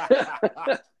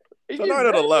 Tonight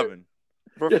at 11,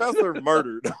 Professor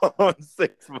murdered on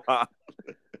 6 Mile.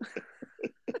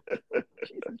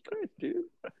 Jesus Christ, dude.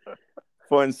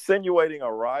 For insinuating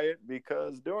a riot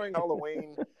because during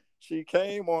Halloween she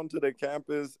came onto the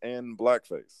campus in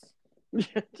blackface.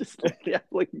 Yeah, just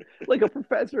like a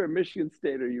professor at Michigan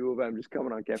State or U of M just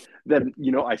coming on campus. Then,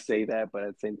 I say that, but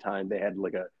at the same time, they had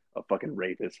like a fucking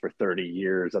rapist for 30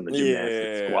 years on the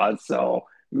gymnastics squad. So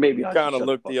maybe I kind of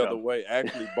looked the other way.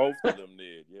 Actually, both of them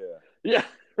did. Yeah. Yeah.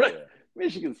 Right. Yeah.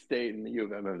 Michigan State and the U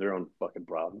of M have their own fucking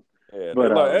problems. Yeah,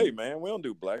 but like, hey man, we don't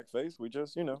do blackface. We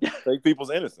just, take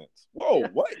people's innocence. Whoa,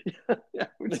 what? Yeah,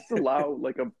 we just allow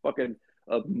like a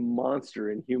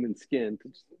monster in human skin to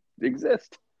just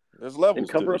exist. There's levels and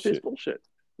cover to up his bullshit.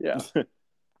 Yeah.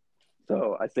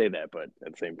 So I say that, but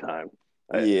at the same time,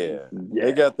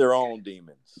 they got their own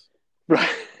demons. Right.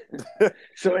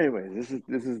 So, anyways,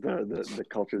 this is the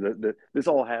culture that this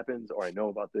all happens, or I know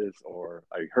about this, or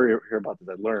I hear about this.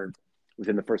 I learned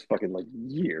within the first fucking like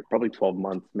year, probably 12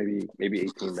 months, maybe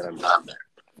 18 that I'm down there.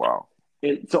 Wow.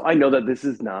 And so I know that this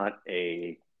is not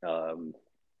an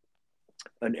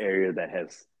area that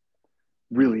has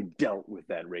really dealt with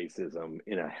that racism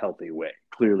in a healthy way.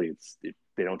 Clearly,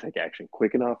 they don't take action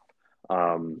quick enough.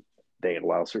 They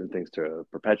allow certain things to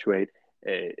perpetuate.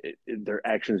 Their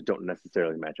actions don't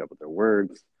necessarily match up with their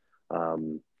words.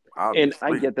 And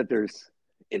I get that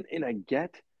and I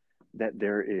get that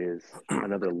there is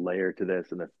another layer to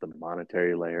this, and that's the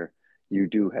monetary layer. You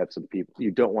do have some people,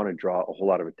 you don't want to draw a whole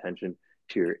lot of attention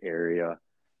to your area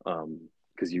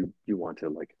because you want to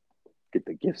like get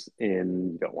the gifts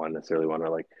in. You don't necessarily want to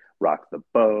like rock the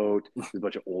boat. There's a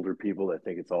bunch of older people that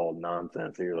think it's all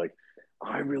nonsense. And you're like,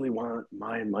 I really want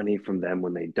my money from them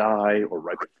when they die or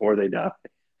right before they die.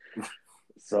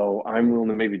 So I'm willing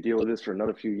to maybe deal with this for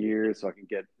another few years so I can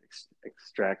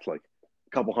extract like a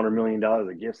couple $100 million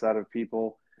of gifts out of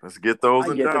people. Let's get those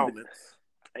endowments.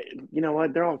 You know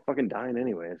what? They're all fucking dying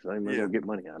anyway, so I might as well get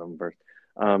money out of them first.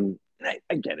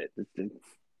 I get it.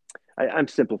 I'm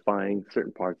simplifying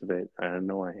certain parts of it. I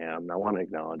know I am. And I want to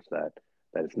acknowledge that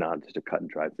it's not just a cut and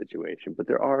dry situation, but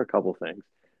there are a couple things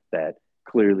that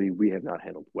clearly we have not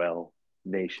handled well,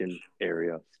 nation,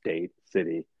 area, state,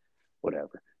 city,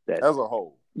 whatever. That as a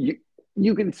whole,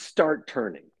 you can start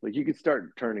turning, like you can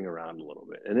start turning around a little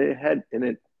bit, and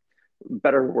it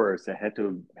better or worse, it had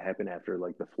to happen after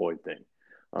like the Floyd thing,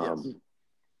 yes.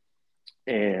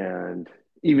 And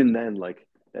even then, like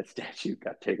that statue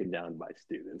got taken down by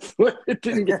students. It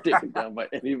didn't get taken down by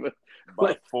anybody.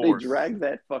 Like they dragged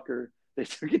that fucker. They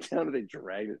took it down and they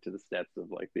dragged it to the steps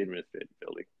of like the administrative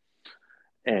building.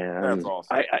 And that's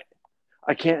awesome.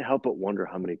 I can't help but wonder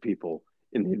how many people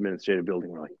in the administrative building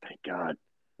were like, "Thank God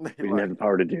we didn't have the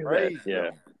power to do that."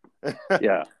 Yeah,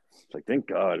 yeah. It's like, thank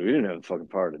God we didn't have the fucking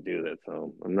power to do that.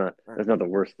 So that's not the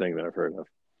worst thing that I've heard of.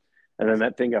 And then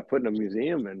that thing got put in a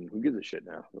museum, and who gives a shit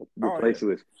now? They'll replace it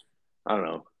with, I don't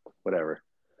know, whatever.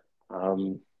 I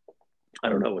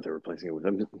don't know what they're replacing it with.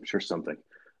 I'm sure something.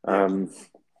 Yeah.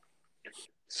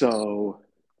 So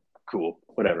cool,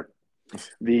 whatever.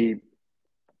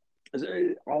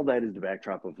 All that is the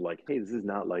backdrop of like, hey, this is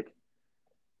not like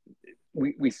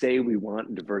we say we want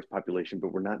a diverse population,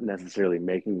 but we're not necessarily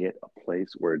making it a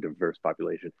place where a diverse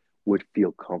population would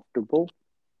feel comfortable.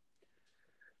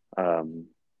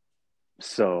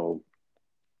 So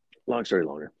long story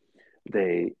longer,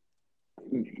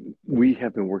 we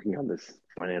have been working on this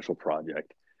financial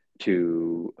project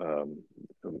to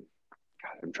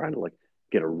I'm trying to like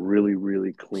get a really,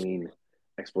 really clean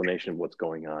explanation of what's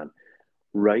going on.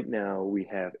 Right now, we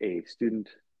have a student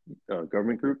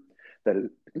government group that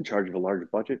is in charge of a large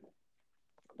budget.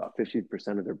 About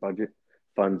 50% of their budget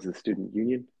funds the student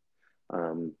union.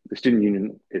 The student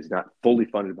union is not fully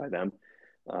funded by them.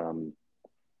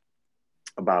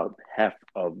 About half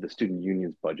of the student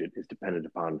union's budget is dependent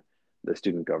upon the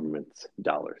student government's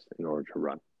dollars in order to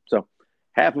run. So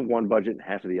half of one budget and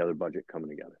half of the other budget coming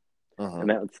together. And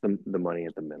that's the money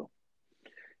at the middle.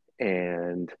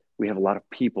 And we have a lot of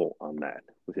people on that.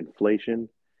 With inflation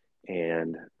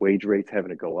and wage rates having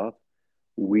to go up,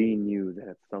 we knew that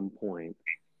at some point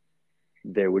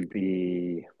there would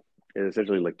be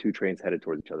essentially like two trains headed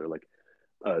towards each other. Like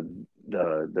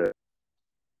the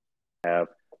have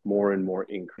more and more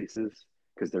increases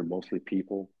because they're mostly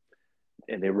people,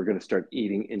 and they were going to start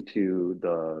eating into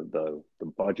the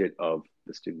budget of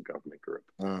the student government group.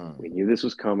 We knew this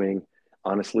was coming.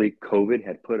 Honestly, COVID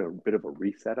had put a bit of a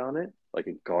reset on it. Like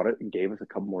it gave us a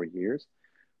couple more years,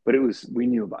 but we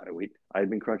knew about it. I'd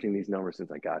been crunching these numbers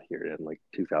since I got here in like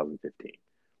 2015.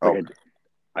 Like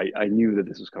I knew that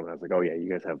this was coming. I was like, oh yeah, you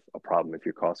guys have a problem. If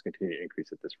your costs continue to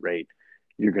increase at this rate,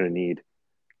 you're going to need,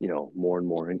 more and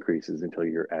more increases until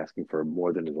you're asking for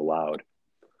more than is allowed.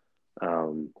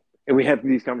 And we have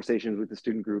these conversations with the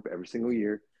student group every single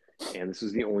year. And this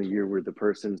was the only year where the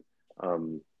person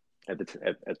at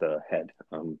the head,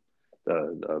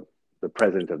 the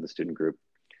president of the student group,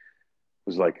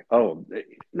 was like, oh,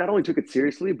 not only took it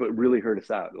seriously, but really heard us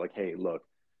out. Like, hey, look,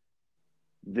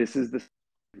 this is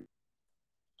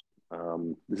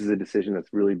a decision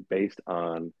that's really based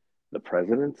on the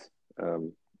president's,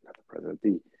 not the president,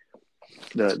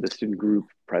 the student group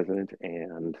president,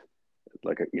 and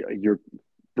like you're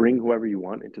bring whoever you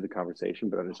want into the conversation,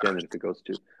 but understand that if it goes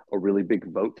to a really big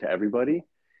vote to everybody,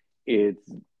 it's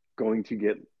going to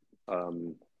get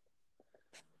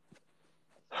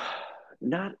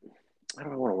not, I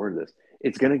don't want to word this.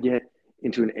 It's going to get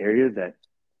into an area that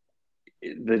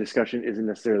the discussion isn't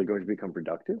necessarily going to become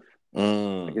productive.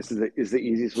 I guess is the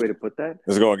easiest way to put that.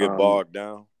 It's going to get bogged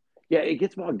down. Yeah, it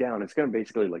gets bogged down. It's going to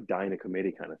basically like die in a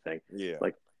committee kind of thing. Yeah.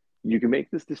 Like you can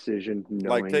make this decision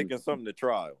knowing, like taking something to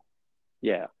trial.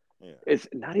 Yeah. It's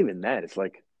not even that. It's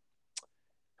like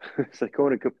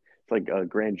going to it's like a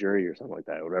grand jury or something like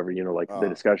that, or whatever, like the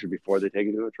discussion before they take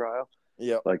it to a trial.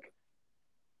 Yeah. Like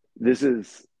this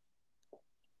is,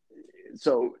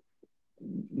 so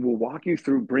we'll walk you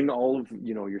through, bring all of,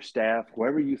 your staff,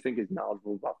 whoever you think is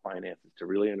knowledgeable about finances to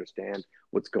really understand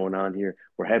what's going on here.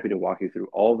 We're happy to walk you through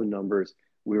all the numbers.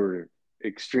 We were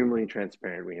extremely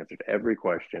transparent. We answered every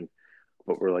question,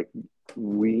 but we're like,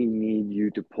 we need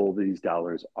you to pull these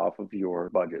dollars off of your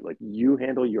budget. Like you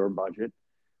handle your budget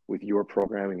with your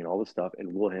programming and all the stuff,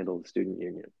 and we'll handle the student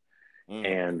union.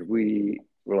 And we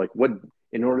were like,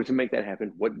 in order to make that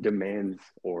happen, what demands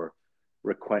or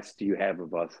requests do you have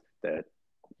of us that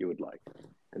you would like?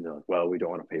 And they're like, well, we don't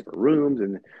want to pay for rooms,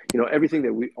 and everything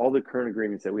that all the current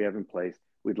agreements that we have in place,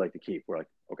 we'd like to keep. We're like,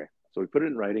 okay. So we put it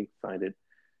in writing, signed it,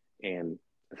 and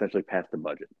essentially passed the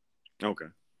budget. Okay.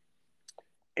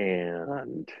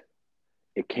 And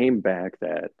it came back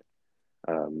that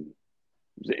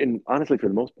and honestly, for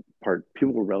the most part,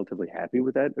 people were relatively happy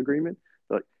with that agreement,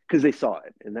 but because they saw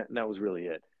it, and that was really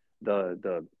it.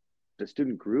 The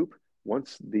student group,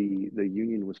 once the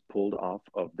union was pulled off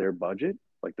of their budget,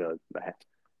 like the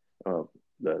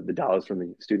dollars from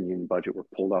the student union budget were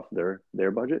pulled off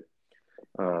their budget.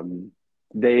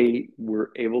 They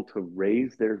were able to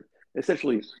raise their,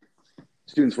 essentially,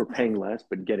 students were paying less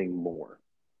but getting more,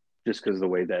 just because of the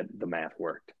way that the math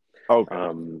worked. Okay.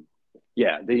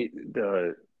 Yeah,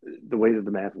 the way that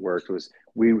the math worked was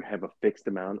we have a fixed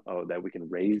amount that we can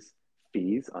raise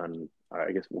fees on.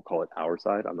 I guess we'll call it our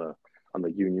side, on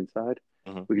the union side.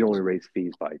 Mm-hmm. We can only raise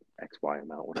fees by XY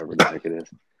amount, whatever the heck it is,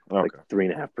 okay. like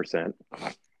 3.5%.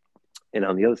 And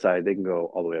on the other side, they can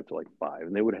go all the way up to like 5%,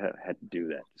 and they would have had to do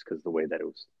that just because of the way that it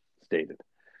was stated.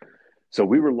 So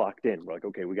we were locked in. We're like,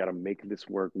 okay, we got to make this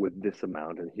work with this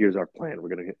amount, and here's our plan.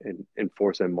 We're going to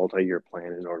enforce a multi-year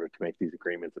plan in order to make these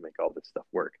agreements and make all this stuff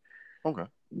work. Okay.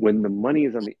 When the money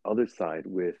is on the other side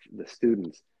with the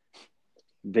students,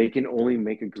 they can only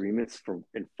make agreements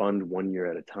and fund 1 year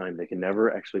at a time. They can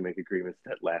never actually make agreements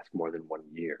that last more than 1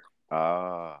 year.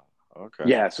 Okay.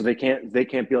 Yeah, so they can't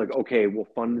be like, okay, we'll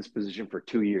fund this position for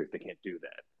 2 years. They can't do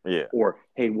that. Yeah. Or,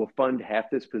 hey, we'll fund half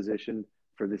this position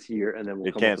for this year, and then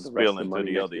we'll come up with the rest of the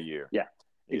money the other year. Yeah,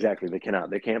 exactly. They cannot.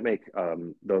 They can't make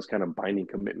those kind of binding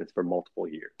commitments for multiple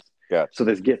years. Gotcha. So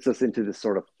this gets us into this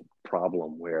sort of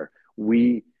problem where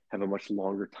we have a much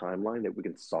longer timeline that we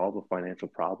can solve a financial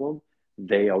problem.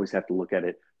 They always have to look at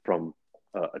it from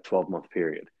a 12-month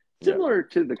period. Similar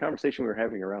to the conversation we were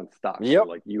having around stocks. Yep.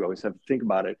 Like you always have to think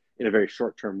about it in a very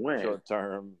short-term way.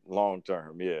 Short-term,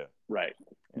 long-term, yeah. Right.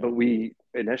 Yeah. But we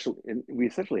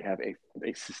essentially have a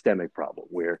systemic problem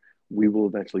where we will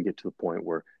eventually get to the point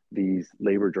where these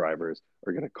labor drivers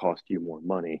are going to cost you more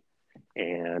money,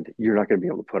 and you're not going to be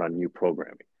able to put on new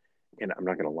programming. And I'm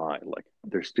not going to lie, like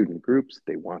their student groups,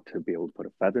 they want to be able to put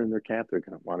a feather in their cap. They're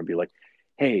going to want to be like,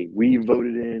 hey, we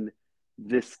voted in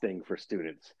this thing for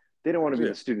students. They don't want to be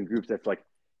the student groups that's like,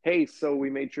 hey, so we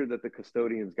made sure that the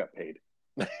custodians got paid.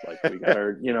 Like we got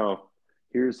our,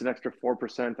 here's an extra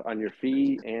 4% on your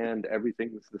fee and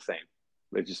everything's the same.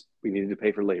 We needed to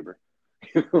pay for labor.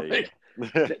 Like,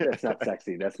 that's not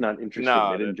sexy. That's not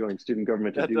interesting. They didn't join student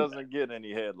government to do that. That doesn't get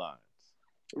any headlines.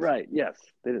 Right. Yes.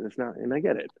 It's not, and I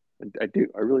get it. I do.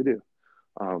 I really do.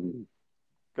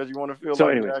 Because you want to feel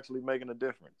like you're actually making a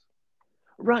difference.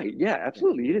 Right. Yeah,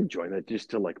 absolutely. You didn't join that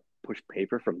just to like push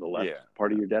paper from the left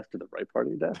part of your desk to the right part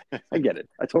of your desk. I get it.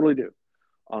 I totally do.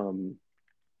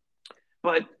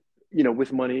 But,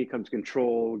 with money comes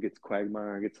control, gets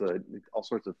quagmire, gets all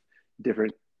sorts of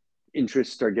different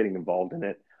interests start getting involved in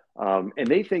it. And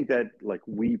they think that like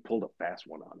we pulled a fast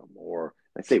one on them, or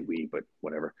I say we, but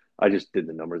whatever. I just did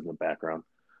the numbers in the background.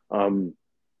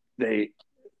 A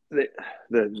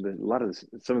lot of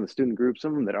some of the student groups,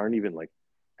 some of them that aren't even like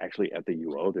actually at the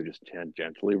UO, they're just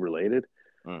tangentially related,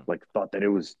 like thought that it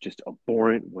was just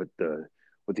abhorrent what the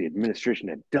administration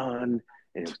had done,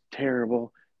 and it was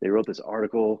terrible. They wrote this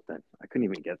article that I couldn't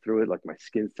even get through it. Like my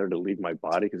skin started to leave my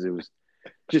body because it was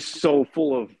just so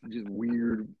full of just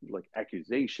weird like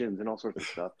accusations and all sorts of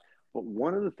stuff. But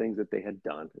one of the things that they had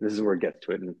done, this is where it gets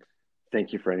to it, and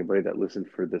thank you for anybody that listened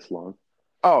for this long.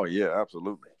 Oh yeah,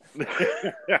 absolutely.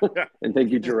 And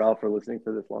thank you, Jarrell, for listening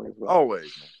for this long as well.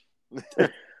 Always.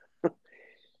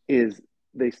 Is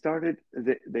they started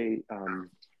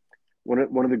one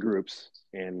of the groups,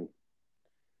 and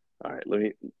all right, let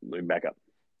me back up.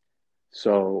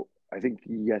 So I think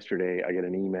yesterday I get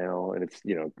an email, and it's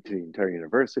to the entire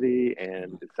university,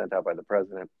 and it's sent out by the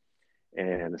president,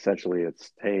 and essentially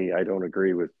it's, hey, I don't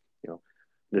agree with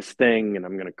this thing, and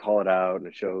I'm going to call it out, and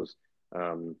it shows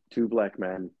 2 Black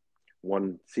men,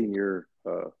 1 senior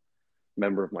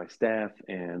member of my staff,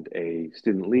 and a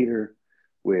student leader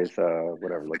with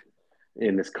whatever, like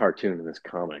in this cartoon, in this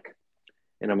comic.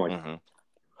 And I'm like,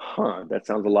 that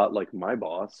sounds a lot like my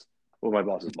boss. Well, my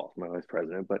boss's boss, my vice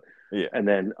president, but yeah. And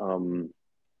then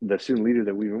the student leader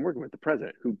that we've been working with, the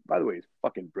president, who, by the way, is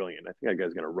fucking brilliant. I think that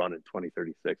guy's going to run in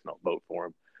 2036, and I'll vote for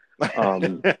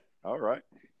him. All right.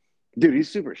 Dude,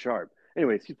 he's super sharp.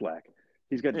 Anyways, he's Black.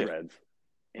 He's got dreads.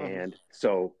 And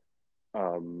so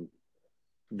so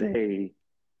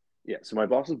my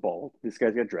boss is bald. This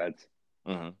guy's got dreads.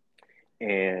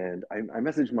 And I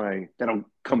messaged that'll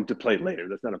come to play later.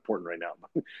 That's not important right now.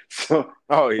 So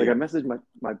I messaged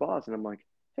my boss, and I'm like,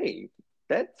 hey,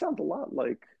 that sounds a lot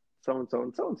like so-and-so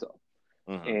and so-and-so.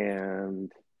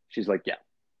 And she's like, yeah,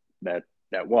 that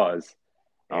was.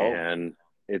 And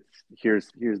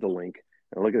here's the link.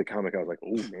 And I look at the comic, I was like,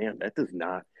 oh man, that does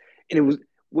not. And it was,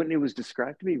 when it was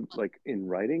described to me like in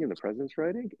writing, in the president's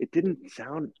writing, it didn't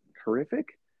sound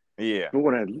horrific. Yeah. But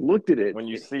when I looked at it, when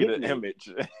you it see the image,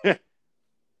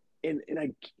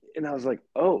 and I was like,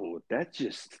 oh, that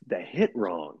hit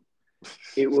wrong.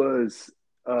 It was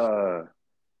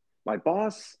my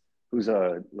boss who's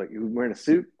wearing a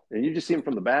suit, and you just see him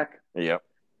from the back. Yep.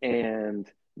 And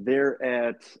they're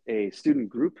at a student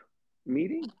group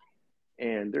meeting,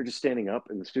 and they're just standing up,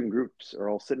 and the student groups are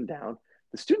all sitting down.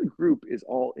 The student group is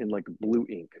all in like blue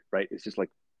ink, right? It's just like,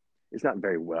 it's not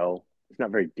very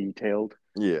detailed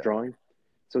drawing.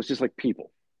 So it's just like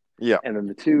people. Yeah. And then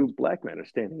the two black men are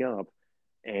standing up,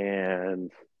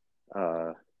 and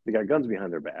they got guns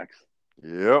behind their backs.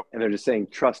 Yep. And they're just saying,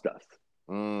 trust us.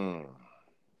 Mm.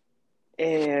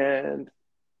 And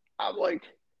I'm like,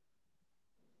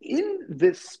 in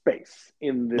this space,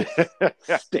 in this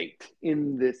state,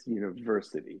 in this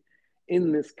university,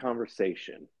 in this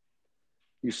conversation,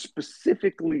 you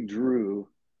specifically drew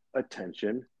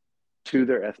attention to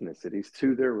their ethnicities,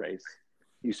 to their race.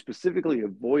 You specifically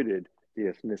avoided the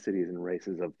ethnicities and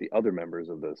races of the other members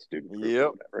of the student group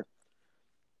or whatever.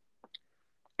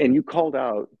 And you called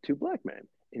out two black men,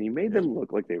 and you made them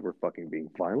look like they were fucking being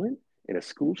violent in a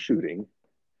school shooting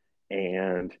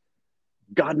and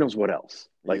God knows what else.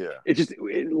 Like,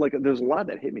 like there's a lot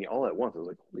that hit me all at once. I was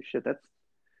like, holy shit, that's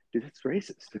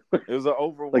racist. It was an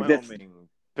overwhelming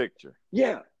picture.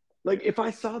 Yeah. Like, if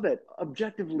I saw that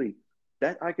objectively,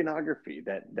 that iconography,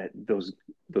 that those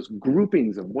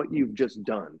groupings of what you've just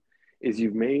done is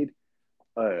you've made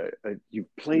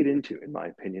you've played into, in my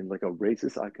opinion, like a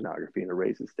racist iconography and a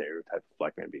racist stereotype of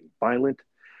black men being violent.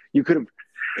 You could have,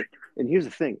 and here's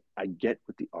the thing, I get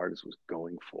what the artist was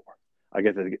going for. I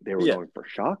get that they were going for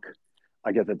shock.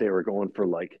 I get that they were going for,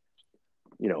 like,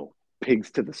 you know,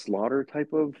 pigs to the slaughter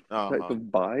type of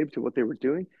vibe to what they were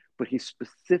doing. But he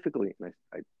specifically, and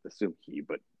I assume he,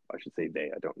 but I should say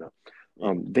they, I don't know.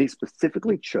 They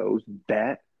specifically chose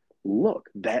that look,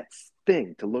 that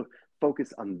thing to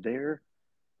focus on their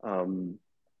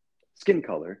skin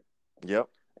color. Yep.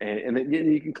 And then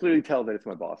you can clearly tell that it's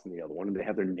my boss and the other one, and they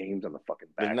have their names on the fucking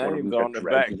back. The names on the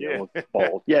back,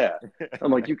 bald. Yeah.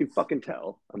 I'm like, you can fucking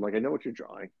tell. I'm like, I know what you're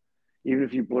drawing. Even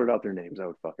if you blurred out their names, I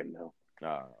would fucking know.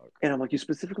 Okay. And I'm like, you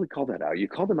specifically called that out. You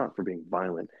called them out for being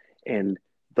violent, and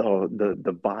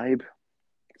the vibe.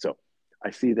 So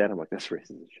I see that, I'm like, that's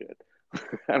racist as shit.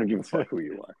 I don't give a fuck who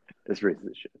you are. That's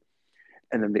racist as shit.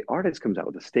 And then the artist comes out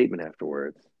with a statement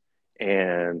afterwards,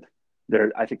 and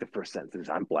I think the first sentence is,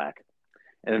 I'm black.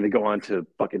 And then they go on to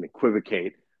fucking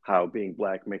equivocate how being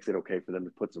black makes it okay for them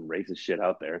to put some racist shit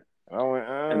out there.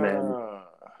 And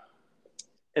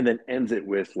then ends it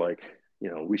with, like,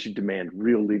 you know, we should demand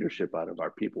real leadership out of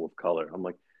our people of color. I'm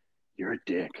like, you're a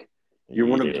dick. You're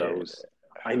one of those.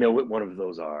 I know what one of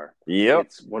those are. Yep.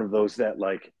 It's one of those that,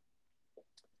 like,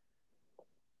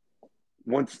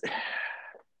 once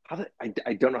I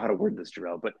don't know how to word this,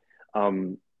 Jarrell, but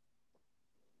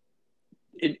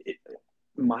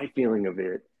my feeling of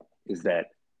it is that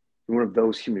you're one of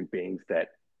those human beings that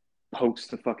pokes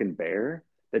the fucking bear,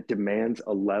 that demands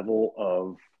a level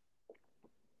of,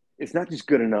 it's not just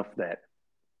good enough that,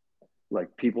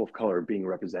 like, people of color are being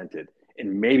represented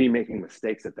and maybe making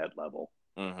mistakes at that level,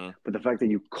 but the fact that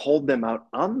you called them out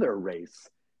on their race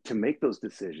to make those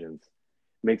decisions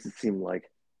makes it seem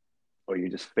like, oh, you're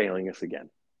just failing us again.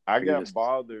 I got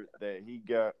bothered that he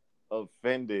got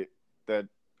offended that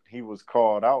he was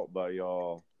called out by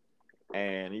y'all,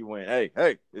 and he went,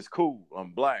 hey, it's cool,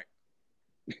 I'm black.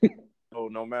 So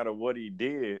no matter what he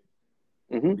did,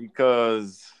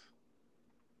 because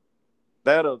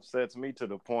that upsets me to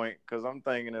the point, because I'm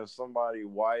thinking if somebody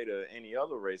white or any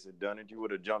other race had done it, you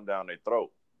would have jumped down their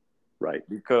throat. Right.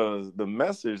 Because the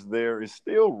message there is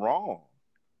still wrong.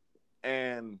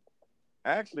 And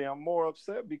actually, I'm more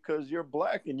upset because you're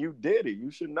black and you did it.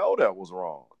 You should know that was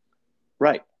wrong.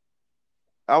 Right.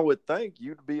 I would think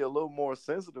you'd be a little more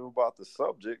sensitive about the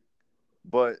subject,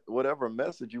 but whatever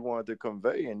message you wanted to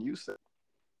convey, and you said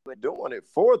doing it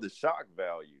for the shock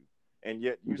value, and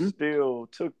yet you still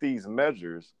took these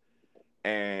measures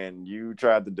and you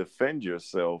tried to defend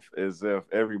yourself as if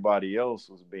everybody else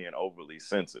was being overly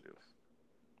sensitive.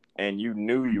 And you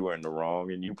knew you were in the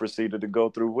wrong, and you proceeded to go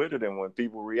through with it. And when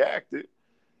people reacted,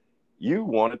 you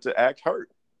wanted to act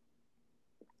hurt.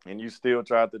 And you still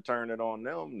tried to turn it on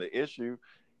them. The issue,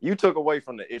 you took away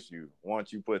from the issue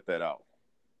once you put that out.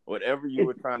 Whatever you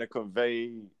were trying to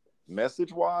convey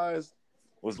message-wise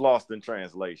was lost in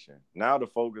translation. Now the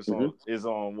focus is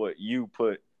on what you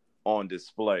put on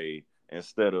display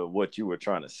instead of what you were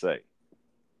trying to say.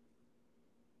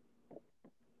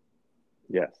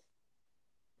 Yes.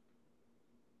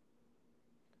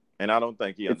 And I don't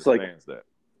think he understands that.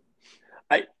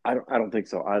 I don't think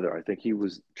so either. I think he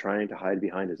was trying to hide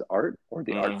behind his art or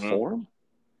the art form.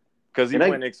 Because he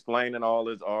went explaining all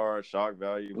his art, shock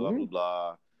value, blah, blah,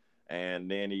 blah.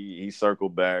 And then he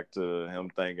circled back to him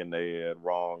thinking they had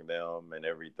wronged them and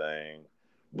everything.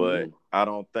 But I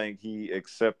don't think he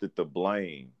accepted the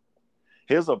blame.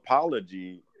 His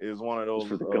apology is one of those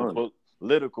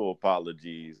political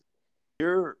apologies.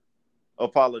 You're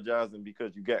apologizing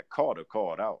because you got caught or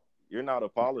called out. You're not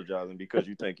apologizing because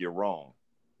you think you're wrong.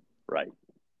 Right.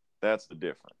 That's the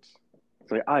difference.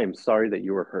 It's like, I am sorry that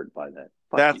you were hurt by that.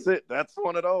 That's it. That's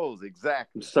one of those.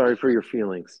 Exactly. I'm sorry for your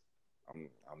feelings.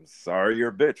 I'm sorry you're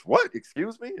a bitch. What?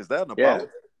 Excuse me? Is that an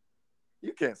apology?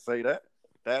 You can't say that.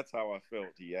 That's how I felt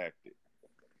he acted.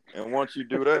 And once you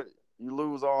do that, you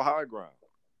lose all high ground.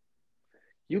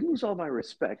 You lose all my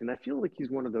respect. And I feel like he's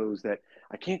one of those that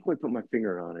I can't quite put my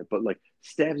finger on it, but like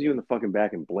stabs you in the fucking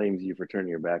back and blames you for turning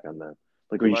your back on them.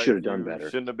 Like, well, you should have done better.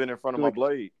 Shouldn't have been in front of my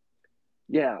blade.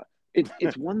 Yeah.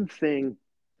 It's one thing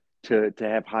to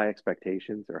have high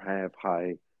expectations or have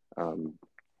high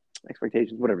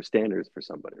expectations, whatever standards for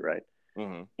somebody, right?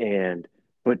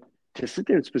 But to sit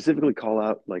there and specifically call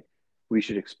out like we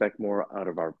should expect more out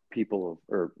of our people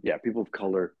of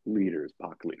color leaders,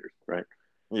 POC leaders, right?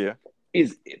 Yeah,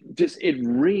 it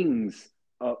rings,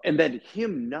 and then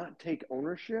him not take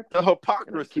ownership, the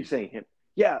hypocrisy. Keep saying him,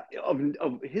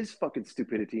 of his fucking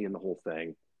stupidity in the whole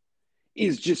thing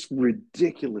is just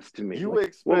ridiculous to me. You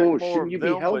expect more of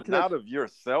them, but not of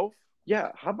yourself?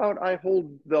 Yeah, how about I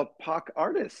hold the POC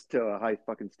artist to a high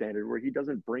fucking standard where he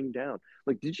doesn't bring down?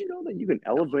 Like, did you know that you can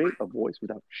elevate a voice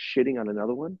without shitting on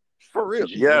another one? For real?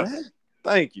 Yes.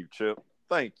 Thank you, Chip.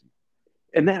 Thank you.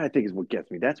 And that, I think, is what gets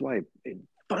me. That's why it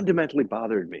fundamentally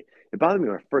bothered me. It bothered me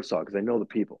when I first saw it because I know the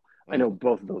people. I know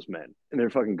both of those men, and they're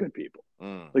fucking good people.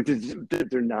 Like,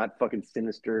 they're not fucking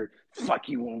sinister, fuck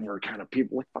you over kind of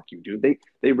people. Like, fuck you, dude.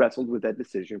 They wrestled with that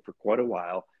decision for quite a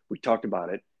while. We talked about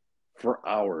it for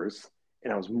hours,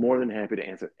 and I was more than happy to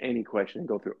answer any question and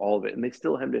go through all of it. And they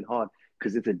still hemmed and hawed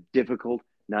because it's a difficult,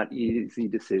 not easy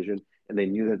decision, and they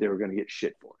knew that they were going to get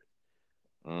shit for it.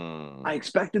 I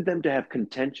expected them to have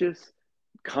contentious,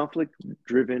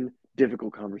 conflict-driven,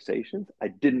 difficult conversations. I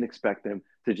didn't expect them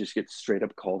to just get straight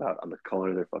up called out on the color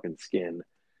of their fucking skin.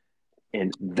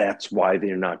 And that's why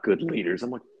they're not good leaders.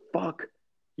 I'm like, fuck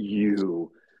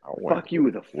you. Fuck you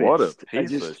with a fist. What a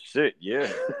piece of shit,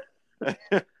 yeah.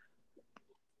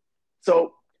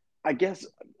 So I guess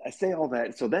I say all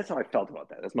that. So that's how I felt about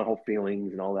that. That's my whole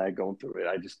feelings and all that going through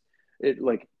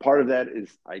it. Part of that is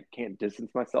I can't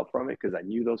distance myself from it because I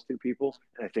knew those two people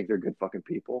and I think they're good fucking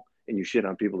people. And you shit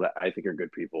on people that I think are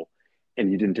good people and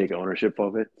you didn't take ownership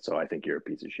of it. So I think you're a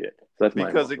piece of shit. So that's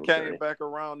because it came back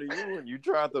around to you and you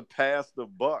tried to pass the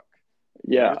buck.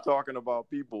 Yeah. You're talking about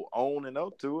people owning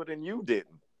up to it and you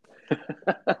didn't.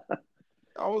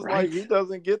 I was like, he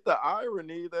doesn't get the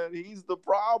irony that he's the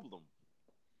problem.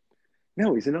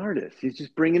 No, he's an artist. He's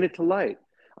just bringing it to light.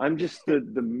 I'm just the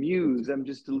muse. I'm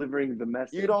just delivering the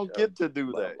message. You don't get to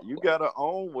do that. You got to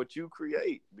own what you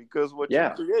create because what you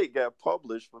create got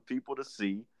published for people to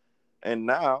see. And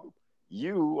now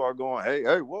you are going, hey,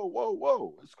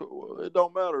 whoa. It's cool. It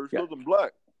don't matter. It's because I'm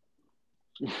black.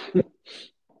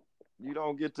 You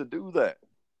don't get to do that.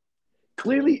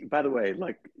 Clearly, by the way,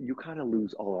 like you kind of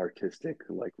lose all artistic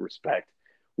respect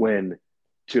when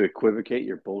to equivocate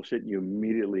your bullshit, you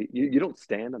immediately you don't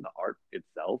stand on the art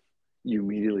itself. You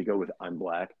immediately go with I'm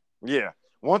black. Yeah.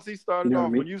 Once he started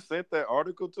off, when you sent that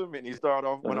article to me and he started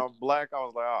off when I'm black, I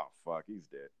was like, oh fuck, he's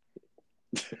dead.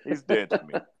 He's dead to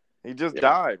me. He just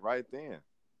died right then.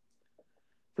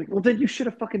 It's like, well, then you should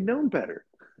have fucking known better.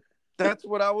 That's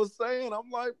what I was saying. I'm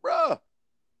like, bruh,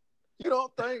 you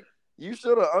don't think you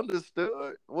should have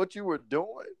understood what you were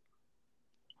doing?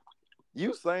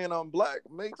 You saying I'm black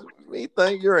makes me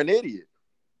think you're an idiot.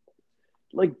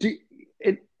 Like,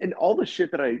 and all the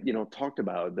shit that I, talked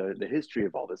about, the history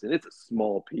of all this, and it's a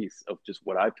small piece of just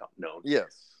what I've known.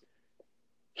 Yes.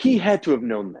 He had to have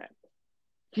known that.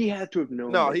 He had to have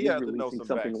known that he had to know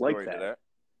something like that.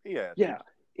 He had to.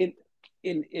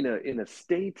 In a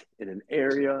state, in an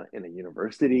area, in a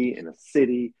university, in a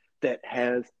city that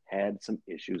has had some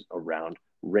issues around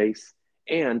race.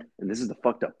 And this is the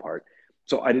fucked up part.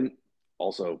 So I didn't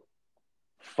also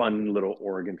fun little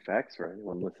Oregon facts for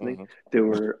anyone listening. Mm-hmm. There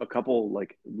were a couple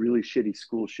really shitty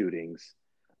school shootings,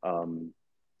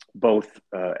 both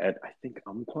at I think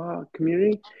Umpqua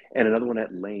community and another one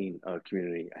at Lane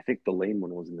community. I think the Lane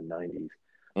one was in the 90s.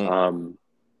 Mm.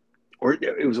 Or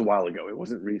it was a while ago. It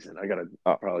wasn't recent. I gotta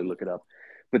probably look it up.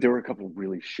 But there were a couple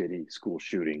really shitty school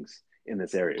shootings in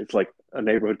this area. It's like a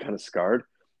neighborhood kind of scarred.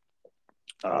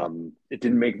 It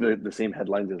didn't make the same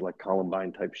headlines as like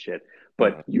Columbine type shit,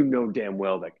 but you know damn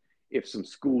well that if some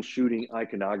school shooting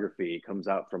iconography comes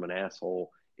out from an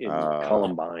asshole in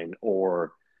Columbine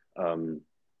or oh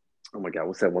my god,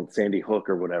 what's that one, Sandy Hook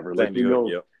or whatever, like you know,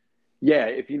 yep. yeah,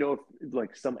 if you know, if,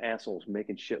 like some assholes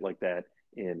making shit like that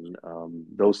in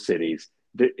those cities,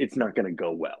 it's not going to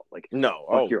go well. Like, no,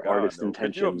 fuck your artist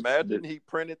intentions. Could you imagine he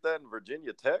printed that in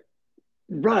Virginia Tech?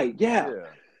 Right? Yeah.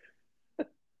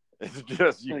 It's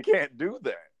just you can't do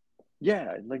that.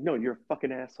 Yeah, like no, you're a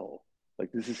fucking asshole.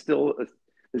 Like this is still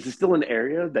an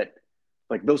area that,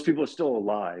 like, those people are still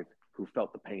alive who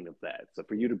felt the pain of that. So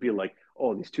for you to be like,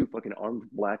 oh, these two fucking armed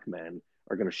black men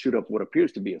are going to shoot up what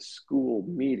appears to be a school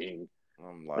meeting.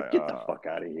 I'm like get the fuck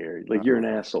out of here. Like, you're an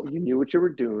asshole. You knew what you were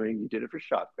doing. You did it for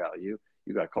shock value.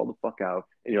 You got called the fuck out,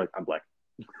 and you're like, I'm black.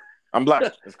 I'm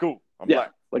black. It's cool. I'm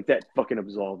black. Like that fucking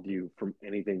absolved you from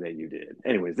anything that you did.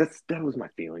 Anyways, that was my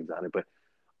feelings on it. But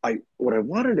what I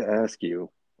wanted to ask you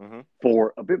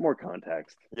for a bit more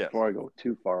context before I go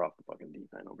too far off the fucking deep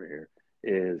end over here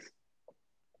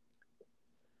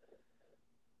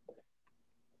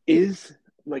is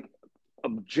like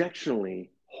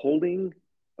objectionally holding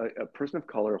a person of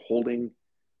color holding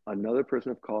another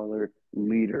person of color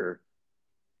leader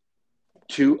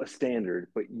to a standard,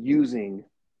 but using,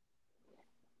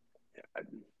 I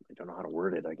don't know how to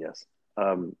word it, I guess,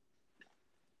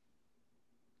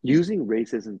 using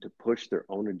racism to push their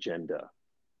own agenda.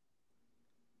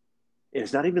 And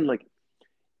it's not even like,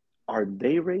 are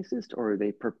they racist or are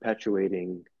they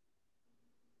perpetuating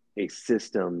a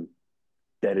system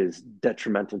that is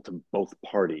detrimental to both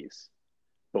parties?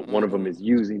 But one of them is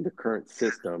using the current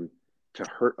system to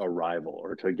hurt a rival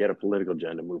or to get a political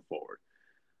agenda move forward.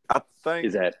 I think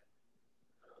is that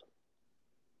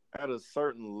at a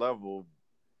certain level,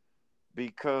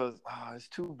 because it's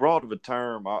too broad of a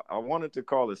term. I wanted to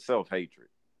call it self-hatred,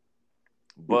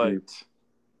 but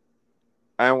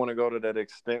I don't want to go to that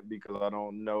extent because I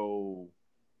don't know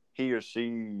he or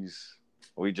she's,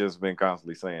 we just been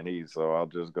constantly saying he, so I'll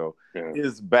just go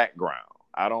his background.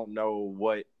 I don't know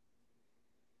what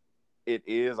it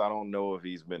is. I don't know if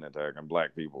he's been attacking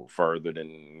black people further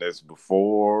than this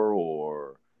before,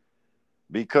 or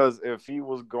because if he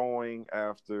was going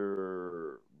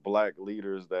after black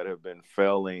leaders that have been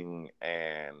failing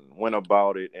and went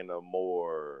about it in a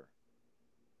more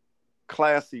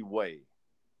classy way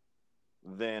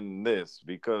than this,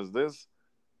 because this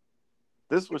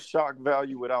was shock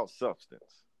value without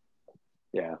substance.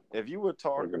 Yeah. If you were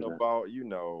talking about,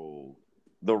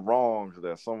 the wrongs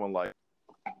that someone like,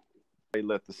 they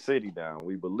let the city down,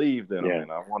 we believed in them,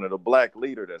 and I wanted a black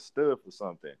leader that stood for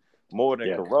something more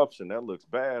than corruption, that looks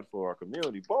bad for our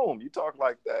community. Boom, you talk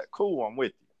like that, cool, I'm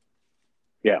with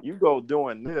you. Yeah. You go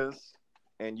doing this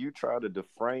and you try to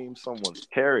deframe someone's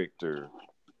character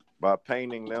by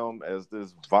painting them as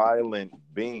this violent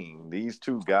being, these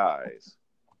two guys.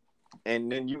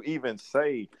 And then you even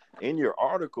say in your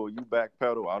article, you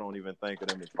backpedal, I don't even think of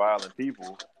them as violent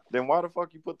people. Then why the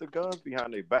fuck you put the guns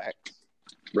behind their backs?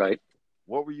 Right.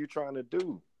 What were you trying to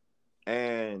do?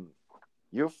 And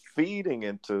you're feeding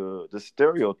into the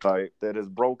stereotype that has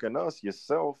broken us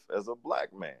yourself as a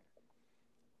black man.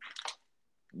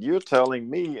 You're telling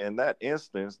me in that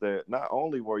instance that not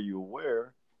only were you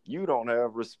aware, you don't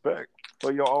have respect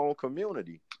for your own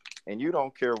community. And you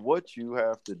don't care what you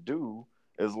have to do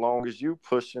as long as you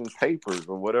pushing papers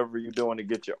or whatever you're doing to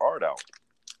get your art out.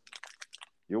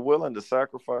 You're willing to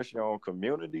sacrifice your own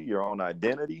community, your own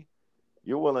identity.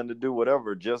 You're willing to do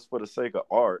whatever just for the sake of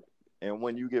art. And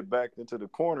when you get back into the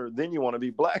corner, then you want to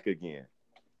be black again.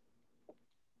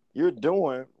 You're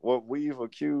doing what we've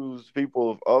accused people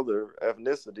of other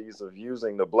ethnicities of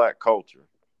using the black culture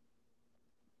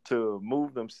to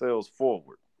move themselves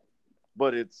forward.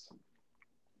 But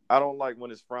I don't like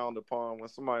when it's frowned upon. When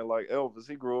somebody like Elvis,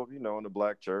 he grew up, in the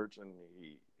black church, and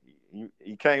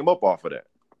he came up off of that.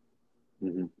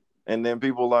 Mm-hmm. And then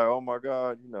people like, oh my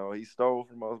God, he stole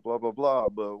from us, blah, blah, blah.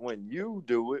 But when you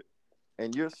do it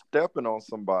and you're stepping on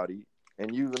somebody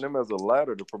and using them as a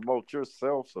ladder to promote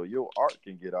yourself so your art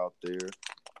can get out there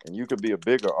and you could be a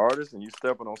bigger artist and you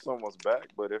stepping on someone's back,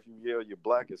 but if you yell you're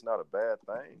black, it's not a bad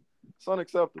thing. It's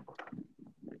unacceptable.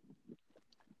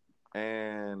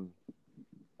 And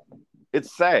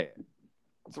it's sad.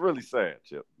 It's really sad,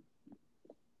 Chip.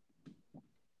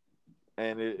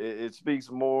 And it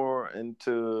speaks more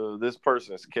into this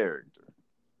person's character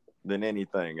than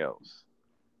anything else.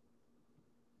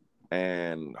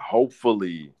 And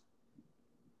hopefully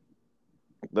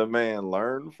the man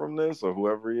learned from this, or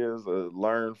whoever he is,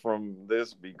 learn from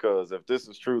this, because if this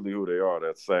is truly who they are,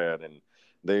 that's sad. And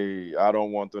I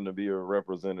don't want them to be a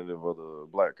representative of the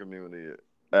black community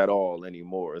at all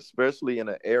anymore, especially in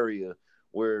an area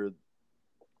where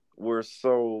we're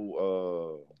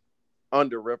so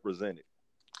underrepresented.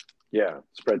 Yeah,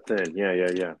 spread thin. Yeah.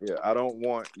 Yeah, I don't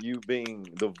want you being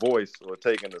the voice or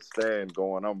taking a stand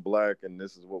going, I'm black and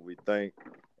this is what we think.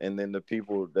 And then the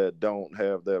people that don't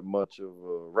have that much of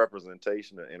a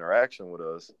representation or interaction with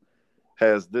us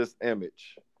has this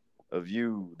image of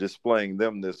you displaying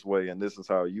them this way, and this is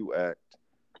how you act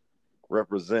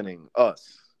representing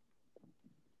us.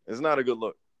 It's not a good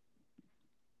look.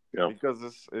 Yeah. Because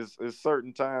it's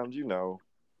certain times,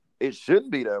 it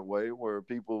shouldn't be that way, where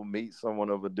people meet someone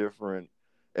of a different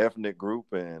ethnic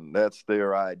group and that's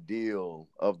their ideal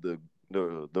of the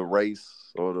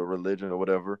race or the religion or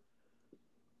whatever.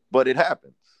 But it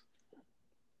happens.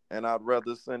 And I'd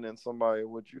rather send in somebody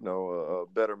with, a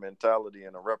better mentality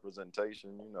and a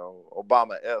representation,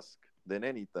 Obama-esque than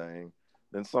anything,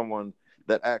 than someone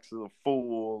that acts as a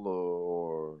fool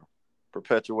or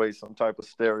perpetuates some type of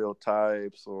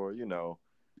stereotypes or,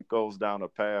 goes down a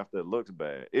path that looks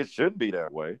bad. It should be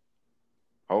that way.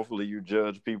 Hopefully you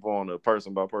judge people on a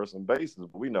person-by-person basis,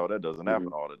 but we know that doesn't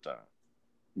happen all the time.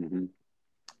 Mm-hmm.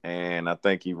 And I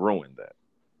think he ruined that.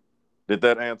 Did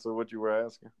that answer what you were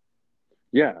asking?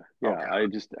 Yeah. Okay.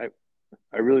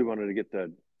 I really wanted to get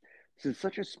that. This is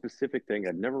such a specific thing.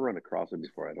 I'd never run across it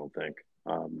before, I don't think.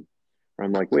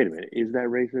 I'm like, wait a minute, is that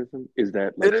racism? Is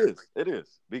that like... It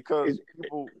is. Because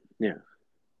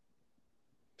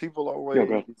people always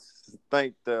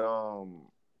think that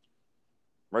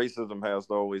racism has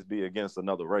to always be against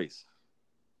another race.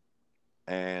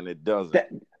 And it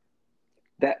doesn't.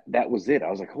 That was it. I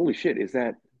was like, holy shit, is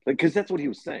that... Like, because that's what he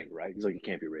was saying, right? He's like, it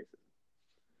can't be racist.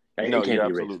 No, you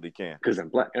absolutely can. Because I'm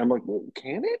black. And I'm like, well,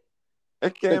 can it?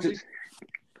 It can be.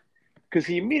 Because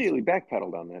he immediately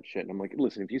backpedaled on that shit. And I'm like,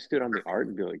 listen, if you stood on the art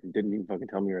and be like, didn't even fucking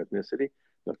tell me your ethnicity,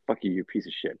 like, fuck you, you piece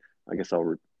of shit. I guess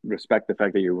I'll respect the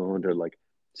fact that you're willing to, like,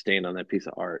 stand on that piece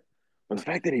of art. But the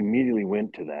fact that he immediately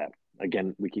went to that,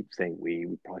 again, we keep saying we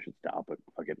probably should stop, but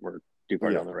fuck it, we're too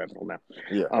far down the rabbit hole now.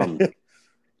 Yeah.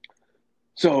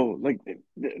 So, like,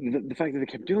 the fact that they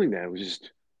kept doing that was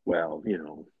just, well,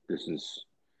 this is...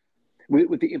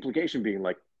 With the implication being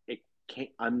like,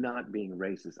 I'm not being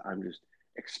racist. I'm just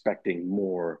expecting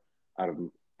more out of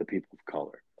the people of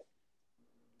color.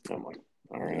 I'm like,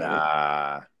 all right.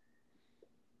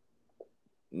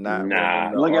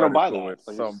 Nah. Like, I don't buy that.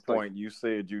 At some point, you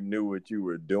said you knew what you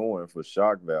were doing for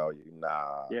shock value.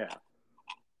 Nah. Yeah.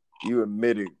 You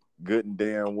admitted good and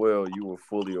damn well you were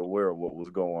fully aware of what was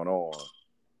going on.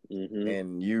 Mm-hmm.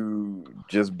 And you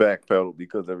just backpedaled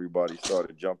because everybody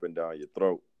started jumping down your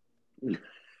throat.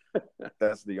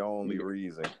 That's the only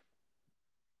reason.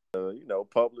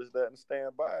 Publish that and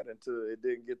stand by it until it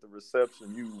didn't get the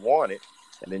reception you wanted,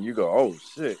 and then you go, "Oh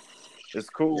shit, it's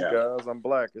cool, guys. I'm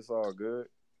black. It's all good."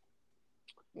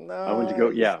 No, I went to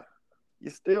go. You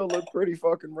still look pretty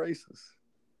fucking racist.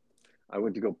 I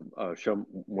went to go show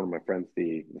one of my friends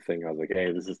the thing. I was like,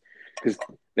 "Hey, this is..." Because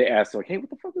they asked, like, "Hey, what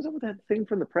the fuck was up with that thing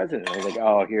from the president?" And I was like,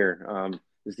 "Oh, here,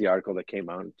 this is the article that came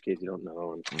out, in case you don't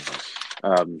know."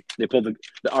 And they pulled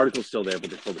the article's still there, but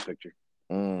they pulled the picture.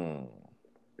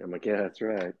 I'm like, yeah, that's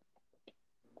right.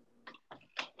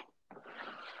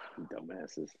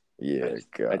 Dumbasses. Yeah,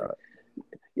 God.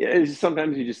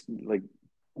 Sometimes you just like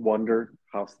wonder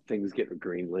how things get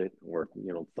greenlit or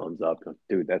thumbs up.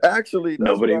 Dude, that's actually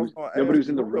nobody was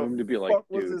in the room to be like,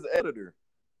 dude. Was his editor?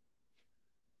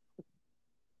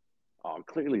 Oh,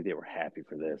 clearly they were happy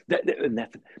for this. And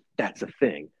that's the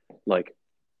thing. Like,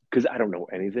 because I don't know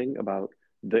anything about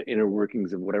the inner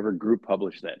workings of whatever group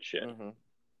published that shit. Mm-hmm.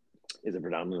 Is it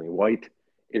predominantly white?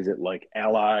 Is it like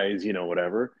allies,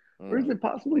 whatever? Or is it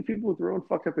possibly people with their own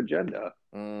fucked up agenda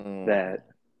that,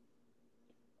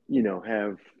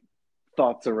 have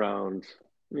thoughts around,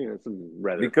 some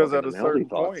rather... Because at a certain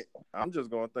point, I'm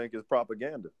just going to think it's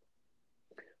propaganda.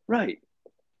 Right.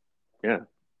 Yeah.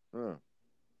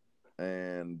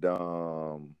 And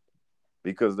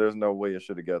because there's no way it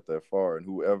should have got that far. And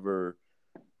whoever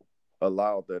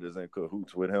allowed that is in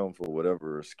cahoots with him for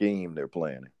whatever scheme they're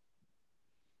planning.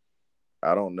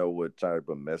 I don't know what type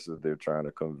of message they're trying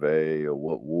to convey or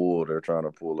what wool they're trying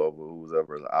to pull over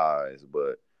whoever's eyes,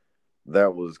 but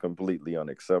that was completely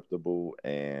unacceptable,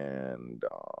 and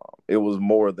it was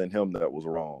more than him that was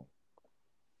wrong.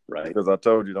 Right. Because I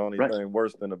told you the only thing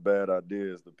worse than a bad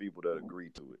idea is the people that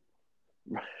agree to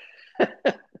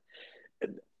it.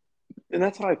 And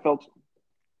that's how I felt.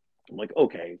 I'm like,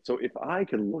 okay, so if I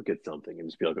can look at something and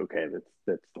just be like, okay,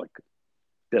 that's like,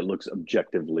 that looks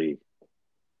objectively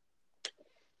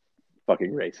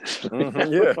fucking racist.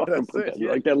 Mm-hmm. Yeah, that's it.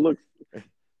 Like, that looks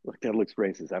Look, that looks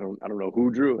racist. I don't know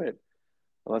who drew it.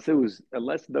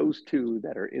 Unless those two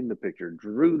that are in the picture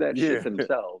drew that shit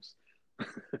themselves.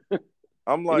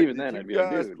 I'm like, even then, I'd be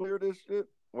like, dude, clear this shit?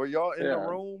 Were y'all in the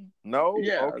room? No?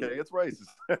 Yeah. Okay, it's racist.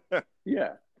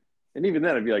 Yeah. And even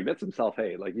then, I'd be like, that's some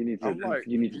self-hate. Like, you need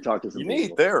to talk to some people. You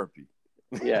need therapy.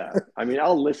 Yeah. I mean,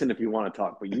 I'll listen if you want to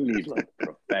talk, but you need, like,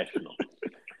 professional.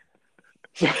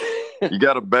 You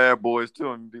got a bad boys,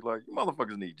 too, and be like, you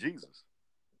motherfuckers need Jesus.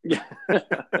 Yeah.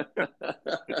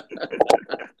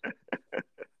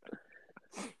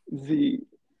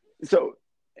 So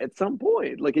at some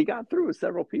point, like, it got through with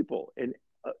several people, and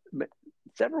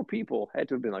several people had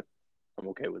to have been like, I'm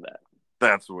okay with that.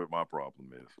 That's what my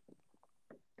problem is.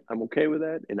 I'm okay with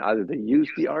that. And either they use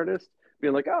the artist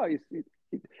being like, oh, and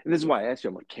this is why I asked you,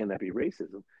 I'm like, can that be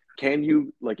racism? Can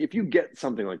you, like, if you get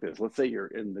something like this, let's say you're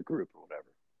in the group or whatever,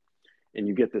 and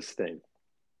you get this thing,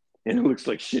 and it looks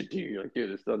like shit to you. You're like,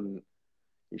 dude, this doesn't,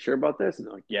 you sure about this? And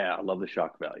they're like, yeah, I love the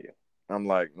shock value. I'm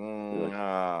like,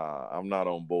 I'm not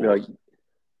on board. You're like,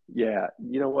 yeah,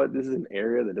 you know what? This is an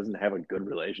area that doesn't have a good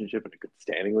relationship and a good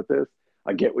standing with this.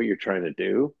 I get what you're trying to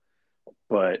do,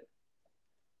 but,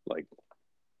 like,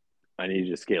 I need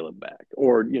you to scale it back.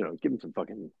 Or, give them some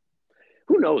fucking,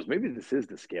 who knows? Maybe this is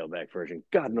the scaled back version.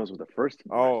 God knows what the first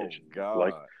edition God.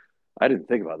 Like, I didn't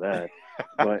think about that.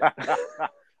 But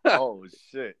oh,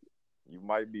 shit. You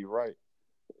might be right.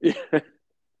 Yeah.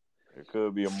 It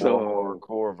could be a more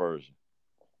hardcore version.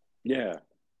 Yeah.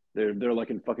 They're like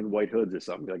in fucking white hoods or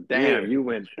something. Like, damn, you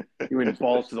went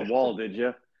balls to the wall, did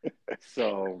you?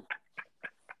 So,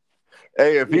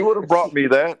 hey, if he would have brought me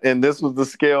that and this was the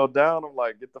scale down, I'm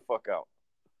like, get the fuck out.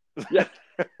 Yeah.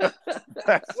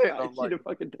 That's it. I'm like, to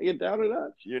fucking take it down a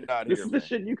notch. You're not this here. This is the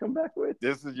shit you come back with.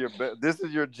 This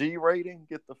is your G rating.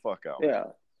 Get the fuck out. Yeah.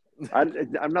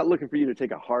 I'm not looking for you to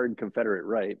take a hard Confederate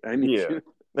right. I need you.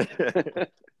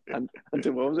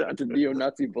 Onto what was it? Onto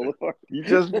Neo-Nazi Boulevard. You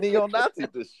just neo-Nazi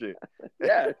this shit.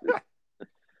 Yeah.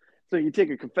 So you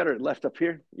take a Confederate left up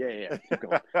here? Yeah. Keep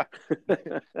going.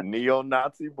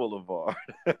 Neo-Nazi Boulevard.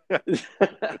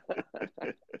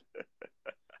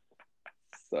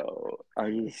 So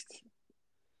I just,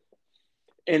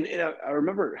 and I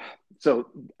remember. So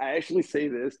I actually say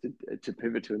this to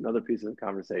pivot to another piece of the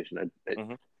conversation,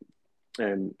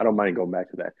 and I don't mind going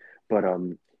back to that. But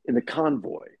in the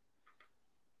convoy,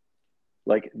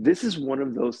 like, this is one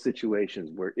of those situations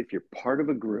where if you're part of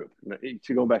a group,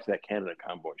 to go back to that Canada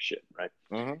convoy shit, right?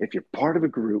 Mm-hmm. If you're part of a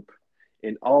group,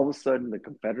 and all of a sudden the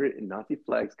Confederate and Nazi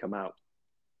flags come out,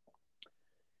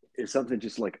 if something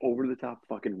just like over the top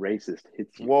fucking racist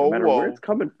hits you, no matter where it's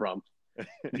coming from,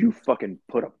 you fucking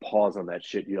put a pause on that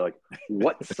shit. You're like,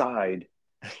 what side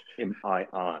am I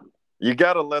on? You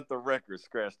gotta let the record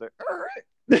scratch that. All right.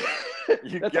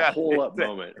 That's a hold up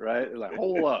moment, right? Like,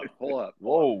 hold up.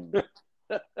 Whoa.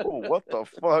 Oh, what the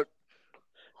fuck?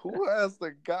 Who has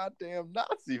the goddamn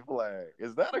Nazi flag?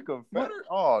 Is that a Confederate?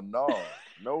 Oh, no.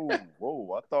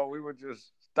 Whoa, I thought we were just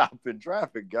stopping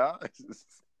traffic, guys.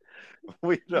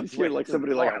 We just hear like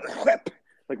somebody like a whip.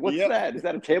 Like, what's that? Is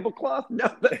that a tablecloth?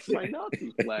 No, that's my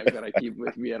Nazi flag that I keep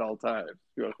with me at all times.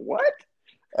 You're like, what?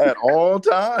 At all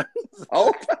times?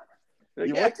 All time.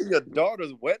 You went to your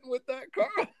daughter's wedding with that,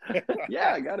 Carl?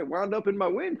 Yeah, I got it wound up in my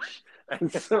winch.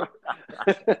 So...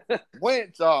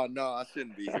 winch? Oh, no, I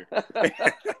shouldn't be here.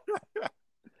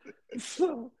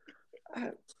 So,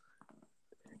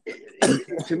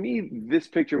 to me, this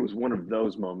picture was one of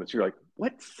those moments. You're like,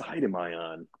 what side am I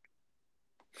on?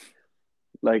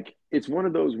 Like, it's one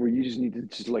of those where you just need to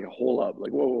just like hold up.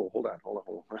 Like, whoa, hold on.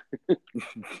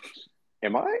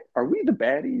 Are we the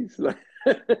baddies?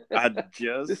 I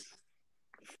just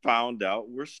found out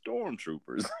we're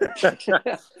stormtroopers.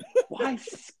 Why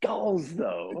skulls,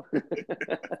 though?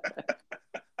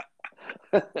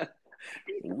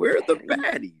 We're the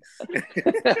baddies.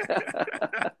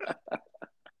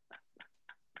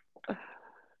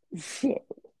 So,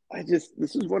 this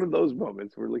is one of those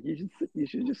moments where, like, you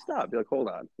should just stop. Be like, hold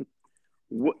on.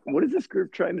 What is this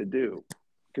group trying to do?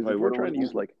 Because we're trying to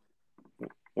use, like,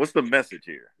 what's the message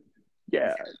here?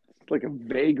 Yeah, it's like a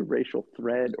vague racial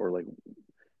thread or like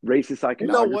racist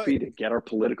iconography to get our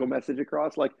political message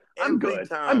across. Like, I'm good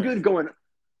going,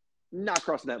 not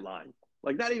crossing that line.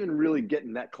 Like, not even really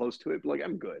getting that close to it. But like,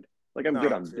 I'm good. Like, I'm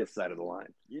good on this side of the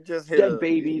line. You just hit dead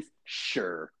babies,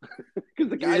 sure. Because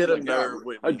the guy's like,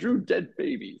 I drew dead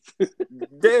babies.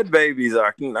 Dead babies,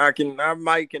 I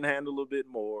might can handle a bit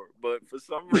more, but for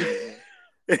some reason,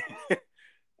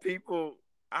 people,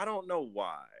 I don't know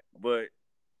why, but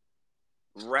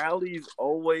rallies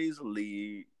always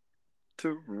lead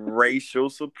to racial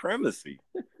supremacy.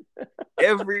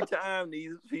 Every time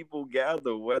these people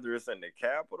gather, whether it's in the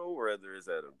Capitol, whether it's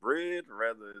at a bridge,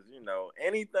 whether it's,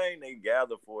 anything they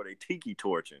gather for, they tiki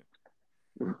torching.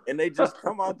 And they just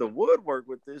come out the woodwork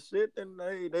with this shit, and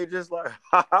they just like,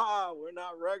 ha ha, we're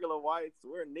not regular whites,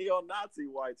 we're neo-Nazi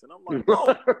whites. And I'm like,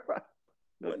 oh,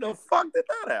 when the fuck did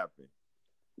that happen?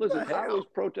 Listen, I was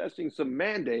protesting some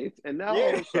mandates, and now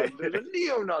all of a sudden there's a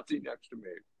neo-Nazi next to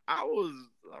me. I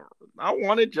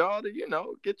wanted y'all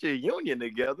to, get your union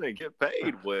together and get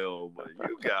paid well, but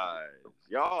you guys,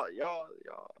 y'all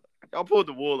pulled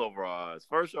the wool over our eyes.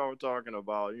 First, y'all were talking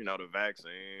about, the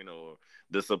vaccine or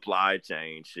the supply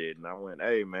chain shit, and I went,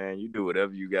 hey man, you do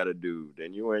whatever you got to do.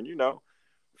 Then you went,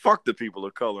 fuck the people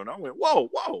of color, and I went, whoa,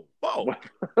 where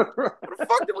the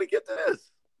fuck did we get to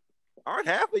this? Aren't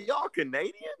half of y'all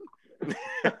Canadian?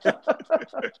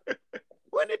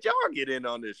 When did y'all get in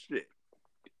on this shit?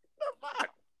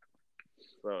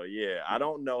 So yeah, I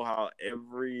don't know how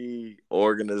every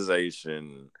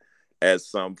organization at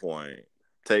some point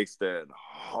takes that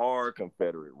hard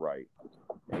Confederate right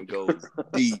and goes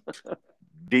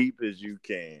deep as you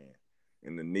can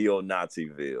in the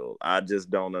neo-Naziville. I just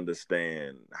don't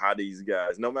understand how these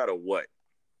guys, no matter what,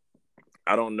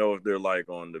 I don't know if they're like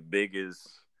on the biggest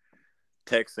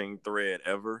texting thread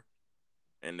ever,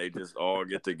 and they just all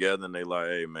get together and they like,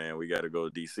 hey man, we got to go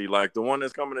to DC. Like the one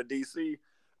that's coming to DC,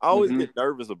 I always get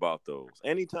nervous about those.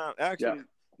 Anytime, actually,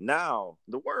 now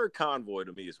the word convoy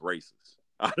to me is racist.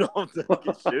 I don't think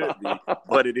it should be,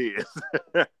 but it is.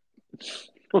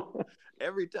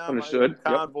 Every time I hear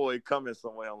convoy coming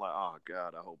somewhere, I'm like, oh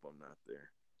God, I hope I'm not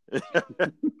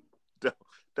there.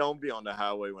 Don't be on the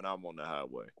highway when I'm on the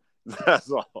highway. That's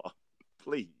all.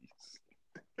 Please.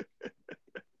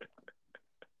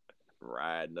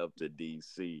 Riding up to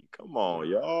DC. Come on,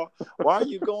 y'all. Why are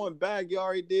you going back? You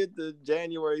already did the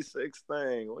January 6th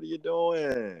thing. What are you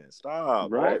doing?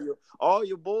 Stop. Right. All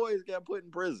your boys got put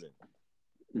in prison.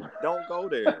 Don't go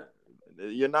there.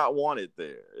 You're not wanted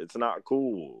there. It's not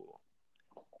cool.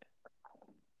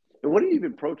 And what are you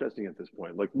even protesting at this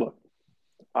point? Like, look,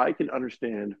 I can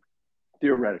understand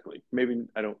theoretically. Maybe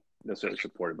I don't necessarily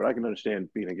support it, but I can understand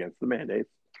being against the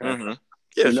mandates. Mm-hmm.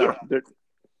 Yeah, sure.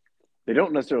 They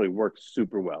don't necessarily work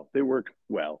super well. They work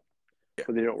well,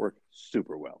 but they don't work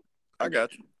super well. I got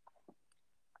you.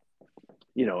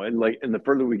 And the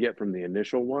further we get from the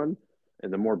initial one,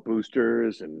 and the more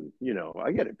boosters, and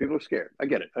I get it. People are scared. I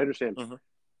get it. I understand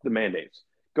the mandates.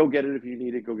 Go get it if you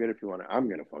need it. Go get it if you want it. I'm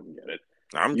gonna fucking get it.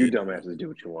 You dumbasses do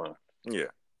what you want.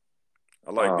 Yeah,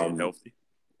 I like being healthy.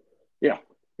 Yeah,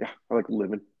 I like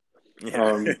living.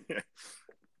 Yeah.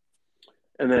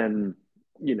 And then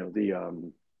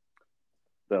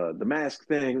the mask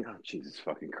thing. Oh, Jesus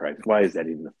fucking Christ! Why is that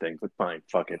even a thing? But fine,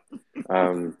 fuck it.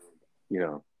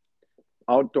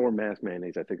 Outdoor mask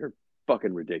mandates I think are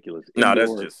fucking ridiculous. No,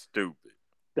 that's just stupid.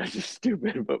 That's just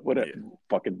stupid. But whatever,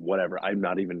 fucking whatever. I'm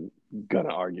not even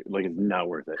gonna argue. Like, it's not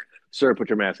worth it. Sir, put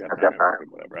your mask on.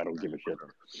 Whatever. I don't give a shit.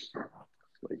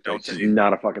 Like, it's just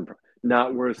not a fucking.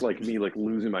 Not worth like me like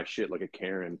losing my shit like a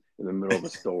Karen in the middle of a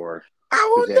store.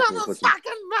 I will never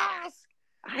fucking mask.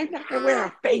 I'm not gonna wear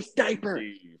a face diaper.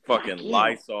 She fucking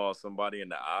Lysol somebody in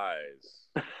the eyes,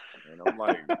 and I'm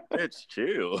like, bitch,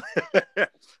 chill. Why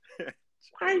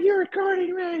are you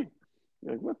recording me?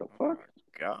 Like, what the fuck?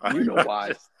 Oh, God, you know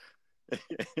why? I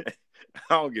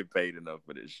don't get paid enough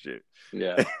for this shit.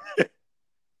 Yeah.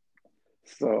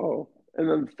 So, and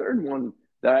then the third one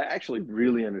that I actually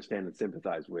really understand and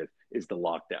sympathize with is the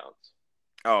lockdowns.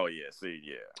 Oh yeah,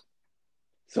 yeah.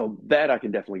 So that I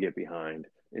can definitely get behind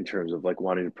in terms of like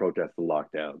wanting to protest the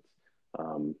lockdowns.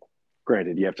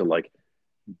 Granted, you have to like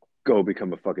go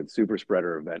become a fucking super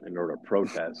spreader event in order to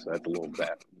protest. So that's a little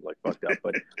bit like fucked up.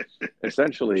 But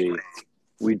essentially,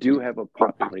 we do have a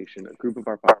group of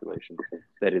our population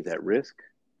that is at risk,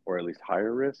 or at least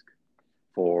higher risk,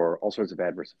 for all sorts of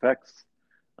adverse effects.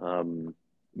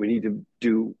 We need to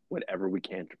do whatever we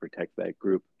can to protect that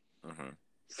group.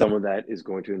 Some of that is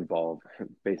going to involve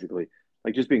basically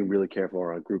like just being really careful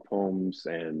around group homes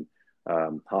and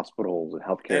hospitals and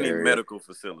healthcare. Any medical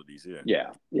facilities,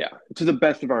 Yeah, to the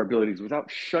best of our abilities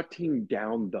without shutting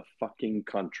down the fucking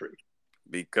country.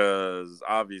 Because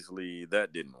obviously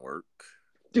that didn't work.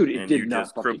 Dude, it did not. You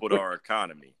just crippled our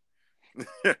economy.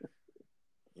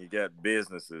 You got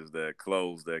businesses that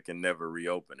close that can never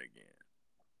reopen again.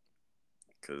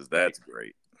 Because that's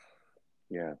great.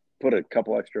 Yeah. Put a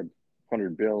couple extra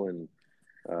 $100 billion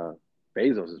in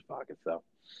Bezos' pockets, though.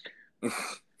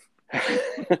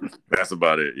 That's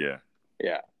about it, yeah.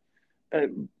 Yeah.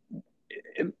 And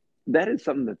that is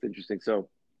something that's interesting. So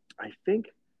I think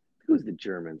it was the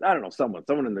Germans. I don't know, someone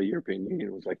in the European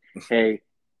Union was like, hey,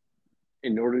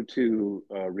 in order to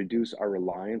reduce our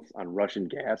reliance on Russian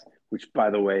gas, which, by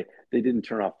the way, they didn't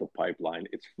turn off the pipeline.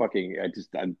 It's fucking.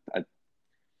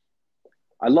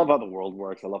 I love how the world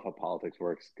works. I love how politics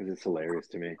works because it's hilarious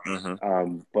to me.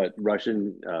 But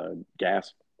Russian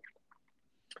gas,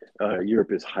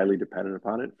 Europe is highly dependent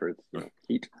upon it for its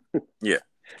heat. Yeah.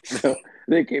 So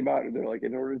they came out and they're like,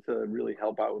 in order to really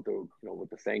help out with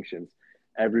the sanctions,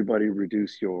 everybody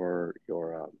reduce the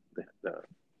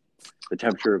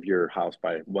temperature of your house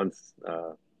by 1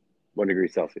 degree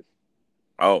Celsius.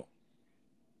 Oh.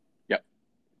 Yep.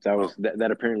 So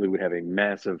that apparently would have a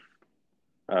massive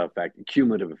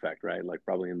cumulative effect, right? Like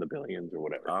probably in the billions or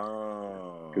whatever.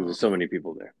 Oh. Because there's so many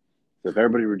people there. So if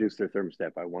everybody reduced their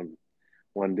thermostat by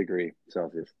 1 degree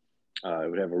Celsius, it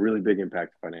would have a really big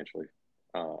impact financially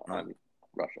on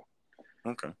Russia.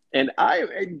 Okay. And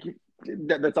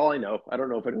that's all I know. I don't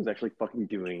know if anyone's actually fucking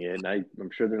doing it, and I'm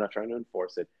sure they're not trying to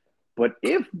enforce it. But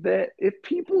if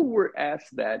people were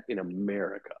asked that in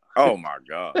America, oh my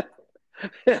God,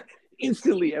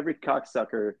 instantly every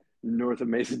cocksucker north of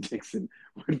Mason-Dixon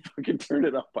would fucking turn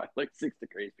it up by like 6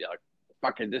 degrees. Be like,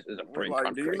 fucking, this is a free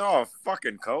country. Do you know how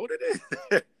fucking cold it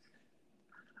is?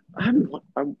 I'm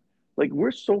like,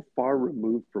 we're so far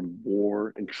removed from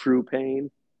war and true pain.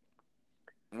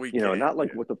 Not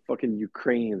like what the fucking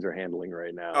Ukrainians are handling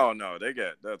right now. Oh no,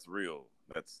 that's real.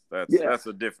 That's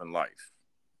a different life.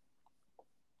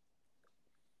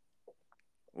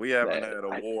 We haven't had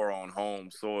a war on home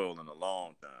soil in a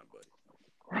long time, buddy.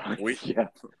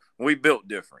 We built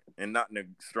different and not in a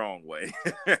strong way.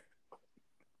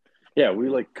 Yeah, we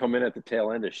like come in at the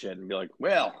tail end of shit and be like,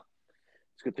 well,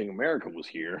 it's a good thing America was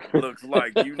here. Looks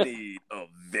like you need a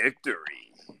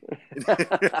victory.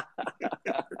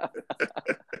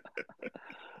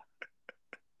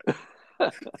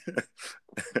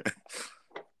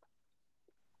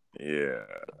 Yeah.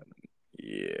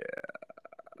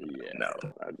 No,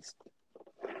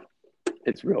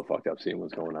 it's real fucked up seeing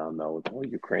what's going on though with the whole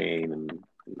Ukraine and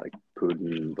like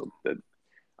Putin. I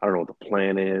don't know what the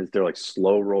plan is. They're like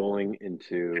slow rolling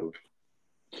into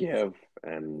Kiev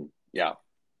and all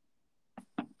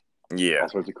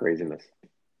sorts of craziness.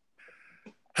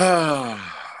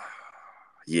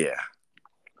 Yeah.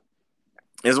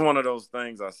 It's one of those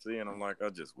things I see and I'm like, I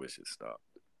just wish it stopped.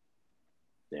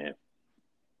 Yeah.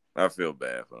 I feel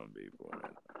bad for them people.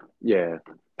 Man. Yeah.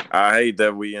 I hate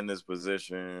that we in this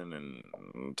position and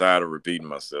I'm tired of repeating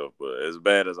myself, but as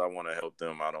bad as I want to help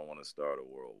them, I don't want to start a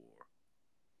world war.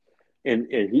 And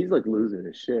he's like losing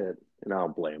his shit, and I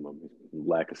don't blame him.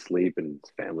 Lack of sleep and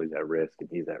his family's at risk and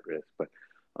he's at risk. But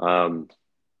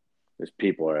there's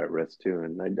people are at risk too.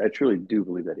 And I truly do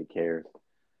believe that he cares.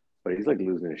 But he's like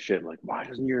losing his shit. Like, why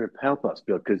doesn't Europe help us,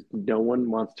 Bill? Because no one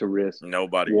wants to risk war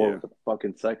with a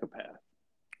fucking psychopath.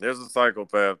 There's a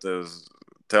psychopath that's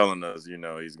telling us,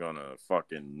 he's gonna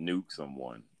fucking nuke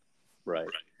someone. Right.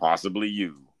 Possibly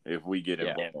you, if we get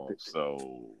involved.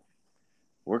 So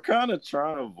we're kind of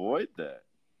trying to avoid that.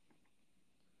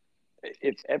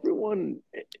 If everyone,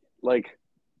 like,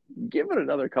 give it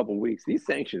another couple weeks, these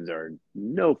sanctions are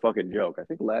no fucking joke. I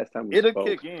think last time it'll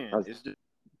kick in.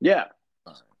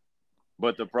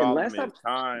 But the problem is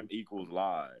time equals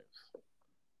lives.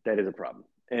 That is a problem.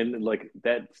 And, like,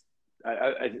 that's,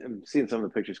 I'm seeing some of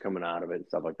the pictures coming out of it and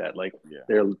stuff like that. Like,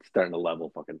 they're starting to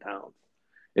level fucking towns.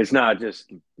 It's not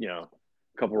just, a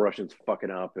couple Russians fucking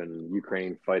up and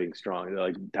Ukraine fighting strong.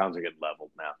 Like, towns are getting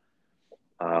leveled now.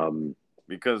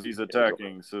 Because he's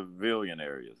attacking civilian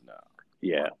areas now.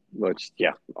 Yeah,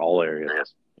 all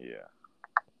areas. Yeah.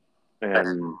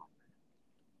 And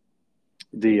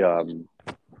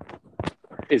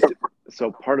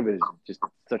so part of it is just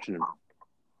such I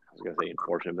was going to say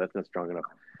unfortunate, but that's not strong enough.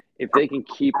 If they can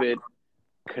keep it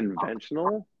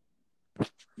conventional,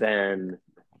 then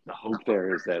the hope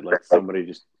there is that like somebody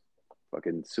just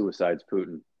fucking suicides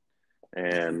Putin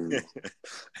and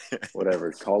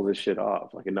whatever, call this shit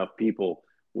off. Like enough people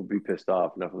will be pissed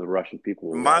off. Enough of the Russian people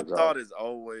will My thought has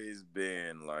always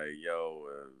been like, yo,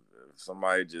 if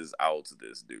somebody just outs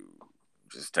this dude,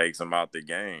 just takes him out the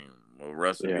game. Well,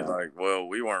 Russia be like, well,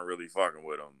 we weren't really fucking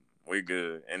with him. We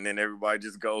good. And then everybody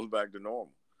just goes back to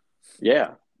normal.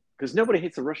 Yeah. Because nobody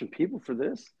hates the Russian people for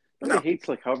this. Nobody hates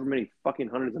like however many fucking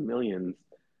hundreds of millions.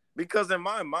 Because in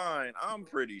my mind, I'm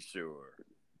pretty sure,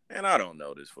 and I don't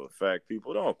know this for a fact,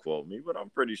 people don't quote me, but I'm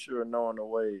pretty sure knowing the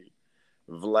way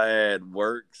Vlad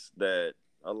works that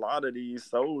a lot of these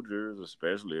soldiers,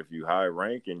 especially if you high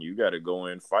ranking, you got to go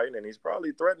in fighting, and he's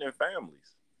probably threatening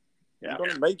families. Yeah. He's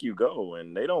going to make you go,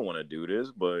 and they don't want to do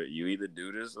this, but you either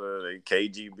do this or they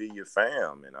KGB your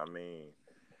fam. And I mean,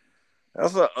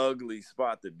 that's an ugly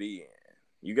spot to be in.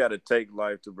 You got to take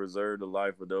life to preserve the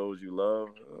life of those you love.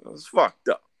 It's fucked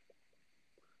up.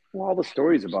 Well, all the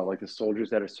stories about like the soldiers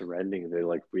that are surrendering, they're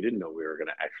like, we didn't know we were going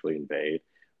to actually invade.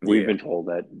 We've been told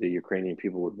that the Ukrainian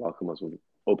people would welcome us with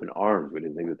open arms. We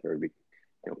didn't think that there would be,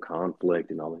 conflict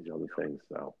and all these other things.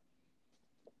 So,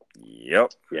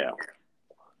 yep, yeah.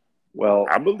 Well,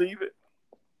 I believe it.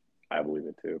 I believe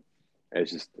it too.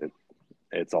 It's just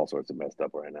it's all sorts of messed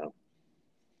up right now.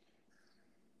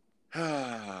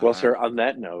 Well, sir, on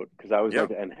that note, because I always like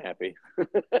to end happy.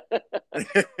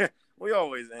 We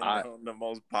always end on the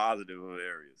most positive of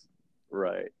areas.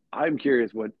 Right. I'm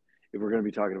curious if we're going to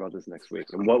be talking about this next week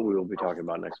and what we will be talking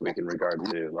about next week in regard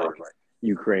to like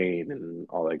Ukraine and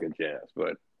all that good jazz.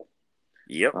 But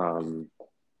yeah.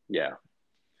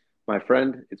 My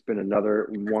friend, it's been another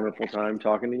wonderful time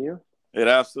talking to you. It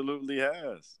absolutely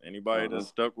has. Anybody that's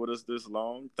stuck with us this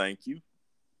long, thank you.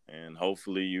 And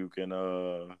hopefully you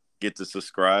can get to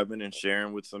subscribing and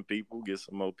sharing with some people, get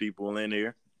some more people in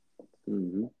here.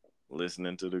 Mm-hmm.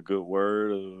 Listening to the good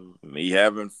word of me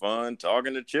having fun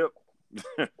talking to Chip.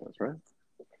 That's right.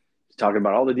 He's talking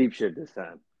about all the deep shit this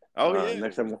time. Oh, yeah.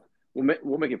 Next time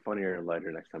we'll make it funnier and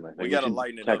lighter next time. I think we got to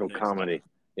lighten it tackle up comedy. time.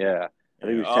 Yeah. I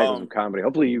think we should tackle some comedy.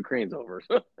 Hopefully Ukraine's over.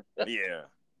 Yeah.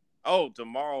 Oh,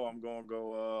 tomorrow I'm going to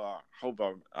go. I hope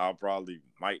I'll probably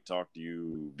might talk to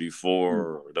you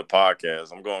before the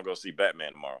podcast. I'm going to go see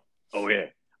Batman tomorrow. Oh, yeah.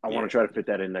 I want to try to fit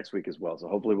that in next week as well. So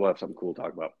hopefully we'll have something cool to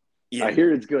talk about. Yeah. I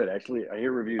hear it's good, actually. I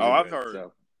hear reviews. Oh, I've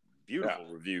heard beautiful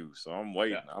reviews. So I'm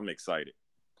waiting. Yeah. I'm excited.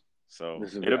 So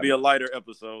it'll be a lighter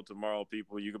episode tomorrow,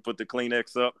 people. You can put the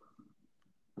Kleenex up.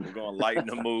 We're going to lighten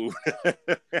the mood.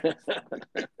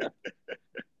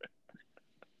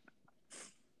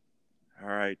 All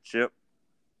right, Chip.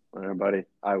 All right, buddy.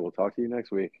 I will talk to you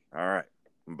next week. All right.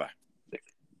 Bye.